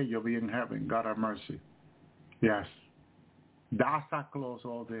drop dead, you'll be in heaven. God have mercy. Yes. That's how close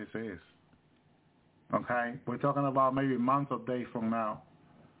all this is. Okay? We're talking about maybe months or days from now.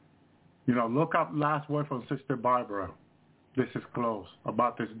 Look up last word from Sister Barbara. This is close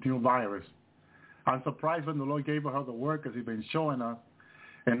about this new virus. I'm surprised when the Lord gave her the word because He's been showing us.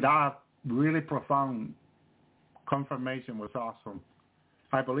 And that really profound confirmation was awesome.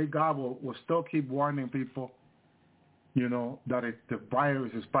 I believe God will still keep warning people, that the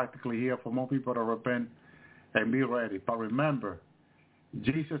virus is practically here for more people to repent and be ready. But remember,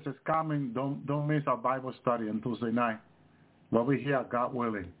 Jesus is coming. Don't miss our Bible study on Tuesday night. We'll be here, God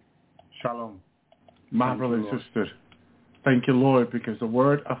willing. Shalom. My brother and sister, thank you, Lord, because the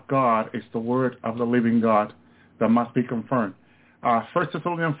word of God is the word of the living God that must be confirmed. 1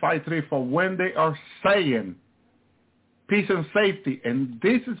 Thessalonians 5:3, for when they are saying peace and safety, and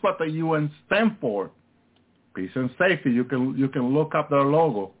this is what the UN stand for, peace and safety. You can look up their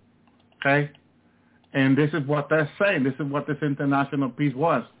logo, okay? And this is what they're saying. This is what this international peace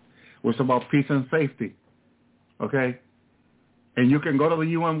was. It was about peace and safety, okay? And you can go to the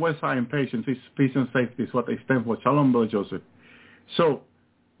UN website and page and see peace and safety is what they stand for. Shalom, Brother Joseph. So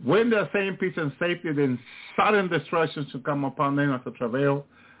when they're saying peace and safety, then sudden destruction should come upon them as a travail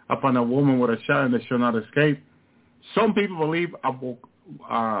upon a woman with a child, and they shall not escape. Some people believe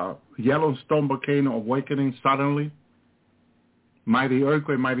Yellowstone volcano awakening suddenly, mighty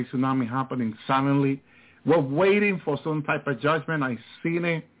earthquake, mighty tsunami happening suddenly. We're waiting for some type of judgment. I seen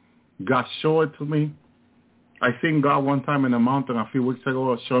it. God showed it to me. I seen God one time in a mountain a few weeks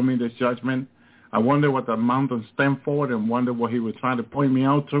ago showed me this judgment. I wonder what the mountain stand for and wonder what He was trying to point me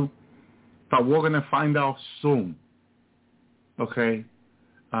out to. But we're going to find out soon. Okay?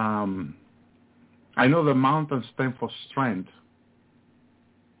 I know the mountains stand for strength.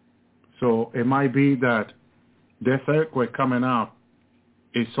 So it might be that this earthquake coming up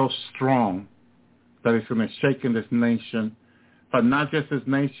is so strong that it's going to shake in this nation. But not just this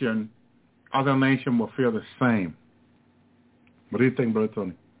nation, other nations will feel the same. What do you think, Brother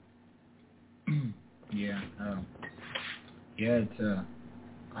Tony? Yeah. Yeah, it's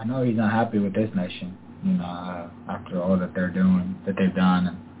I know he's not happy with this nation, after all that they've done,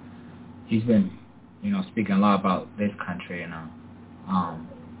 and he's been, speaking a lot about this country,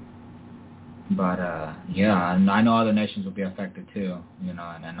 but yeah, and I know other nations will be affected too, and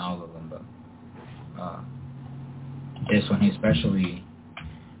all of them, but this one especially,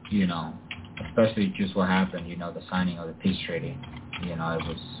 especially just what happened, the signing of the peace treaty, it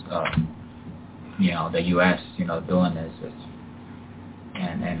was, the U.S., doing this,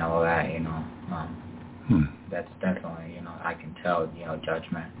 and all that, that's definitely, I can tell,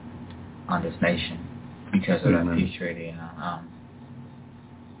 judgment on this nation because of that peace treaty,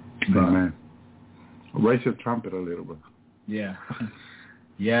 Amen. Raise your trumpet a little bit. Yeah.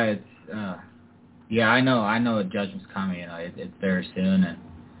 Yeah, it's, yeah, I know a judgment's coming, it's very soon,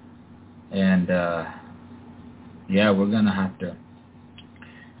 and yeah, we're going to have to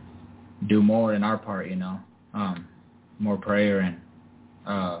do more in our part, more prayer and,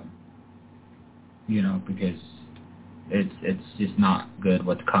 because it's just not good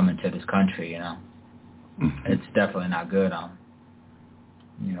what's coming to this country, It's definitely not good,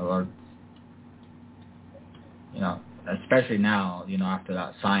 or, especially now, after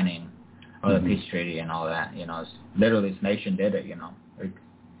that signing of the peace treaty and all that, it's literally this nation did it, It's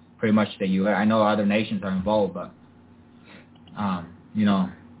pretty much the U.S. I know other nations are involved, but,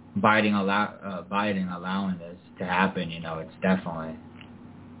 Biden allowing this to happen, it's definitely,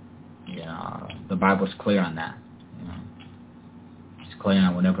 the Bible's clear on that, It's clear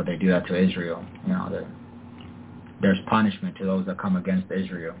on whenever they do that to Israel, there's punishment to those that come against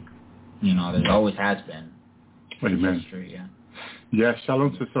Israel. There always has been. Amen. History, yeah. Yes,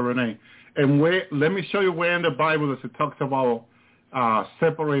 shalom, Sister Renee. And let me show you where in the Bible it talks about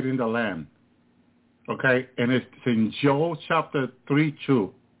separating the land. Okay? And it's in Joel chapter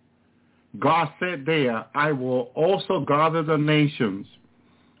 3:2. God said there, I will also gather the nations,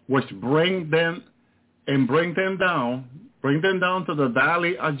 which bring them down to the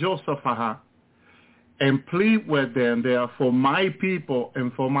valley of Josaphat, and plead with them there for my people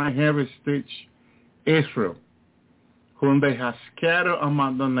and for my heritage Israel, whom they have scattered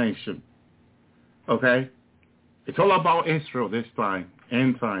among the nation. Okay? It's all about Israel this time,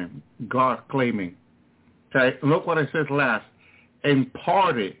 end time, God claiming. Okay? Look what it says last. And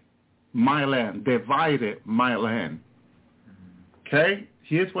parted my land, divided my land. Okay?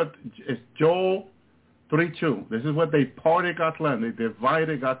 Here's what it's Joel 3:2. This is what they parted God's land. They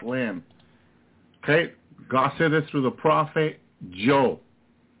divided God's land. Okay? God said this through the prophet Joel.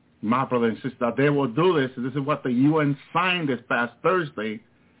 My brother and sister, they will do this. This is what the UN signed this past Thursday.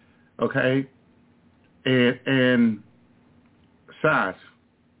 Okay? And sad.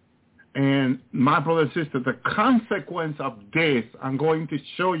 And my brother and sister, the consequence of this, I'm going to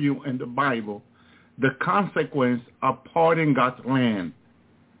show you in the Bible, the consequence of parting God's land.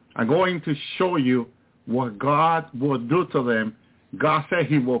 I'm going to show you what God will do to them. God said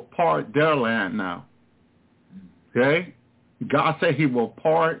he will part their land now. Okay? God said he will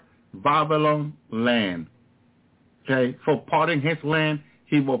part Babylon land. Okay? For parting his land,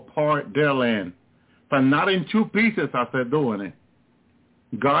 he will part their land. But not in two pieces as they're doing it.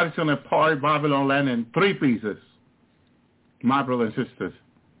 God is going to part Babylon land in 3 pieces. My brothers and sisters.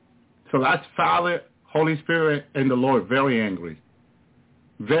 So that's Father, Holy Spirit, and the Lord very angry.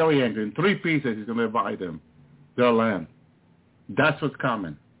 Very angry. In 3 pieces he's going to divide them, their land. That's what's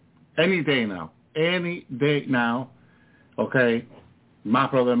coming. Any day now. Any day now. Okay? My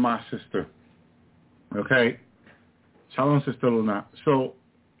brother and my sister. Okay? Shalom, Sister Luna. So,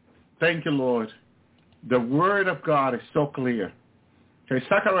 thank you, Lord. The Word of God is so clear. Okay,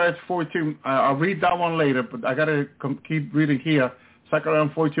 Zechariah 14, I'll read that one later, but I got to keep reading here. Zechariah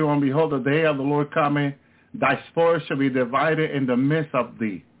 14, behold, the day of the Lord coming, thy spoil shall be divided in the midst of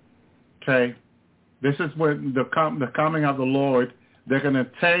thee. Okay? This is when the coming of the Lord, they're going to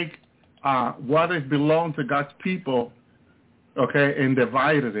take what is belong to God's people, okay, and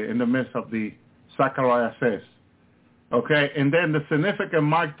divided it in the midst of thee, Zechariah says. Okay? And then the significant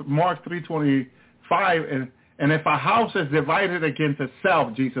Mark 3:25, and if a house is divided against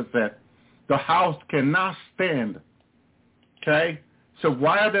itself, Jesus said, the house cannot stand. Okay? So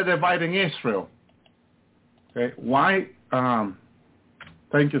why are they dividing Israel? Okay? Why?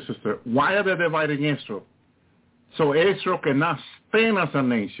 Thank you, sister. Why are they dividing Israel? So Israel cannot stand as a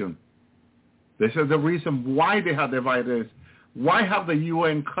nation. This is the reason why they have divided. Why have the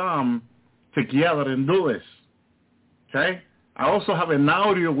UN come together and do this? Okay? I also have an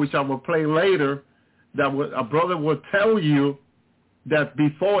audio which I will play later that a brother will tell you that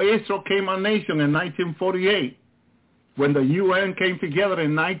before Israel came a nation in 1948, when the UN came together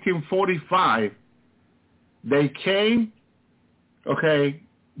in 1945, they came okay,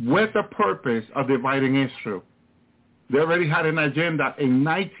 with the purpose of dividing Israel. They already had an agenda in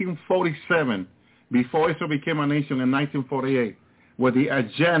 1947, before Israel became a nation in 1948, with the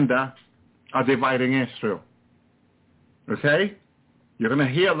agenda of dividing Israel. Okay? You're going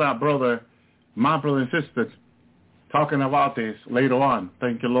to hear that, brother, my brother and sisters, talking about this later on.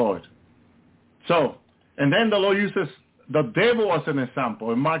 Thank you, Lord. So, and then the Lord uses the devil as an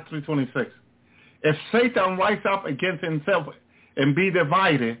example in Mark 3:26. If Satan rise up against himself and be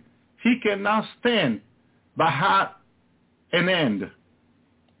divided, he cannot stand but have an end.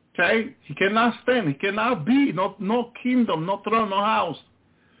 Okay? He cannot stand. He cannot be. No kingdom, no throne, no house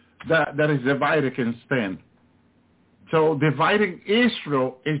that is divided can stand. So dividing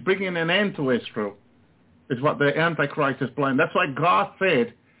Israel is bringing an end to Israel, is what the Antichrist is planning. That's why God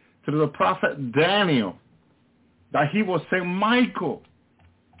said to the prophet Daniel that he will send Michael,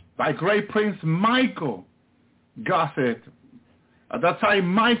 thy great prince Michael. God said, at that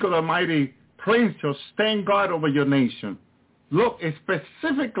time, Michael, the mighty prince, shall stand guard over your nation. Look,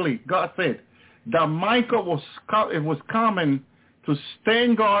 specifically, God said that Michael was coming to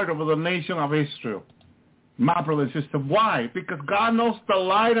stand guard over the nation of Israel. My brother and sister, why? Because God knows the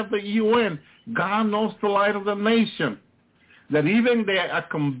light of the UN. God knows the light of the nation. That even they are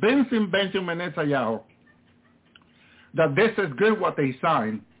convincing Benjamin Netanyahu that this is good what they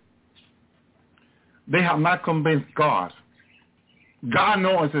signed. They have not convinced God. God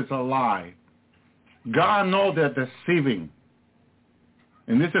knows it's a lie. God knows they're deceiving.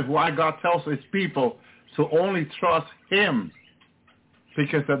 And this is why God tells his people to only trust him.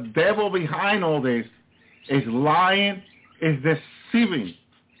 Because the devil behind all this is lying, is deceiving.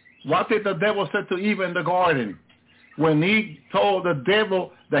 What did the devil say to Eve in the garden? When he told the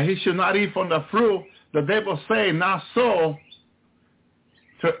devil that he should not eat from the fruit, the devil said, not so,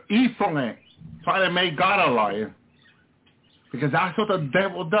 to eat from it, try to make God a liar. Because that's what the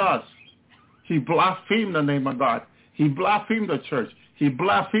devil does. He blasphemed the name of God. He blasphemed the church. He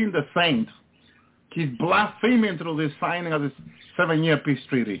blasphemed the saints. He's blaspheming through this signing of this 7-year peace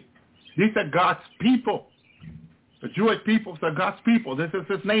treaty. These are God's people. The Jewish people are God's people. This is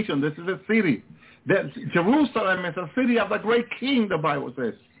his nation. This is his city. Jerusalem is a city of the great king, the Bible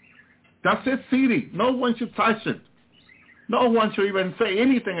says. That's his city. No one should touch it. No one should even say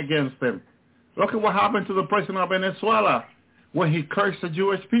anything against him. Look at what happened to the president of Venezuela when he cursed the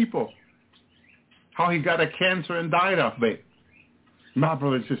Jewish people. How he got a cancer and died of it. My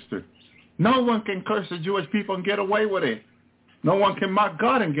brother and sister. No one can curse the Jewish people and get away with it. No one can mock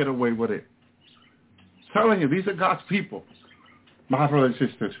God and get away with it. I'm telling you, these are God's people, my brothers and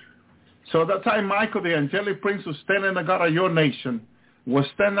sisters. So at that time, Michael, the angelic prince who stand in the God of your nation, will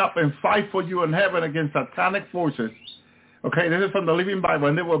stand up and fight for you in heaven against satanic forces. Okay, this is from the Living Bible.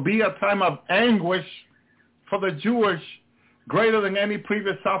 And there will be a time of anguish for the Jewish greater than any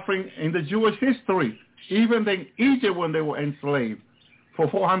previous suffering in the Jewish history, even in Egypt when they were enslaved for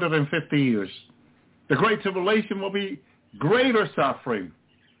 450 years. The Great Tribulation will be greater suffering.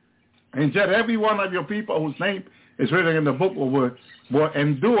 And yet every one of your people whose name is written in the book will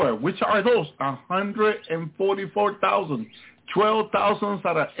endure. Which are those? 144,000. 12,000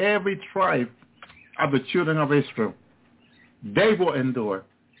 out of every tribe of the children of Israel. They will endure.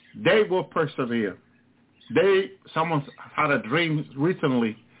 They will persevere. Someone had a dream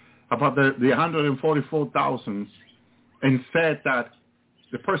recently about the 144,000 and said that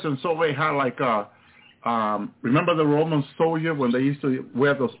the person saw they had like remember the Roman soldier when they used to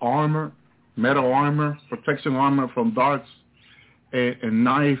wear those armor, metal armor, protection armor from darts and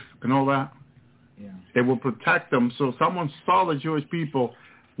knife and all that? Yeah. It will protect them. So someone saw the Jewish people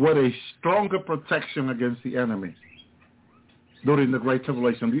with a stronger protection against the enemy during the Great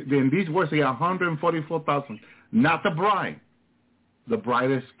Tribulation. In these words, the 144,000, not the bride. The bride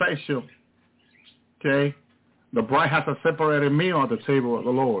is special. Okay? The bride has a separated meal at the table of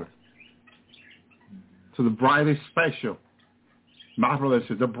the Lord. So the bride is special. My brother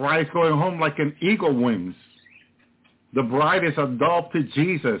says, the bride is going home like an eagle wings. The bride is adopted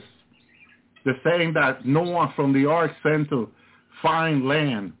Jesus. The saying that Noah from the ark sent to find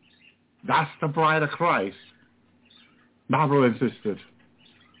land. That's the bride of Christ. My brothers and sisters,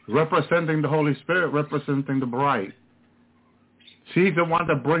 representing the Holy Spirit, representing the bride. She's the one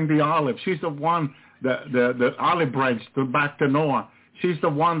that brings the olive. She's the one, the olive branch back to Noah. She's the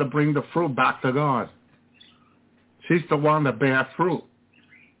one that brings the fruit back to God. She's the one that bears fruit.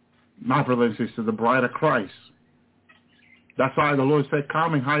 My brothers and sisters, the bride of Christ. That's why the Lord said,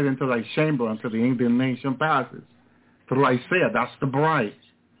 come and hide into thy chamber until the indignation passes. Through Isaiah, that's the bride.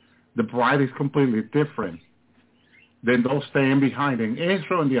 The bride is completely different than those staying behind in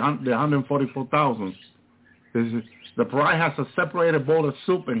Israel and the 144,000. The bride has a separated bowl of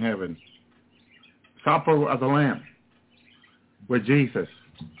soup in heaven. Supper of the Lamb with Jesus.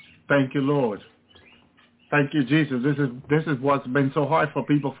 Thank you, Lord. Thank you, Jesus. This is what's been so hard for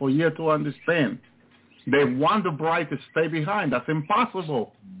people for years to understand. They want the bride to stay behind. That's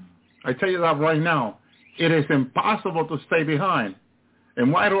impossible. I tell you that right now. It is impossible to stay behind.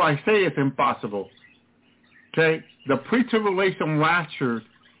 And why do I say it's impossible? Okay? The pre-tribulation rapture,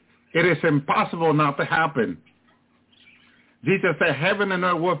 it is impossible not to happen. Jesus said, heaven and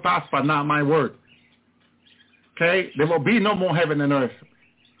earth will pass, but not my word. Okay? There will be no more heaven and earth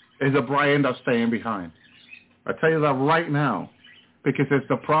if the bride ends up staying behind. I tell you that right now, because it's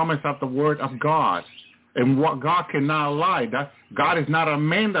the promise of the word of God. And what God cannot lie. That God is not a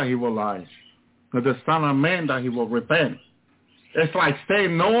man that he will lie, but the son of man that he will repent. It's like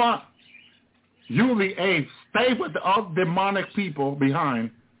saying, Noah, you the eighth, stay with the other demonic people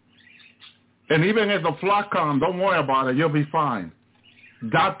behind. And even if the flock comes, don't worry about it, you'll be fine.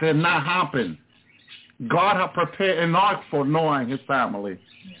 That did not happen. God had prepared an ark for Noah and his family,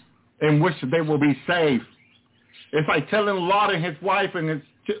 in which they will be saved. It's like telling Lot and his wife and his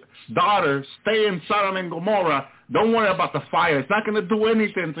daughter, stay in Sodom and Gomorrah. Don't worry about the fire. It's not going to do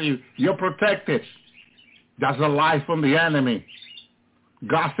anything to you. You're protected. That's a lie from the enemy.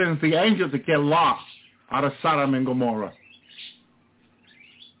 God sends the angel to get Lot out of Sodom and Gomorrah.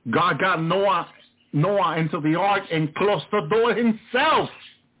 God got Noah into the ark and closed the door himself.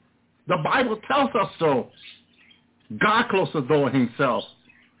 The Bible tells us so. God closed the door himself.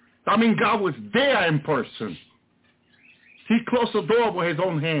 I mean, God was there in person. He closed the door with his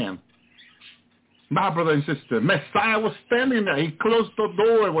own hand. My brother and sister, Messiah was standing there. He closed the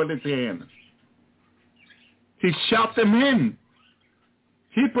door with his hand. He shut them in.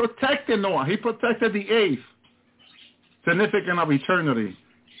 He protected Noah. He protected the eighth, significant of eternity.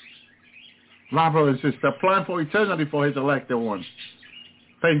 My brother and sister, plan for eternity for his elected ones.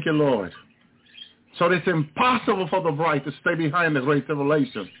 Thank you, Lord. So it's impossible for the bride to stay behind the great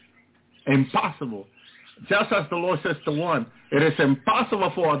tribulation. Impossible. Just as the Lord says to one, it is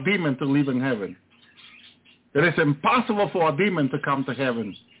impossible for a demon to live in heaven. It is impossible for a demon to come to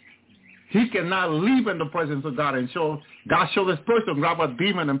heaven. He cannot live in the presence of God. And God showed this person, grab a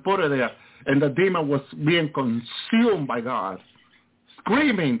demon and put it there. And the demon was being consumed by God,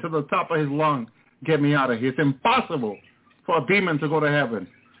 screaming to the top of his lungs, get me out of here. It's impossible for a demon to go to heaven.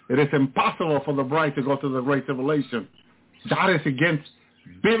 It is impossible for the bride to go to the great tribulation. That is against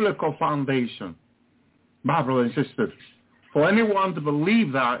biblical foundation. My brother and sister, for anyone to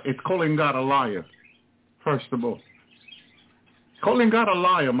believe that, it's calling God a liar, first of all. Calling God a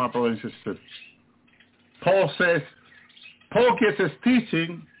liar, my brother and sister. Paul gets his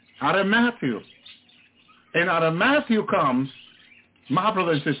teaching out of Matthew. And out of Matthew comes, my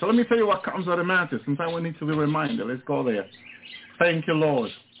brother and sister, let me tell you what comes out of Matthew. Sometimes we need to be reminded. Let's go there. Thank you,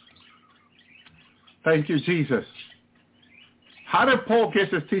 Lord. Thank you, Jesus. How did Paul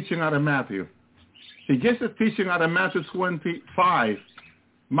get his teaching out of Matthew? He gets his teaching out of Matthew 25,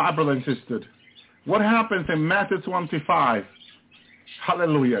 my brother and sister. What happens in Matthew 25?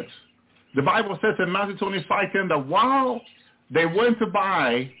 Hallelujah. The Bible says in Matthew 25:10 that while they went to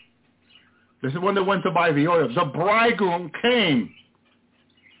buy, this is when they went to buy the oil, the bridegroom came.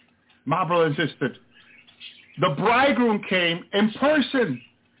 My brother and sister, the bridegroom came in person.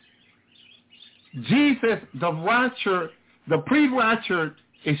 Jesus, the rapture, the pre-rapture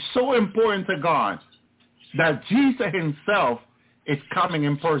is so important to God that Jesus himself is coming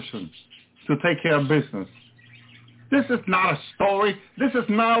in person to take care of business. This is not a story. This is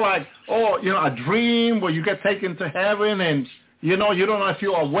not like, a dream where you get taken to heaven and, you don't know if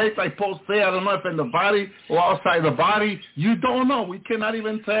you're awake, like Paul said, I don't know if in the body or outside the body. You don't know. We cannot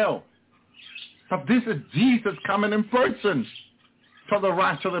even tell. But this is Jesus coming in person for the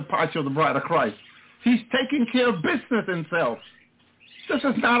rapture and departure of the bride of Christ. He's taking care of business himself. This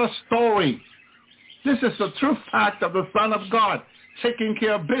is not a story. This is the true fact of the Son of God taking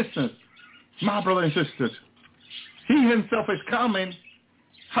care of business. My brothers and sisters, he himself is coming.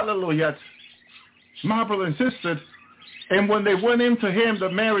 Hallelujah. My brothers and sisters, and when they went into him, the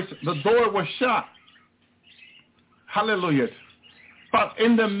marriage, the door was shut. Hallelujah. But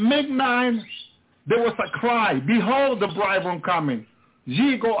in the midnight, there was a cry, behold the bridegroom coming.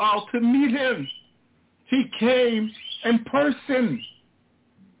 Ye go out to meet him. He came in person.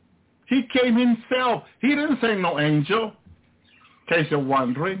 He came himself. He didn't send no angel, in case you're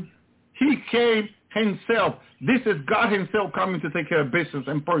wondering. He came himself. This is God himself coming to take care of business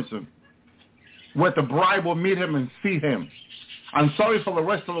in person, where the bride will meet him and see him. I'm sorry for the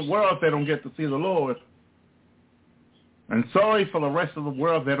rest of the world they don't get to see the Lord. And sorry for the rest of the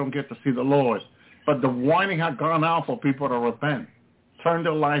world they don't get to see the Lord. But the warning had gone out for people to repent. Turn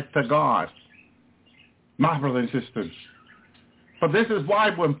their life to God. My brothers and sisters. But this is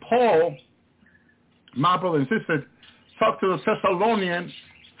why when Paul, my brothers and sisters, talked to the Thessalonians,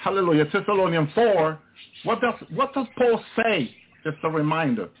 hallelujah, Thessalonians 4, what does Paul say? Just a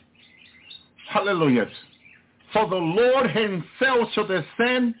reminder. Hallelujah. For the Lord himself shall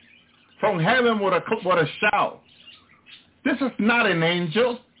descend from heaven with a shout. This is not an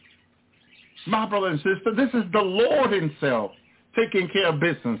angel. My brother and sister, this is the Lord himself taking care of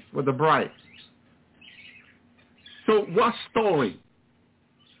business with the bride. So what story?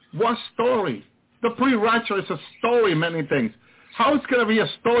 What story? The pre-rapture is a story, many things. How is it going to be a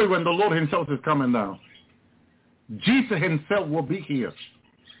story when the Lord himself is coming down? Jesus himself will be here.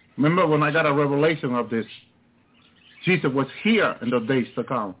 Remember when I got a revelation of this? Jesus was here in the days to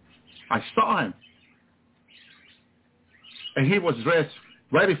come. I saw him. And he was dressed,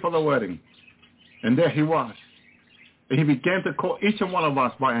 ready for the wedding. And there he was. And he began to call each and one of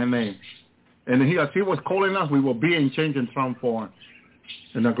us by our name. And as he was calling us, we were being changed in some form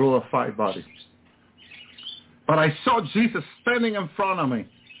in a glorified body. But I saw Jesus standing in front of me.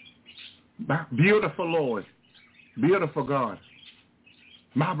 Beautiful Lord. Beautiful God.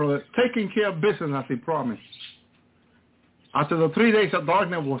 My brother, taking care of business as he promised. After the 3 days of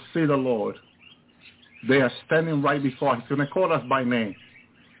darkness, we'll see the Lord. They are standing right before us. He's going to call us by name.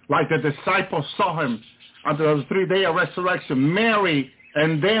 Like the disciples saw him after the 3 day of resurrection. Mary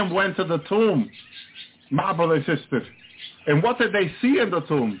and then went to the tomb. My brothers and sisters. And what did they see in the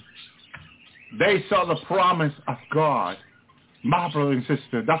tomb? They saw the promise of God. My brothers and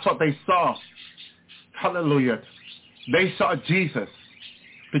sisters. That's what they saw. Hallelujah. They saw Jesus.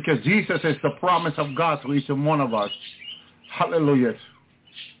 Because Jesus is the promise of God to each and one of us. Hallelujah.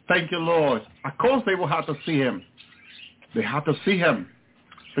 Thank you, Lord. Of course they will have to see him. They have to see him.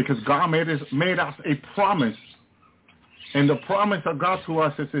 Because God made us a promise. And the promise of God to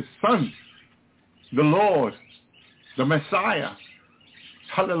us is his Son, the Lord, the Messiah.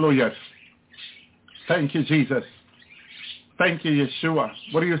 Hallelujah. Thank you, Jesus. Thank you, Yeshua.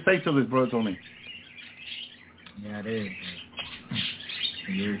 What do you say to this, Brother Tony? Yeah, it is.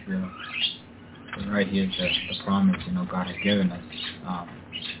 Here's right here's the promise, God has given us.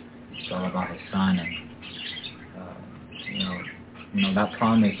 It's all about his Son, and that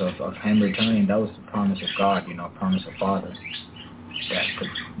promise of him returning, that was the promise of God, promise of Father. That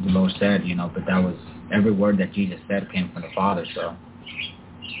the Lord said, but that was every word that Jesus said came from the Father. So,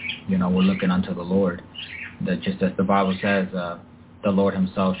 we're looking unto the Lord. That just as the Bible says, the Lord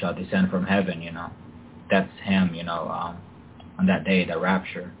himself shall descend from heaven. That's him. On that day, the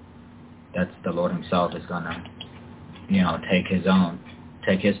rapture. That's the Lord himself is gonna,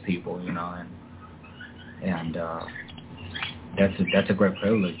 take his people, and that's a great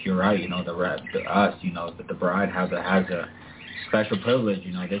privilege. You're right, the bride has a special privilege.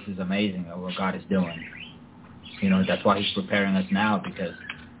 This is amazing what God is doing. That's why he's preparing us now, because,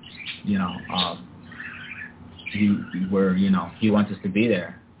 he wants us to be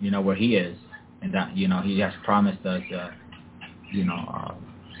there, where he is, and that, he has promised us,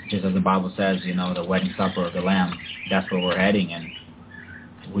 just as the Bible says, the wedding supper of the Lamb. That's where we're heading, and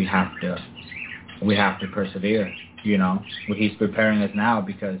we have to persevere. He's preparing us now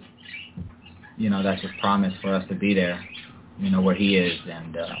because, that's his promise for us to be there, where he is,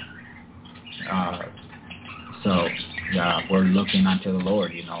 and so we're looking unto the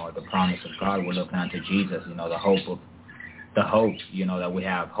Lord, the promise of God. We're looking unto Jesus, the hope, that we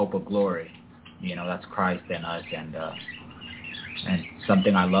have, hope of glory. That's Christ in us, and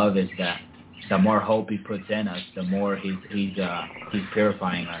something I love is that the more hope he puts in us, the more he's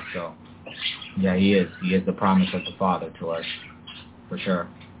purifying us. So, yeah, he is the promise of the Father to us, for sure.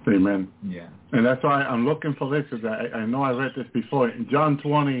 Amen. Yeah. And that's why I'm looking for this, because I know I read this before. In John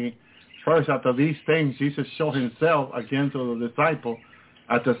 20, first, after these things, Jesus showed himself again to the disciple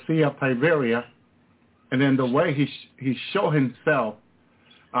at the Sea of Tiberias. And then the way he showed himself,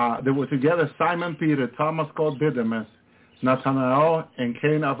 they were together Simon Peter, Thomas called Didymus, Nathanael and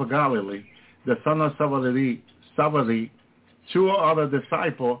Cana of Galilee, the son of Zebedee, two other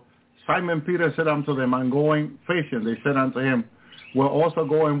disciples. Simon Peter said unto them, I'm going fishing. They said unto him, we're also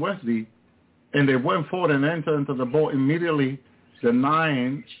going with thee. And they went forward and entered into the boat. Immediately the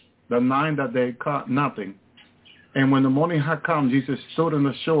nine that they caught nothing. And when the morning had come, Jesus stood on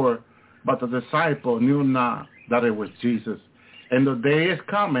the shore, but the disciple knew not that it was Jesus. And the day is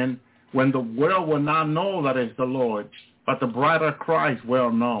coming when the world will not know that it's the Lord, but the bride of Christ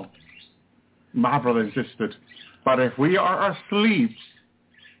will know. My brothers and sisters. But if we are asleep,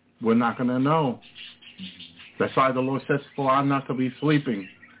 we're not going to know. That's why the Lord says, for I'm not to be sleeping.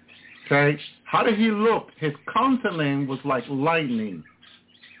 Okay? How did he look? His countenance was like lightning.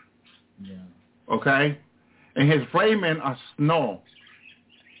 Yeah. Okay? And his raiment as snow.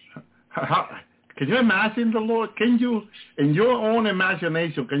 Can you imagine the Lord? Can you, in your own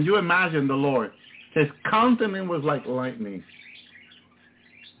imagination, can you imagine the Lord? His countenance was like lightning.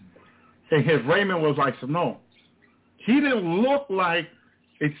 And his raiment was like snow. He didn't look like,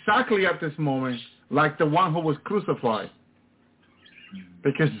 exactly at this moment, like the one who was crucified.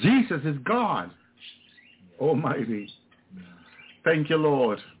 Because Jesus is God. Almighty. Thank you,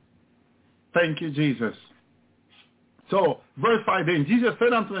 Lord. Thank you, Jesus. So, verse 5, then Jesus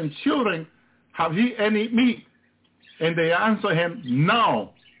said unto them, children, have ye any meat? And they answered him,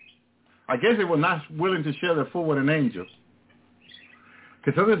 no. I guess they were not willing to share their food with an angel.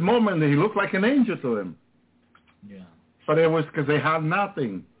 Because at this moment, he looked like an angel to them. Yeah. But it was because they had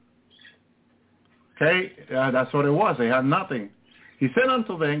nothing. Okay? That's what it was. They had nothing. He said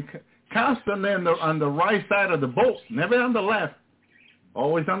unto them, cast them on the right side of the boat, never on the left,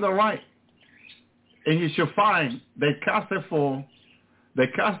 always on the right. And you shall find they cast therefore,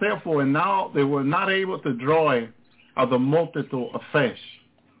 and now they were not able to draw it of the multitude of fish.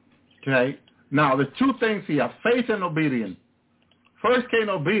 Okay? Now, the two things here, faith and obedience. First came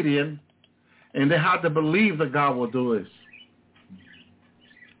obedience, and they had to believe that God will do this.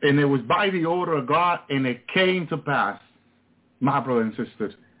 And it was by the order of God, and it came to pass. My brother and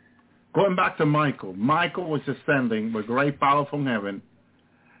sisters. Going back to Michael. Michael was descending with great power from heaven.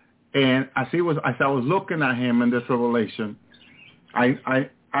 And as I was looking at him in this revelation, it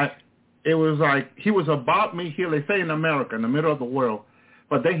was like he was about me here, they say in America, in the middle of the world,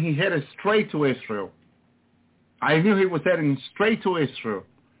 but then he headed straight to Israel. I knew he was heading straight to Israel.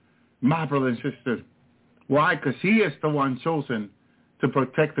 My brother and sister. Why? Because he is the one chosen to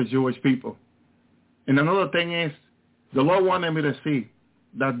protect the Jewish people. And another thing is, the Lord wanted me to see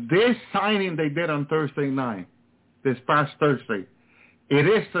that this signing they did on Thursday night, this past Thursday, it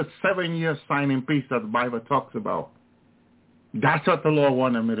is the 7-year signing piece that the Bible talks about. That's what the Lord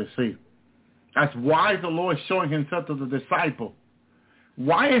wanted me to see. That's why the Lord is showing himself to the disciple.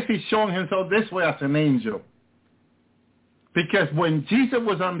 Why is he showing himself this way as an angel? Because when Jesus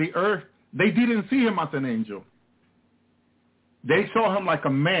was on the earth, they didn't see him as an angel. They saw him like a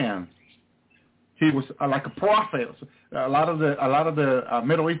man. He was like a prophet. A lot of the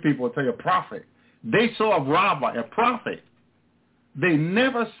Middle East people would say a prophet. They saw a rabbi, a prophet. They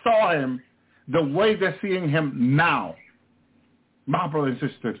never saw him the way they're seeing him now. My brothers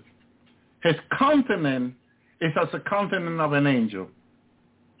and sisters, his countenance is as the countenance of an angel.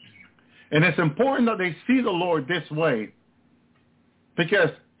 And it's important that they see the Lord this way because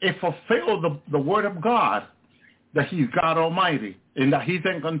it fulfills the word of God that he's God Almighty and that he's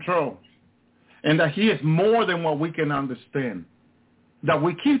in control and that he is more than what we can understand. That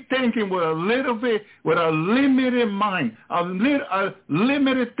we keep thinking with a little bit, with a limited mind, a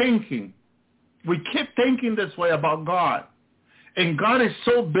limited thinking. We keep thinking this way about God. And God is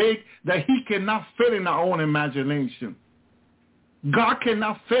so big that he cannot fit in our own imagination. God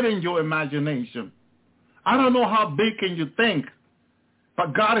cannot fit in your imagination. I don't know how big can you think,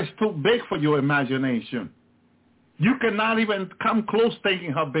 but God is too big for your imagination. You cannot even come close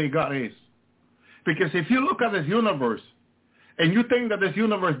thinking how big God is. Because if you look at this universe, and you think that this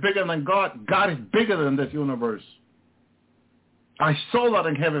universe is bigger than God, God is bigger than this universe. I saw that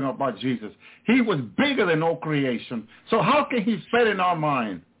in heaven about Jesus. He was bigger than all creation. So how can he fit in our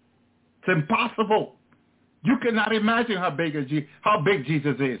mind? It's impossible. You cannot imagine how big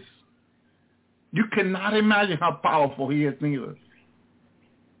Jesus is. You cannot imagine how powerful he is neither.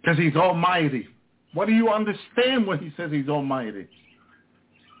 Because he's almighty. What do you understand when he says he's almighty?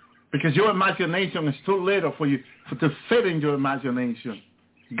 Because your imagination is too little for you to fit in your imagination.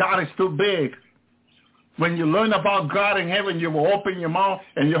 God is too big. When you learn about God in heaven, you will open your mouth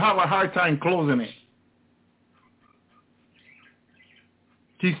and you have a hard time closing it.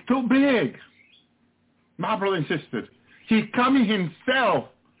 He's too big. My brothers and sisters, he's coming himself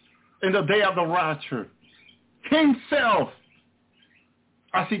in the day of the rapture. Himself.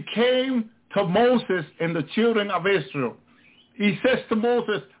 As he came to Moses and the children of Israel. He says to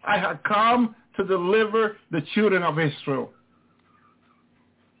Moses, I have come to deliver the children of Israel.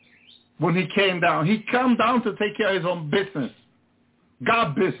 When he came down down to take care of his own business.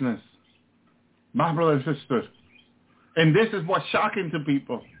 God business. My brothers and sisters. And this is what's shocking to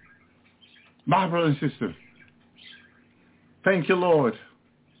people. My brothers and sisters. Thank you, Lord.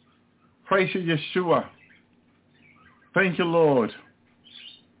 Praise you, Yeshua. Thank you, Lord.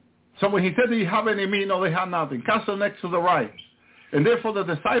 So when he said, do you have any meat? No, they have nothing. Cast them next to the right. And therefore the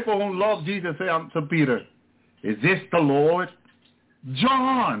disciple who loved Jesus said unto Peter, is this the Lord?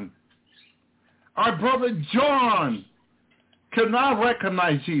 John, Our brother John could not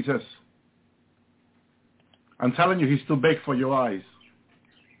recognize Jesus. I'm telling you, he's too big for your eyes.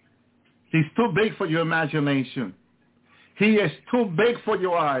 He's too big for your imagination. He is too big for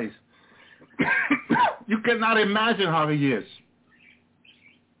your eyes. You cannot imagine how he is.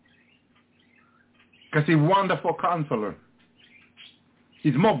 Because he's a wonderful counselor.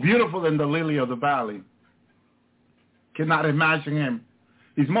 He's more beautiful than the lily of the valley. Cannot imagine him.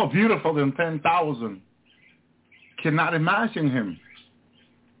 He's more beautiful than 10,000. Cannot imagine him.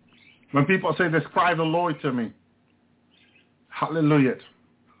 When people say, describe the Lord to me. Hallelujah.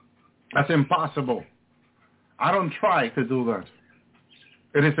 That's impossible. I don't try to do that.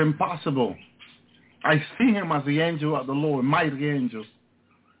 It is impossible. I see him as the angel of the Lord, mighty angel.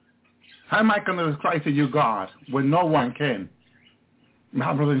 How am I going to describe to you God when no one can?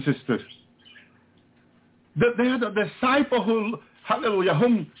 My brothers and sisters. They're the disciple who, hallelujah,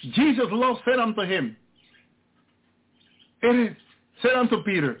 whom Jesus loved said unto him. It is, said unto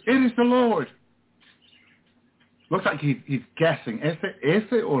Peter, it is the Lord. Looks like he's guessing,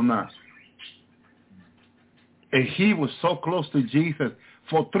 ese or not? And he was so close to Jesus.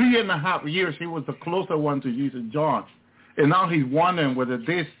 For 3.5 years, he was the closer one to Jesus, John. And now he's wondering whether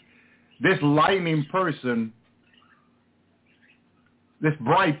this lightning person, this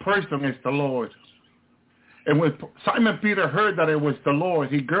bright person is the Lord. And when Simon Peter heard that it was the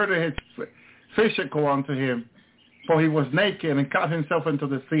Lord, he girded his fishercoat unto him, for he was naked, and cast himself into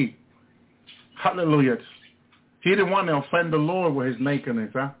the sea. Hallelujah. He didn't want to offend the Lord with his nakedness,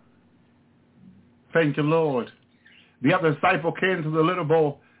 huh? Thank you, Lord. The other disciple came to the little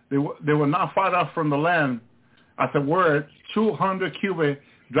boat. They were not far off from the land. As it were, 200 cubits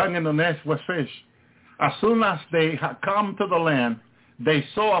dragging in the nets with fish. As soon as they had come to the land, they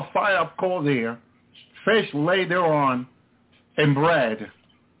saw a fire of coal there, fish lay thereon, and bread.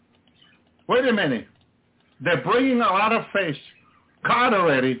 Wait a minute. They're bringing a lot of fish, caught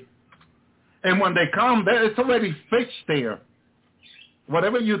already, and when they come, it's already fish there.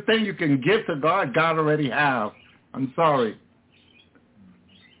 Whatever you think you can give to God, God already has. I'm sorry.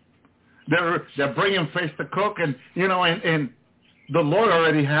 They're bringing fish to cook, and and the Lord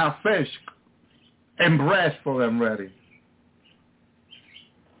already has fish and bread for them ready.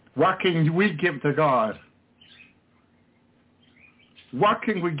 What can we give to God? What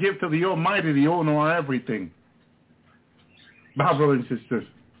can we give to the Almighty, the owner of everything? My brothers and sisters,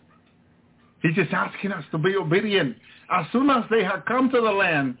 He's just asking us to be obedient. As soon as they had come to the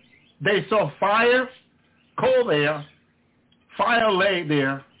land, they saw fire, coal there, fire lay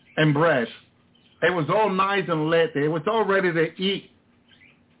there, and bread. It was all nice and lit there. It was all ready to eat.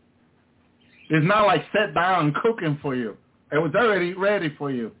 It's not like set down and cooking for you. It was already ready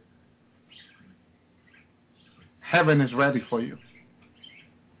for you. Heaven is ready for you.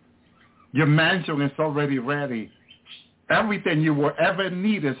 Your mansion is already ready. Everything you will ever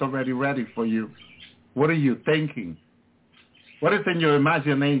need is already ready for you. What are you thinking? What is in your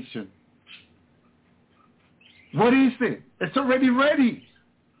imagination? What is it? It's already ready.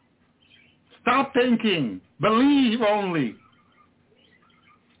 Stop thinking. Believe only.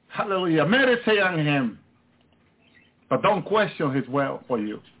 Hallelujah. Meditate on him. But don't question his will for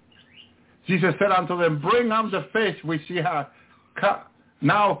you. Jesus said unto them, bring up the fish which ye have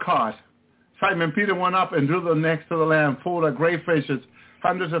now caught. Simon Peter went up and drew the nets to the land full of great fishes,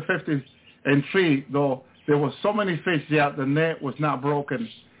 150 and 3, though there were so many fish yet the net was not broken.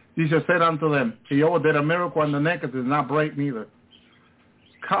 Jesus said unto them, he overdid a miracle, and the net did not break neither.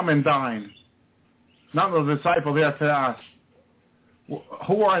 Come and dine. None of the disciples there to ask,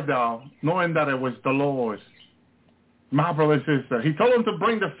 who art thou? Knowing that it was the Lord. My brother and sister. He told them to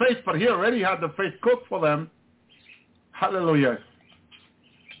bring the fish, but he already had the fish cooked for them. Hallelujah.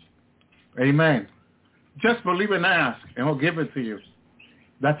 Amen. Just believe and ask, and he'll give it to you.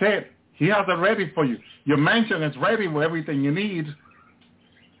 That's it. He has it ready for you. Your mansion is ready with everything you need.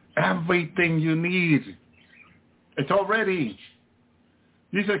 Everything you need. It's all ready.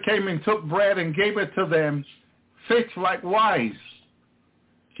 Jesus came and took bread and gave it to them. Fish likewise.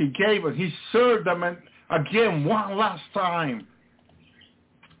 He gave it. He served them again one last time.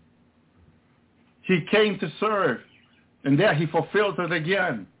 He came to serve. And there he fulfilled it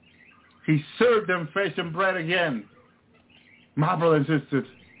again. He served them fish and bread again. My brothers and sisters.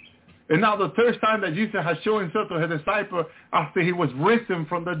 And now the third time that Jesus has shown himself to his disciple after he was risen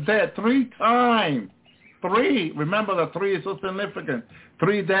from the dead. 3 times. 3. Remember that 3 is so significant.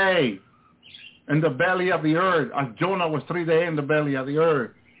 3 days in the belly of the earth. As Jonah was 3 days in the belly of the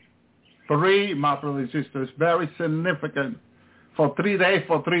earth. 3, my brothers and sisters. Very significant. For 3 days,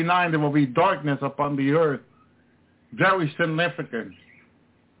 for 3 nights, there will be darkness upon the earth. Very significant.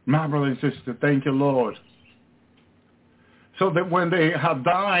 My brother and sister, thank you, Lord. So that when they had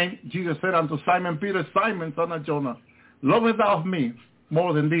dined, Jesus said unto Simon Peter, Simon, son of Jonah, lovest thou me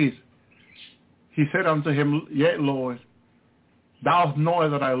more than these? He said unto him, Yea, Lord, thou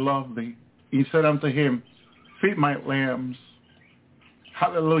knowest that I love thee. He said unto him, feed my lambs.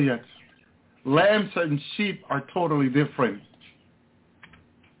 Hallelujah. Lambs and sheep are totally different.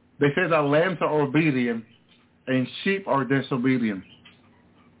 They say that lambs are obedient and sheep are disobedient.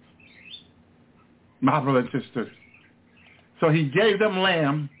 My brother and sister. So he gave them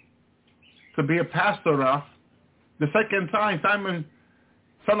lamb to be a pastor of. The second time, Simon,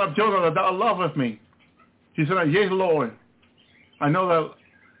 son of Jonah, that thou lovest me. He said, Yea, Lord, I know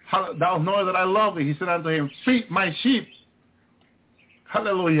that thou knowest that I love thee. He said unto him, feed my sheep.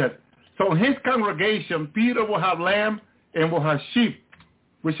 Hallelujah. So in his congregation, Peter will have lamb and will have sheep,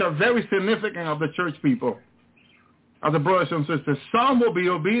 which are very significant of the church people, of the brothers and sisters. Some will be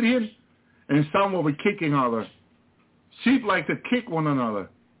obedient and some will be kicking others. Sheep like to kick one another.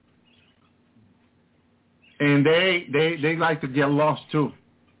 And they like to get lost too.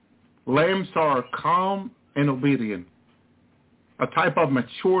 Lambs are calm and obedient. A type of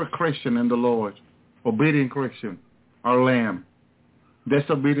mature Christian in the Lord. Obedient Christian are lamb.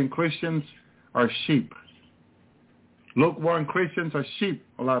 Disobedient Christians are sheep. Lukewarm Christians are sheep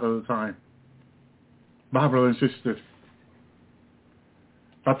a lot of the time. My brothers and sisters.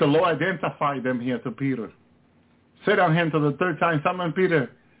 But the Lord identified them here to Peter. Said on him to the third time, Simon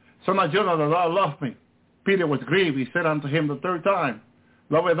Peter, son of Jonah, that thou lovest me. Peter was grieved. He said unto him the third time,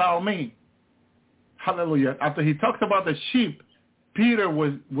 lovest thou me? Hallelujah. After he talked about the sheep, Peter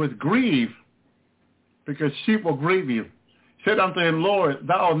was grieved because sheep will grieve you. Said unto him, Lord,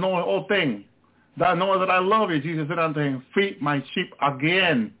 thou knowest all things. Thou knowest that I love you. Jesus said unto him, feed my sheep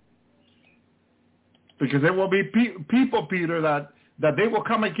again. Because there will be people, Peter, that they will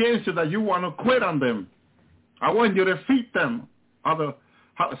come against you, that you want to quit on them. I want you to feed them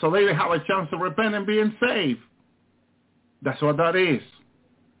so they have a chance to repent and being saved. That's what that is.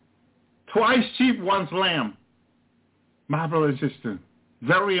 Twice sheep, once lamb. My brother and sister,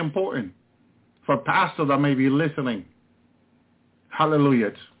 very important for pastors that may be listening.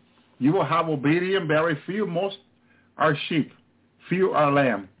 Hallelujah. You will have obedient, very few. Most are sheep. Few are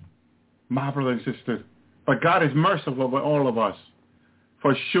lamb. My brother and sister. But God is merciful with all of us.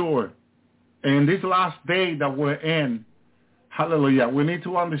 For sure. And in this last day that we're in, hallelujah, we need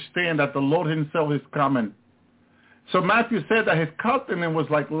to understand that the Lord himself is coming. So Matthew said that his countenance was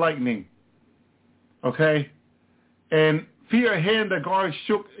like lightning. Okay? And fear him, the guard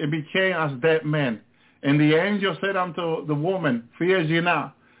shook and became as dead men. And the angel said unto the woman, fear ye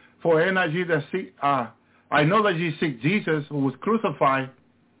not, for I know that ye seek Jesus who was crucified.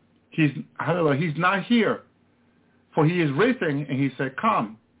 He's not here, for he is risen. And he said,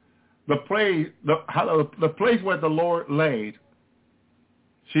 come. The place where the Lord laid.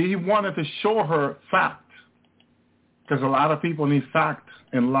 He wanted to show her fact. Because a lot of people need fact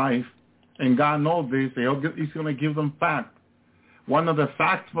in life. And God knows this. He's going to give them fact. One of the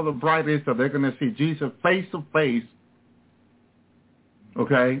facts for the bride is that they're going to see Jesus face to face.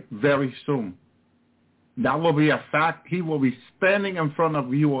 Okay? Very soon. That will be a fact. He will be standing in front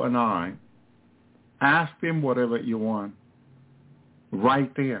of you and I. Ask him whatever you want.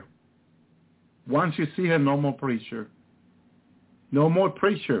 Right there. Once you see him, no more preacher. No more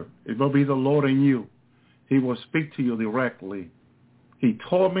preacher. It will be the Lord in you. He will speak to you directly. He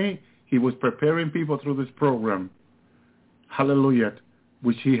told me he was preparing people through this program. Hallelujah.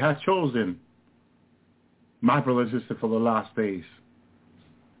 Which he has chosen. My brother and sister, for the last days.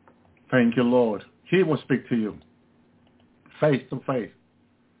 Thank you, Lord. He will speak to you. Face to face.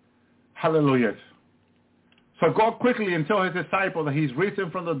 Hallelujah. So go quickly and tell his disciples that he's risen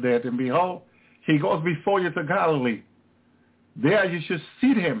from the dead. And behold, he goes before you to Galilee. There you should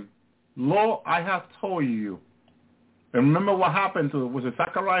see him. Lo, I have told you. And remember what happened to, was it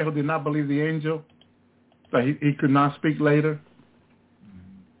Zechariah who did not believe the angel? That he could not speak later?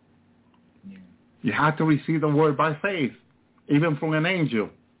 Yeah. You have to receive the word by faith, even from an angel.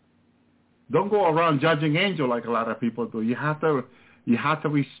 Don't go around judging angel like a lot of people do. You have to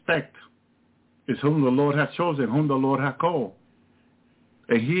respect. It's whom the Lord has chosen, whom the Lord has called.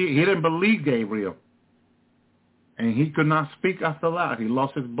 And he didn't believe Gabriel. And he could not speak after that. He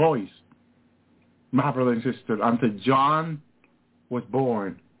lost his voice. My brother and sister, until John was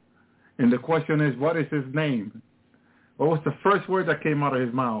born. And the question is, what is his name? What was the first word that came out of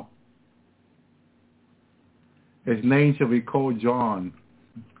his mouth? His name shall be called John.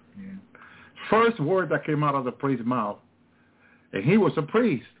 Yeah. First word that came out of the priest's mouth. And he was a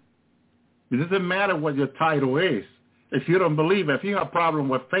priest. It doesn't matter what your title is. If you don't believe, if you have a problem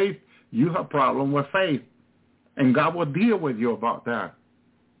with faith, you have a problem with faith. And God will deal with you about that.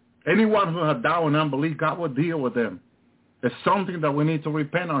 Anyone who has doubt and unbelief, God will deal with them. It's something that we need to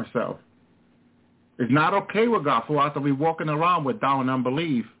repent ourselves. It's not okay with God for us to be walking around with doubt and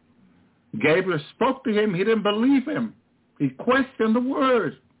unbelief. Gabriel spoke to him. He didn't believe him. He questioned the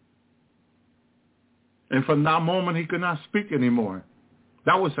word. And from that moment, he could not speak anymore.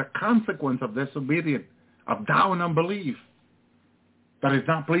 That was a consequence of disobedience, of doubt and unbelief. That is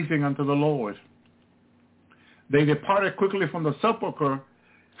not pleasing unto the Lord. They departed quickly from the sepulchre,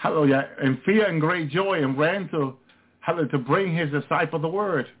 hallelujah, in fear and great joy, and ran to bring his disciple the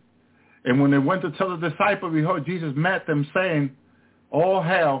word. And when they went to tell the disciple, behold, Jesus met them, saying, all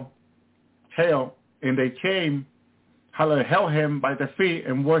hail, hail. And they came, hallelujah, held him by the feet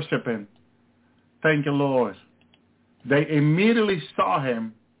and worshiped him. Thank you, Lord. They immediately saw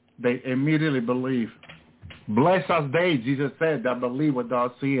him. They immediately believed. Bless us they, Jesus said, that believe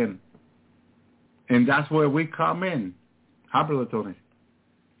without seeing. And that's where we come in. How about it, Tony?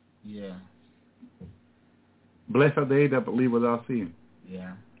 Yeah. Bless are they that believe without seeing.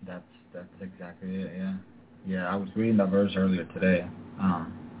 Yeah, that's exactly it. Yeah. Yeah, I was reading that verse earlier today.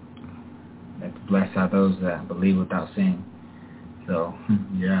 That's blessed are those that believe without seeing. So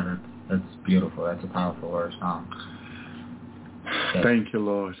yeah, that's beautiful. That's a powerful verse. Thank you,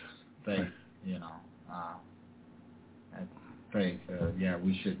 Lord. Faith, that's faith. Yeah,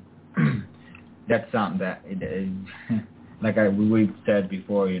 we should. That's something that like we've said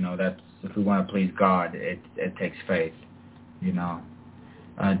before. That's if we want to please God, it takes faith.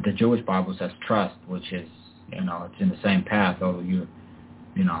 The Jewish Bible says trust, which is it's in the same path.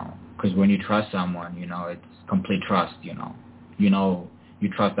 Because when you trust someone, it's complete trust. You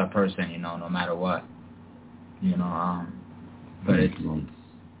trust that person, no matter what. But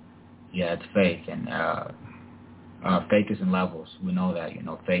it's faith, and faith is in levels. We know that,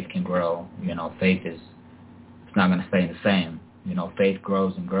 faith can grow. Faith it's not going to stay the same. Faith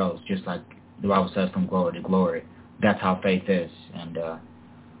grows and grows, just like the Bible says, from glory to glory. That's how faith is, and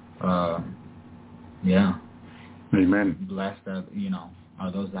yeah. Amen. Blessed are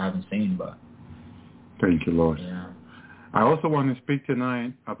those that haven't seen, but. Thank you, Lord. Yeah. I also want to speak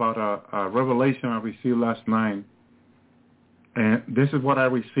tonight about a revelation I received last night. And this is what I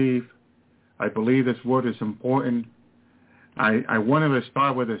received. I believe this word is important. I wanted to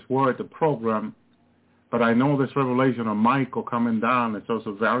start with this word, the program, but I know this revelation of Michael coming down is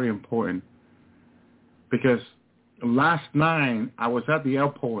also very important. Because last night I was at the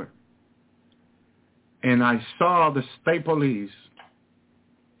airport and I saw the state police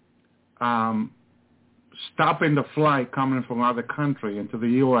stopping the flight coming from out of the country into the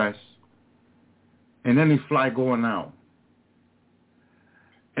U.S. and any flight going out.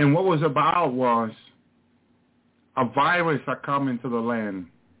 And what was about was a virus that come into the land.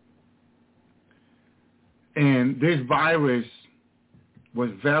 And this virus was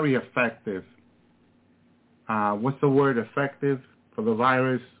very effective. What's the word effective for the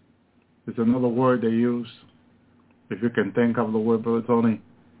virus? There's another word they use, if you can think of the word, Brother Tony.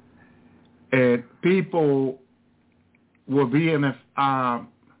 And people were being, I'm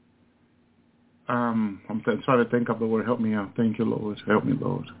trying to think of the word. Help me out. Thank you, Lord. Help me,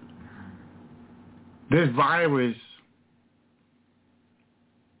 Lord. This virus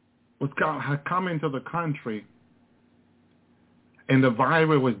had come into the country, and the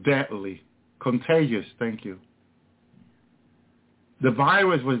virus was deadly, contagious. Thank you. The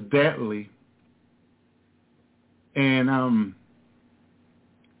virus was deadly, and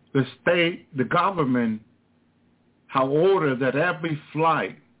the government have ordered that every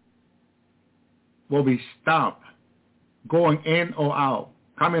flight will be stopped, going in or out,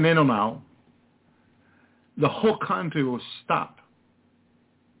 coming in or out. The whole country will stop,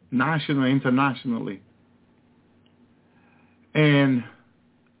 nationally, internationally. And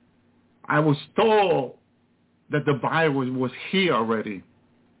I was told that the virus was here already.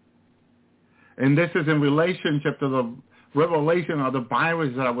 And this is in relationship to the revelation of the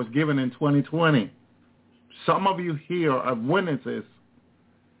virus that I was given in 2020. Some of you here are witnesses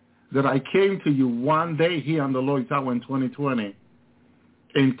that I came to you one day here on the Lord's Hour in 2020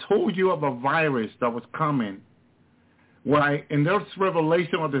 and told you of a virus that was coming. In this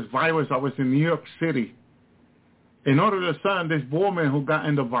revelation of this virus, I was in New York City. In order to understand, this woman who got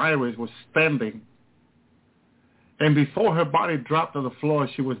in the virus was standing. And before her body dropped to the floor,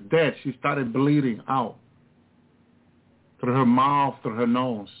 she was dead. She started bleeding out through her mouth, through her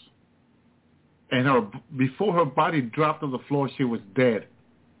nose. And before her body dropped to the floor, she was dead.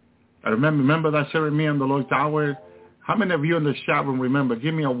 I remember that sharing me on the Lord's Hour. How many of you in the chat room remember?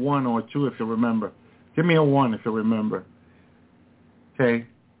 Give me a 1 or a 2 if you remember. Give me a 1 if you remember. Okay?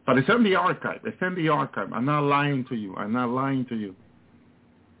 But it's in the archive. It's in the archive. I'm not lying to you. I'm not lying to you.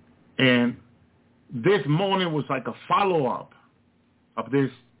 And this morning was like a follow-up of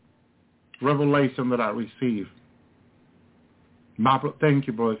this revelation that I received. Thank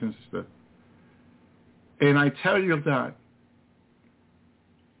you, brothers and sisters. And I tell you that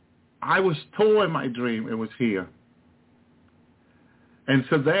I was told in my dream it was here. And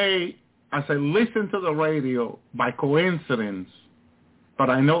today, as I listened to the radio by coincidence, but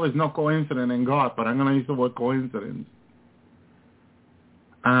I know there's no coincidence in God, but I'm going to use the word coincidence.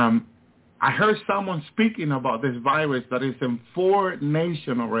 I heard someone speaking about this virus that is in 4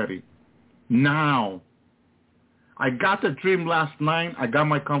 nations already. Now, I got the dream last night. I got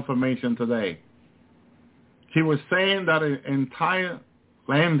my confirmation today. He was saying that in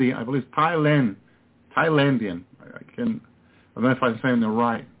Thailandia, I believe Thailandian, I don't know if I'm saying it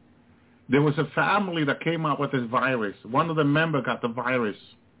right. There was a family that came up with this virus. One of the members got the virus.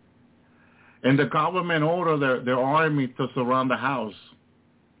 And the government ordered their army to surround the house.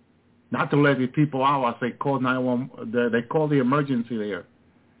 Not to let the people out as they called 911. They called the emergency there.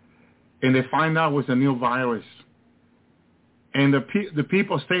 And they find out it was a new virus. And the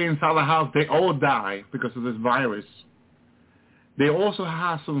people stay inside the house, they all die because of this virus. They also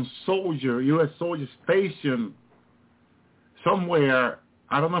have some U.S. soldiers stationed somewhere.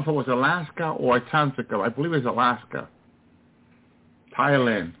 I don't know if it was Alaska or Antarctica. I believe it's Alaska,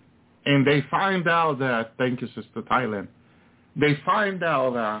 Thailand. And they find out that, thank you, Sister Thailand. They find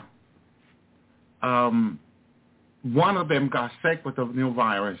out that one of them got sick with the new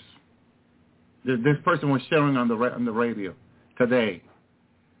virus. This person was sharing on the radio today.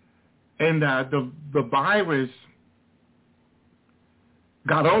 And the virus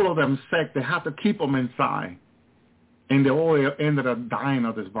got all of them sick. They had to keep them inside. And they all ended up dying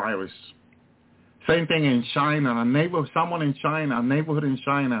of this virus. Same thing in China. A neighborhood in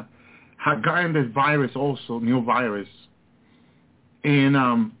China had gotten this virus also, new virus. And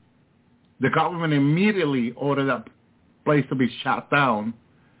the government immediately ordered that place to be shut down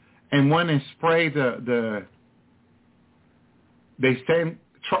and went and sprayed they sent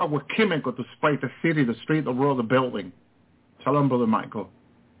truck with chemical to spray the city, the street, the road, the building. Shalom, Brother Michael.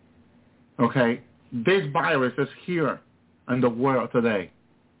 Okay? This virus is here in the world today.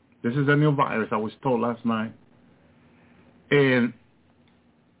 This is a new virus, I was told last night. And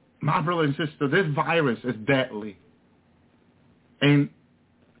my brother and sister, this virus is deadly. And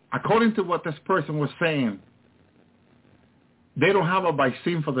according to what this person was saying, they don't have a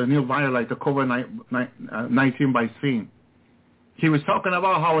vaccine for the new virus like the COVID-19 vaccine. He was talking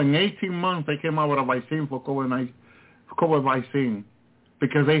about how in 18 months they came out with a vaccine for COVID vaccine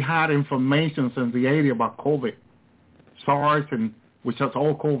because they had information since the 80s about COVID, SARS, and which is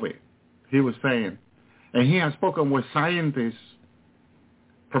all COVID, he was saying. And he has spoken with scientists,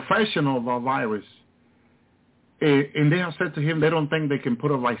 professional about virus, and they have said to him they don't think they can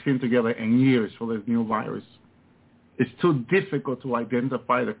put a vaccine together in years for this new virus. It's too difficult to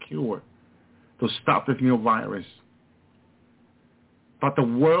identify the cure to stop this new virus. But the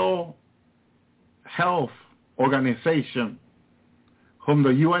World Health Organization, whom the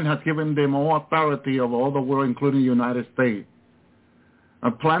UN has given them all authority of all the world, including the United States,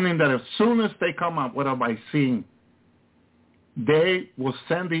 are planning that as soon as they come up with a vaccine, they will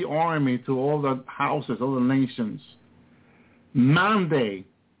send the army to all the houses, all the nations, mandate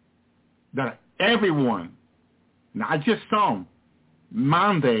that everyone, not just some,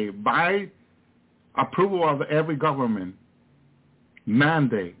 mandate by approval of every government,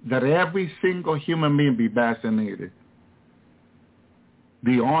 mandate that every single human being be vaccinated.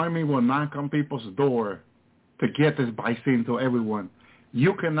 The army will knock on people's door to get this vaccine to everyone.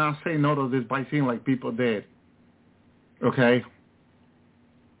 You cannot say no to this vaccine like people did. Okay?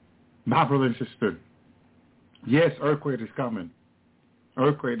 My brother and sister, yes, earthquake is coming.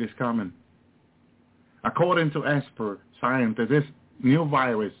 Earthquake is coming. According to expert science, this new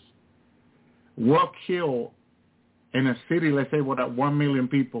virus will kill in a city, let's say, with 1 million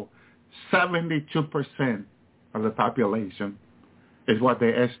people, 72% of the population is what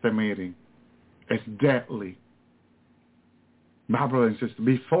they're estimating. It's deadly. My brother and sister,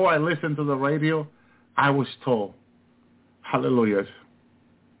 before I listened to the radio, I was told, hallelujah,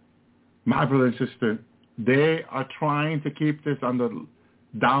 my brother and sister, they are trying to keep this on the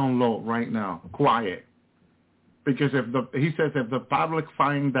down low right now, quiet. Because he says if the public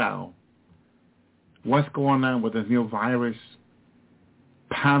find out what's going on with this new virus,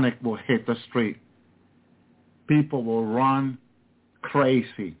 panic will hit the street. People will run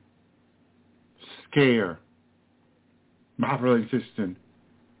crazy, scared. My brother and sister,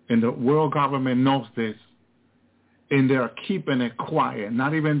 and the world government knows this, and they're keeping it quiet.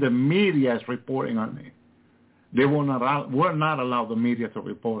 Not even the media is reporting on it. They will not allow the media to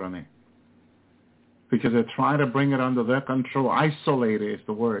report on it because they're trying to bring it under their control. Isolate it is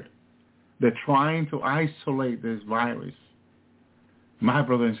the word. They're trying to isolate this virus, my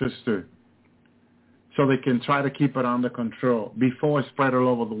brother and sister, so they can try to keep it under control before it spread all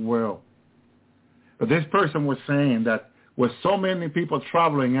over the world. But this person was saying that with so many people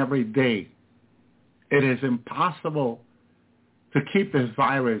traveling every day, it is impossible to keep this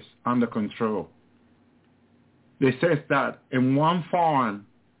virus under control. They said that in one farm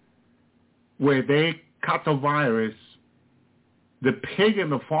where they caught the virus, the pig in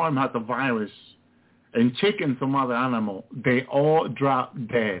the farm had the virus, and chicken, some other animal, they all dropped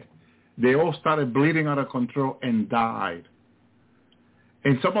dead. They all started bleeding out of control and died.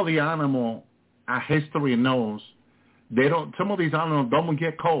 And some of the animal, our history knows, some of these animals don't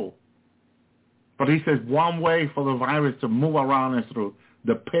get cold. But he says one way for the virus to move around is through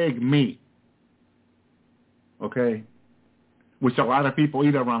the pig meat. Okay? Which a lot of people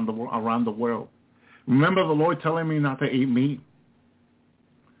eat around the world. Remember the Lord telling me not to eat meat?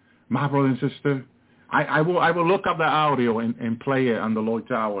 My brother and sister, I will look up the audio and play it on the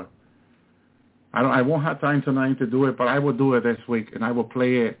Lord's Hour. I won't have time tonight to do it, but I will do it this week, and I will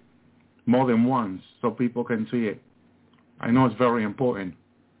play it more than once so people can see it. I know it's very important,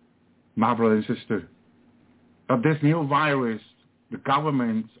 my brother and sister. But this new virus, the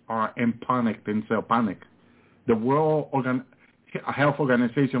governments are in panic, themselves panic. The World Health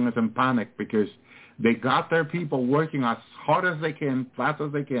Organization is in panic because they got their people working as hard as they can, fast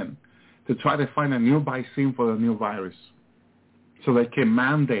as they can, to try to find a new vaccine for the new virus so they can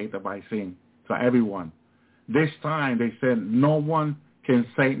mandate the vaccine to everyone. This time they said no one can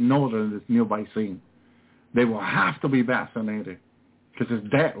say no to this new vaccine. They will have to be vaccinated because it's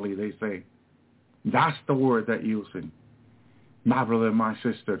deadly, they say. That's the word they're using. My brother and my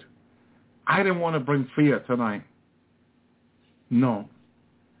sister, I didn't want to bring fear tonight. No.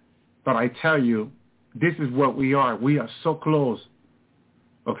 But I tell you, this is what we are. We are so close.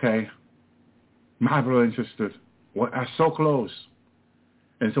 Okay? My brother and sisters, we are so close.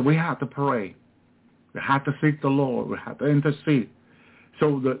 And so we have to pray. We have to seek the Lord. We have to intercede.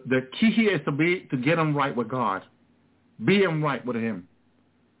 So the key here is to get them right with God. Being right with him.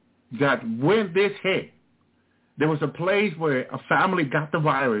 That when this hit, there was a place where a family got the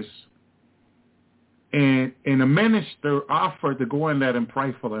virus, and a minister offered to go in there and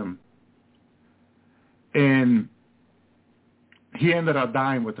pray for them. And he ended up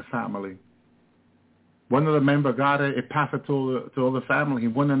dying with the family. One of the members got it. It passed it to the family. He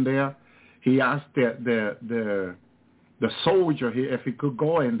went in there. He asked the soldier if he could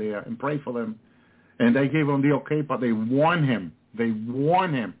go in there and pray for them. And they gave him the okay, but they warned him.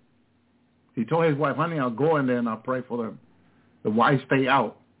 He told his wife, honey, I'll go in there and I'll pray for them. The wife stayed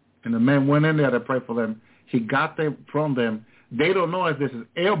out. And the man went in there to pray for them. He got them from them. They don't know if this is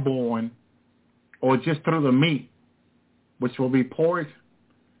airborne or just through the meat, which will be pork,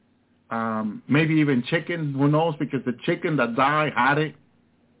 maybe even chicken, who knows, because the chicken that died had it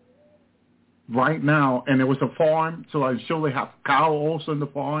right now, and it was a farm, so I'm sure they have cow also in the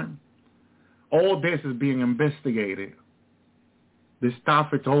farm. All this is being investigated. This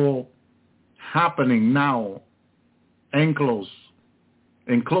stuff is all happening now, enclosed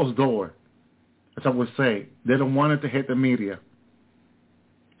door, as I would say. They don't want it to hit the media.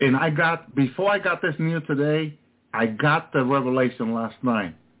 And before I got this news today, I got the revelation last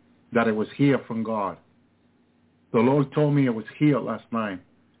night that it was here from God. The Lord told me it was here last night.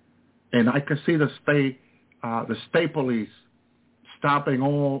 And I could see the state police stopping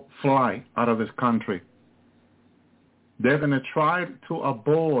all flight out of this country. They're going to try to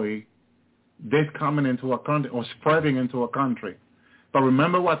avoid this coming into a country or spreading into a country. But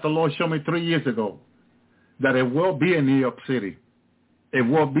remember what the Lord showed me 3 years ago, that it will be in New York City. It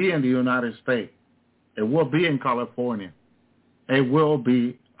will be in the United States. It will be in California. It will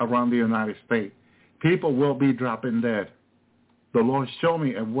be around the United States. People will be dropping dead. The Lord showed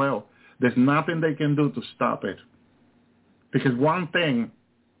me as well. There's nothing they can do to stop it. Because one thing,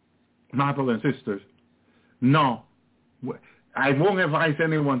 my brothers and sisters, no, I won't advise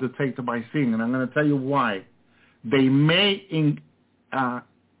anyone to take the vaccine, and I'm going to tell you why. They may introduce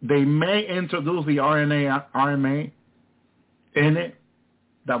the RNA in it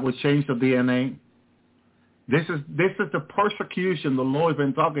that will change the DNA. This is the persecution the Lord's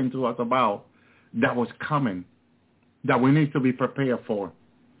been talking to us about that was coming, that we need to be prepared for.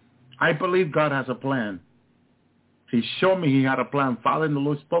 I believe God has a plan. He showed me he had a plan. Father in the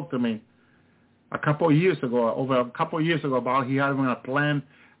Lord spoke to me over a couple of years ago about he having a plan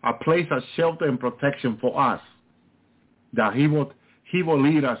a place of shelter and protection for us, that he will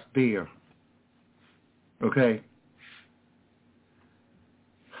lead us there. Okay?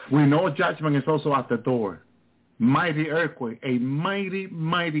 We know judgment is also at the door. Mighty earthquake, a mighty,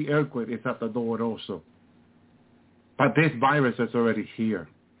 mighty earthquake is at the door also. But this virus is already here.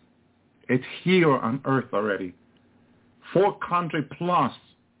 It's here on earth already. 4 countries plus,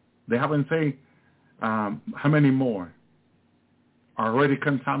 they haven't said how many more are already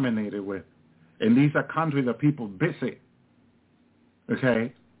contaminated with. And these are countries that people visit.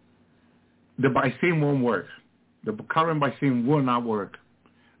 Okay? The vaccine won't work. The current vaccine will not work.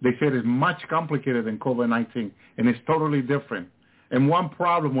 They said it's much complicated than COVID-19, and it's totally different. And one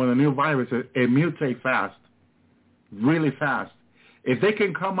problem with a new virus is it mutates fast, really fast. If they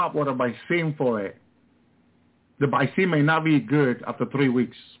can come up with a vaccine for it, the vaccine may not be good after 3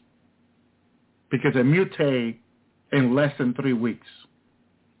 weeks because it mutates in less than 3 weeks.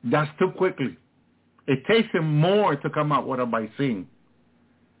 That's too quickly. It takes them more to come up with a vaccine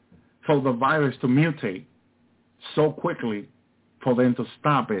for the virus to mutate so quickly for them to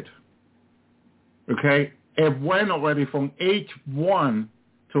stop it. Okay? It went already from H1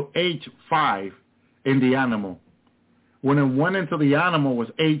 to H5 in the animal. When it went into the animal, it was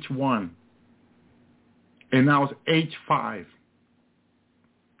H1. And now it's H5.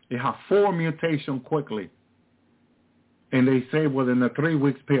 It had 4 mutations quickly. And they say within a 3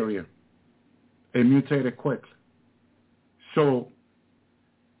 weeks period, it mutated quickly. So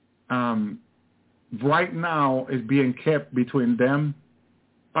right now it's being kept between them,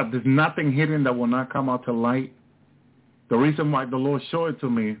 but there's nothing hidden that will not come out to light. The reason why the Lord showed it to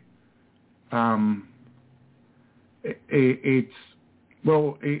me, it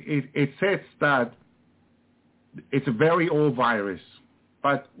says that it's a very old virus,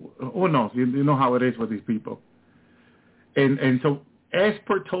 but who knows? You know how it is with these people. And so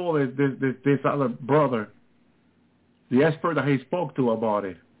expert told us this other brother, the expert that he spoke to about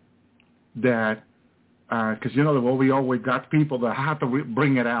it, that because we always got people that have to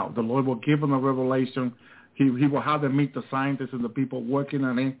bring it out. The Lord will give them a revelation. He will have them meet the scientists and the people working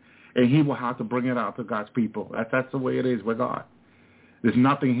on it, and he will have to bring it out to God's people. That's the way it is with God. There's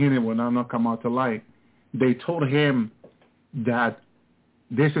nothing hidden will not come out to light. They told him that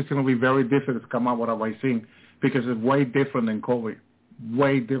this is going to be very difficult to come out with a vaccine because it's way different than COVID,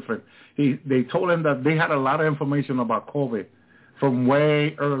 way different. They told him that they had a lot of information about COVID from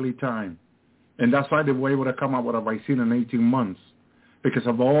way early time. And that's why they were able to come out with a vaccine in 18 months because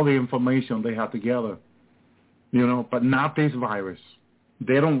of all the information they had together, but not this virus.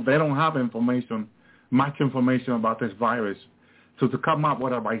 They don't have much information about this virus. So to come up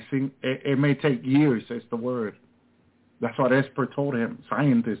with a vaccine, it may take years, is the word. That's what expert told him,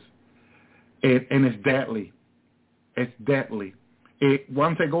 scientists. And it's deadly. It's deadly.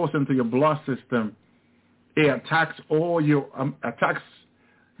 Once it goes into your blood system, it attacks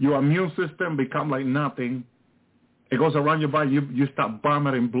your immune system, become like nothing. It goes around your body. You start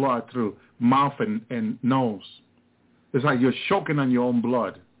vomiting blood through mouth and nose. It's like you're choking on your own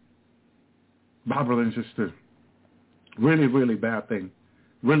blood. My brother and sister, really, really bad thing.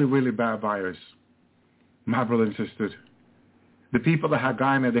 Really, really bad virus. My brother and sister, the people that had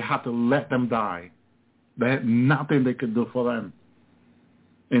gotten it, they had to let them die. They had nothing they could do for them.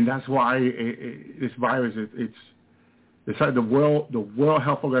 And that's why this virus, it's like the World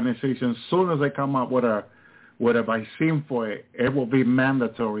Health Organization, as soon as they come up with a vaccine for it, it will be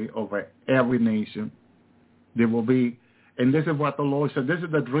mandatory over every nation. There will be, and this is what the Lord said. This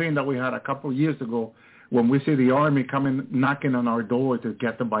is the dream that we had a couple of years ago when we see the army coming, knocking on our door to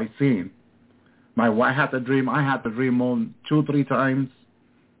get the vaccine. My wife had the dream. I had the dream on 2-3 times.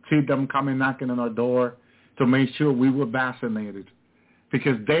 See them coming, knocking on our door to make sure we were vaccinated.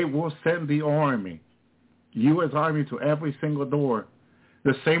 Because they will send the army, U.S. Army, to every single door.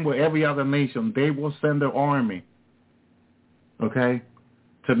 The same with every other nation. They will send their army, okay,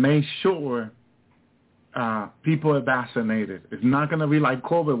 to make sure people are vaccinated. It's not going to be like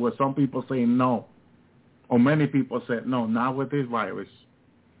COVID where some people say no, or many people said no, not with this virus.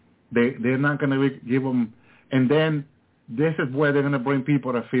 They're not going to give them. And then this is where they're going to bring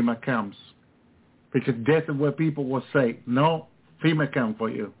people to FEMA camps, because this is where people will say, no, FEMA camp for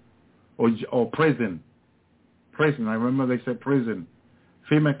you, or prison. Prison. I remember they said prison.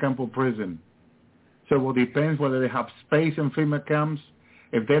 FEMA camp or prison. So it depends whether they have space in FEMA camps.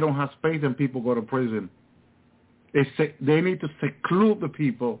 If they don't have space, then people go to prison. They need to seclude the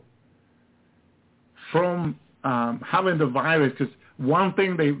people from having the virus, because one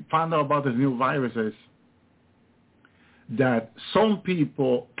thing they found out about this new virus is that some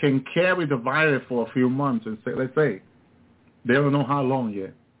people can carry the virus for a few months, and say, let's say, they don't know how long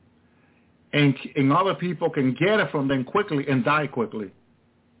yet. and other people can get it from them quickly and die quickly.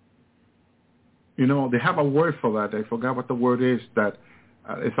 You know, they have a word for that. I forgot what the word is. That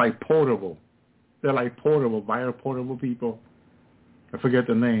it's like portable. They're like portable, bioportable people. I forget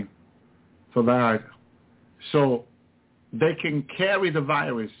the name for that. So they can carry the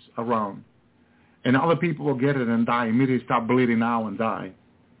virus around, and other people will get it and die immediately, start bleeding out and die.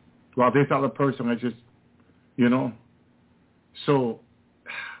 While this other person is just, you know. So,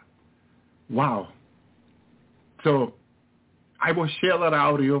 wow. So I will share that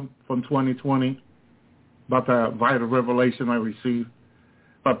audio from 2020 about the vital revelation I received.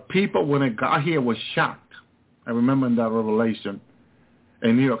 But people, when it got here, were shocked. I remember in that revelation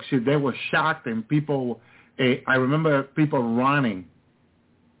in New York City, they were shocked, and people, I remember people running,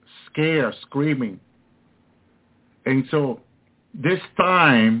 scared, screaming. And so this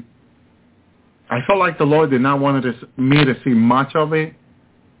time, I felt like the Lord did not want me to see much of it.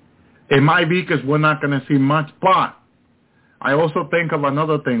 It might be because we're not going to see much, but I also think of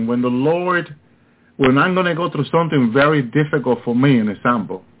another thing. When I'm going to go through something very difficult for me, an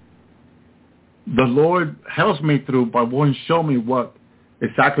example, the Lord helps me through, but won't show me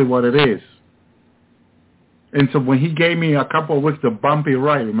exactly what it is. And so when he gave me a couple of weeks the bumpy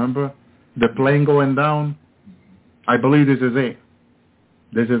ride, remember? The plane going down? I believe this is it.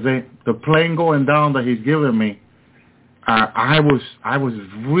 This is it. The plane going down that he's given me, I was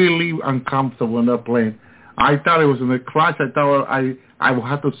really uncomfortable in that plane. I thought it was in the crash. I thought I would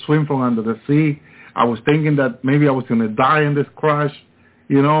have to swim from under the sea. I was thinking that maybe I was going to die in this crash.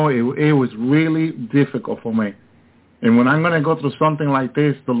 You know, it was really difficult for me. And when I'm going to go through something like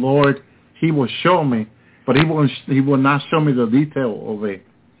this, the Lord, he will show me, but he will not show me the detail of it.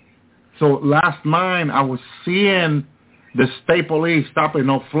 So last night I was seeing the state police stopping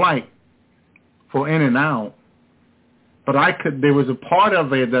no flight for in and out. But there was a part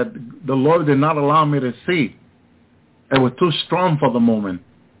of it that the Lord did not allow me to see. It was too strong for the moment.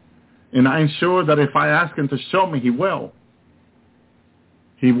 And I'm sure that if I ask him to show me, he will.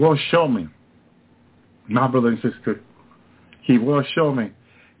 He will show me. My brother and sister, he will show me.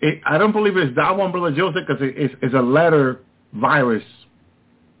 I don't believe it's that one, Brother Joseph, because it's a letter virus.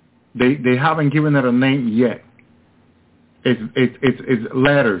 They haven't given it a name yet. It's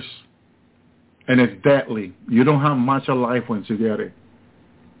letters, and it's deadly. You don't have much of life once you get it.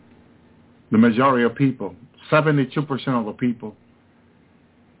 The majority of people, 72% of the people,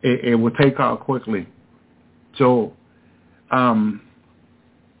 it will take out quickly. So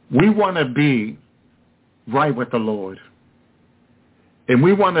we want to be right with the Lord. And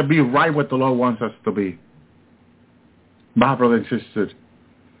we want to be right what the Lord wants us to be. My brothers and sisters,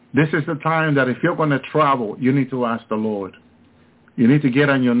 this is the time that if you're going to travel, you need to ask the Lord. You need to get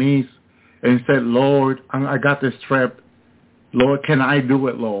on your knees and say, Lord, I got this trip. Lord, can I do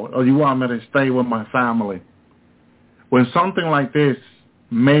it, Lord? Or you want me to stay with my family? When something like this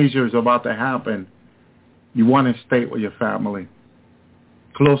major is about to happen, you want to stay with your family,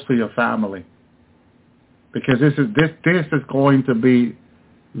 close to your family. Because this is going to be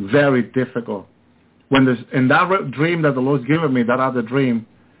very difficult. In that dream that the Lord's given me, that other dream,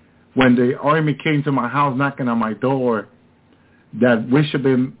 when the army came to my house knocking on my door, that we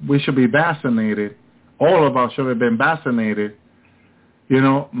should be vaccinated. All of us should have been vaccinated. You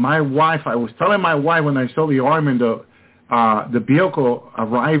know, I was telling my wife when I saw the army, the vehicle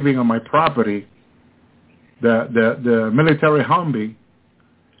arriving on my property, the military Humvee,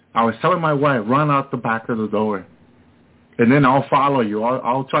 I was telling my wife, run out the back of the door, and then I'll follow you.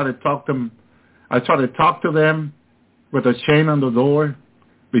 I'll try to talk to them. I try to talk to them with a chain on the door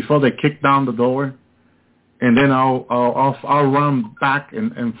before they kick down the door, and then I'll run back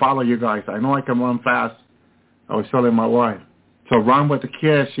and follow you guys. I know I can run fast. I was telling my wife. So run with the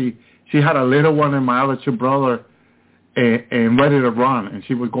kids. She had a little one and my other two brother and ready to run, and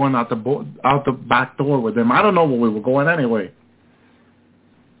she was going out the back door with them. I don't know where we were going anyway.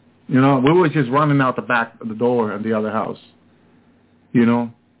 You know, we were just running out the back of the door in the other house. You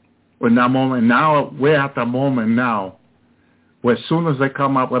know, in that moment, now we're at the moment now where as soon as they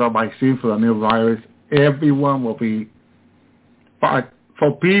come up with a vaccine for the new virus, everyone will be. But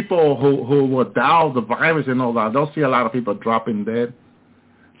for people who will doubt the virus and all that, they'll see a lot of people dropping dead.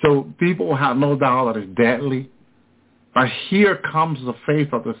 So people will have no doubt that it's deadly. But here comes the faith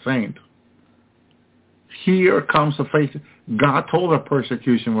of the saint. Here comes the faith. God told us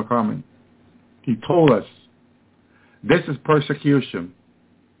persecution was coming. He told us. This is persecution.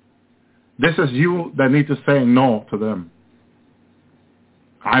 This is you that need to say no to them.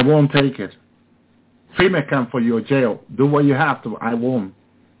 I won't take it. FEMA come for your jail. Do what you have to. I won't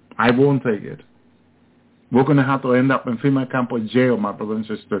take it. We're going to have to end up in FEMA camp or jail, my brother and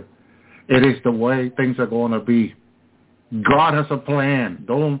sister. It is the way things are going to be. God has a plan.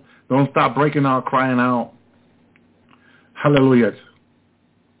 Don't stop breaking out, crying out. Hallelujah.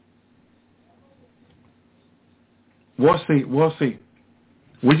 We'll see.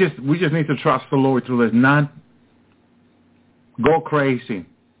 We just need to trust the Lord through this. Not go crazy.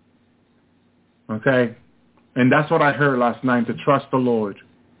 Okay? And that's what I heard last night, to trust the Lord.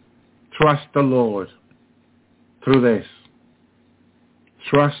 Trust the Lord through this.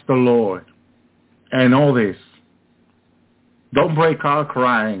 Trust the Lord. And all this. Don't break out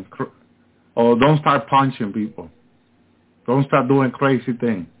crying. Or don't start punching people. Don't start doing crazy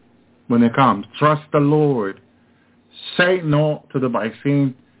things when it comes. Trust the Lord. Say no to the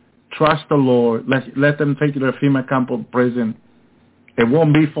vaccine. Trust the Lord. Let them take you to FEMA camp or prison. It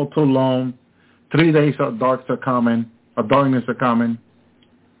won't be for too long. 3 days of darkness are coming.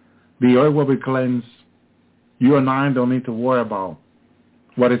 The earth will be cleansed. You and I don't need to worry about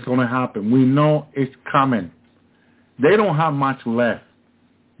what is going to happen. We know it's coming. They don't have much left.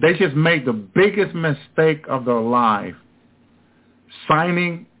 They just made the biggest mistake of their life.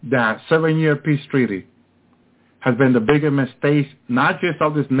 Signing that 7-year peace treaty has been the biggest mistake, not just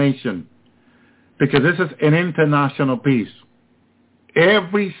of this nation, because this is an international peace.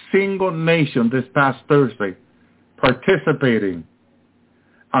 Every single nation this past Thursday participating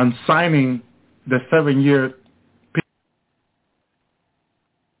on signing the 7-year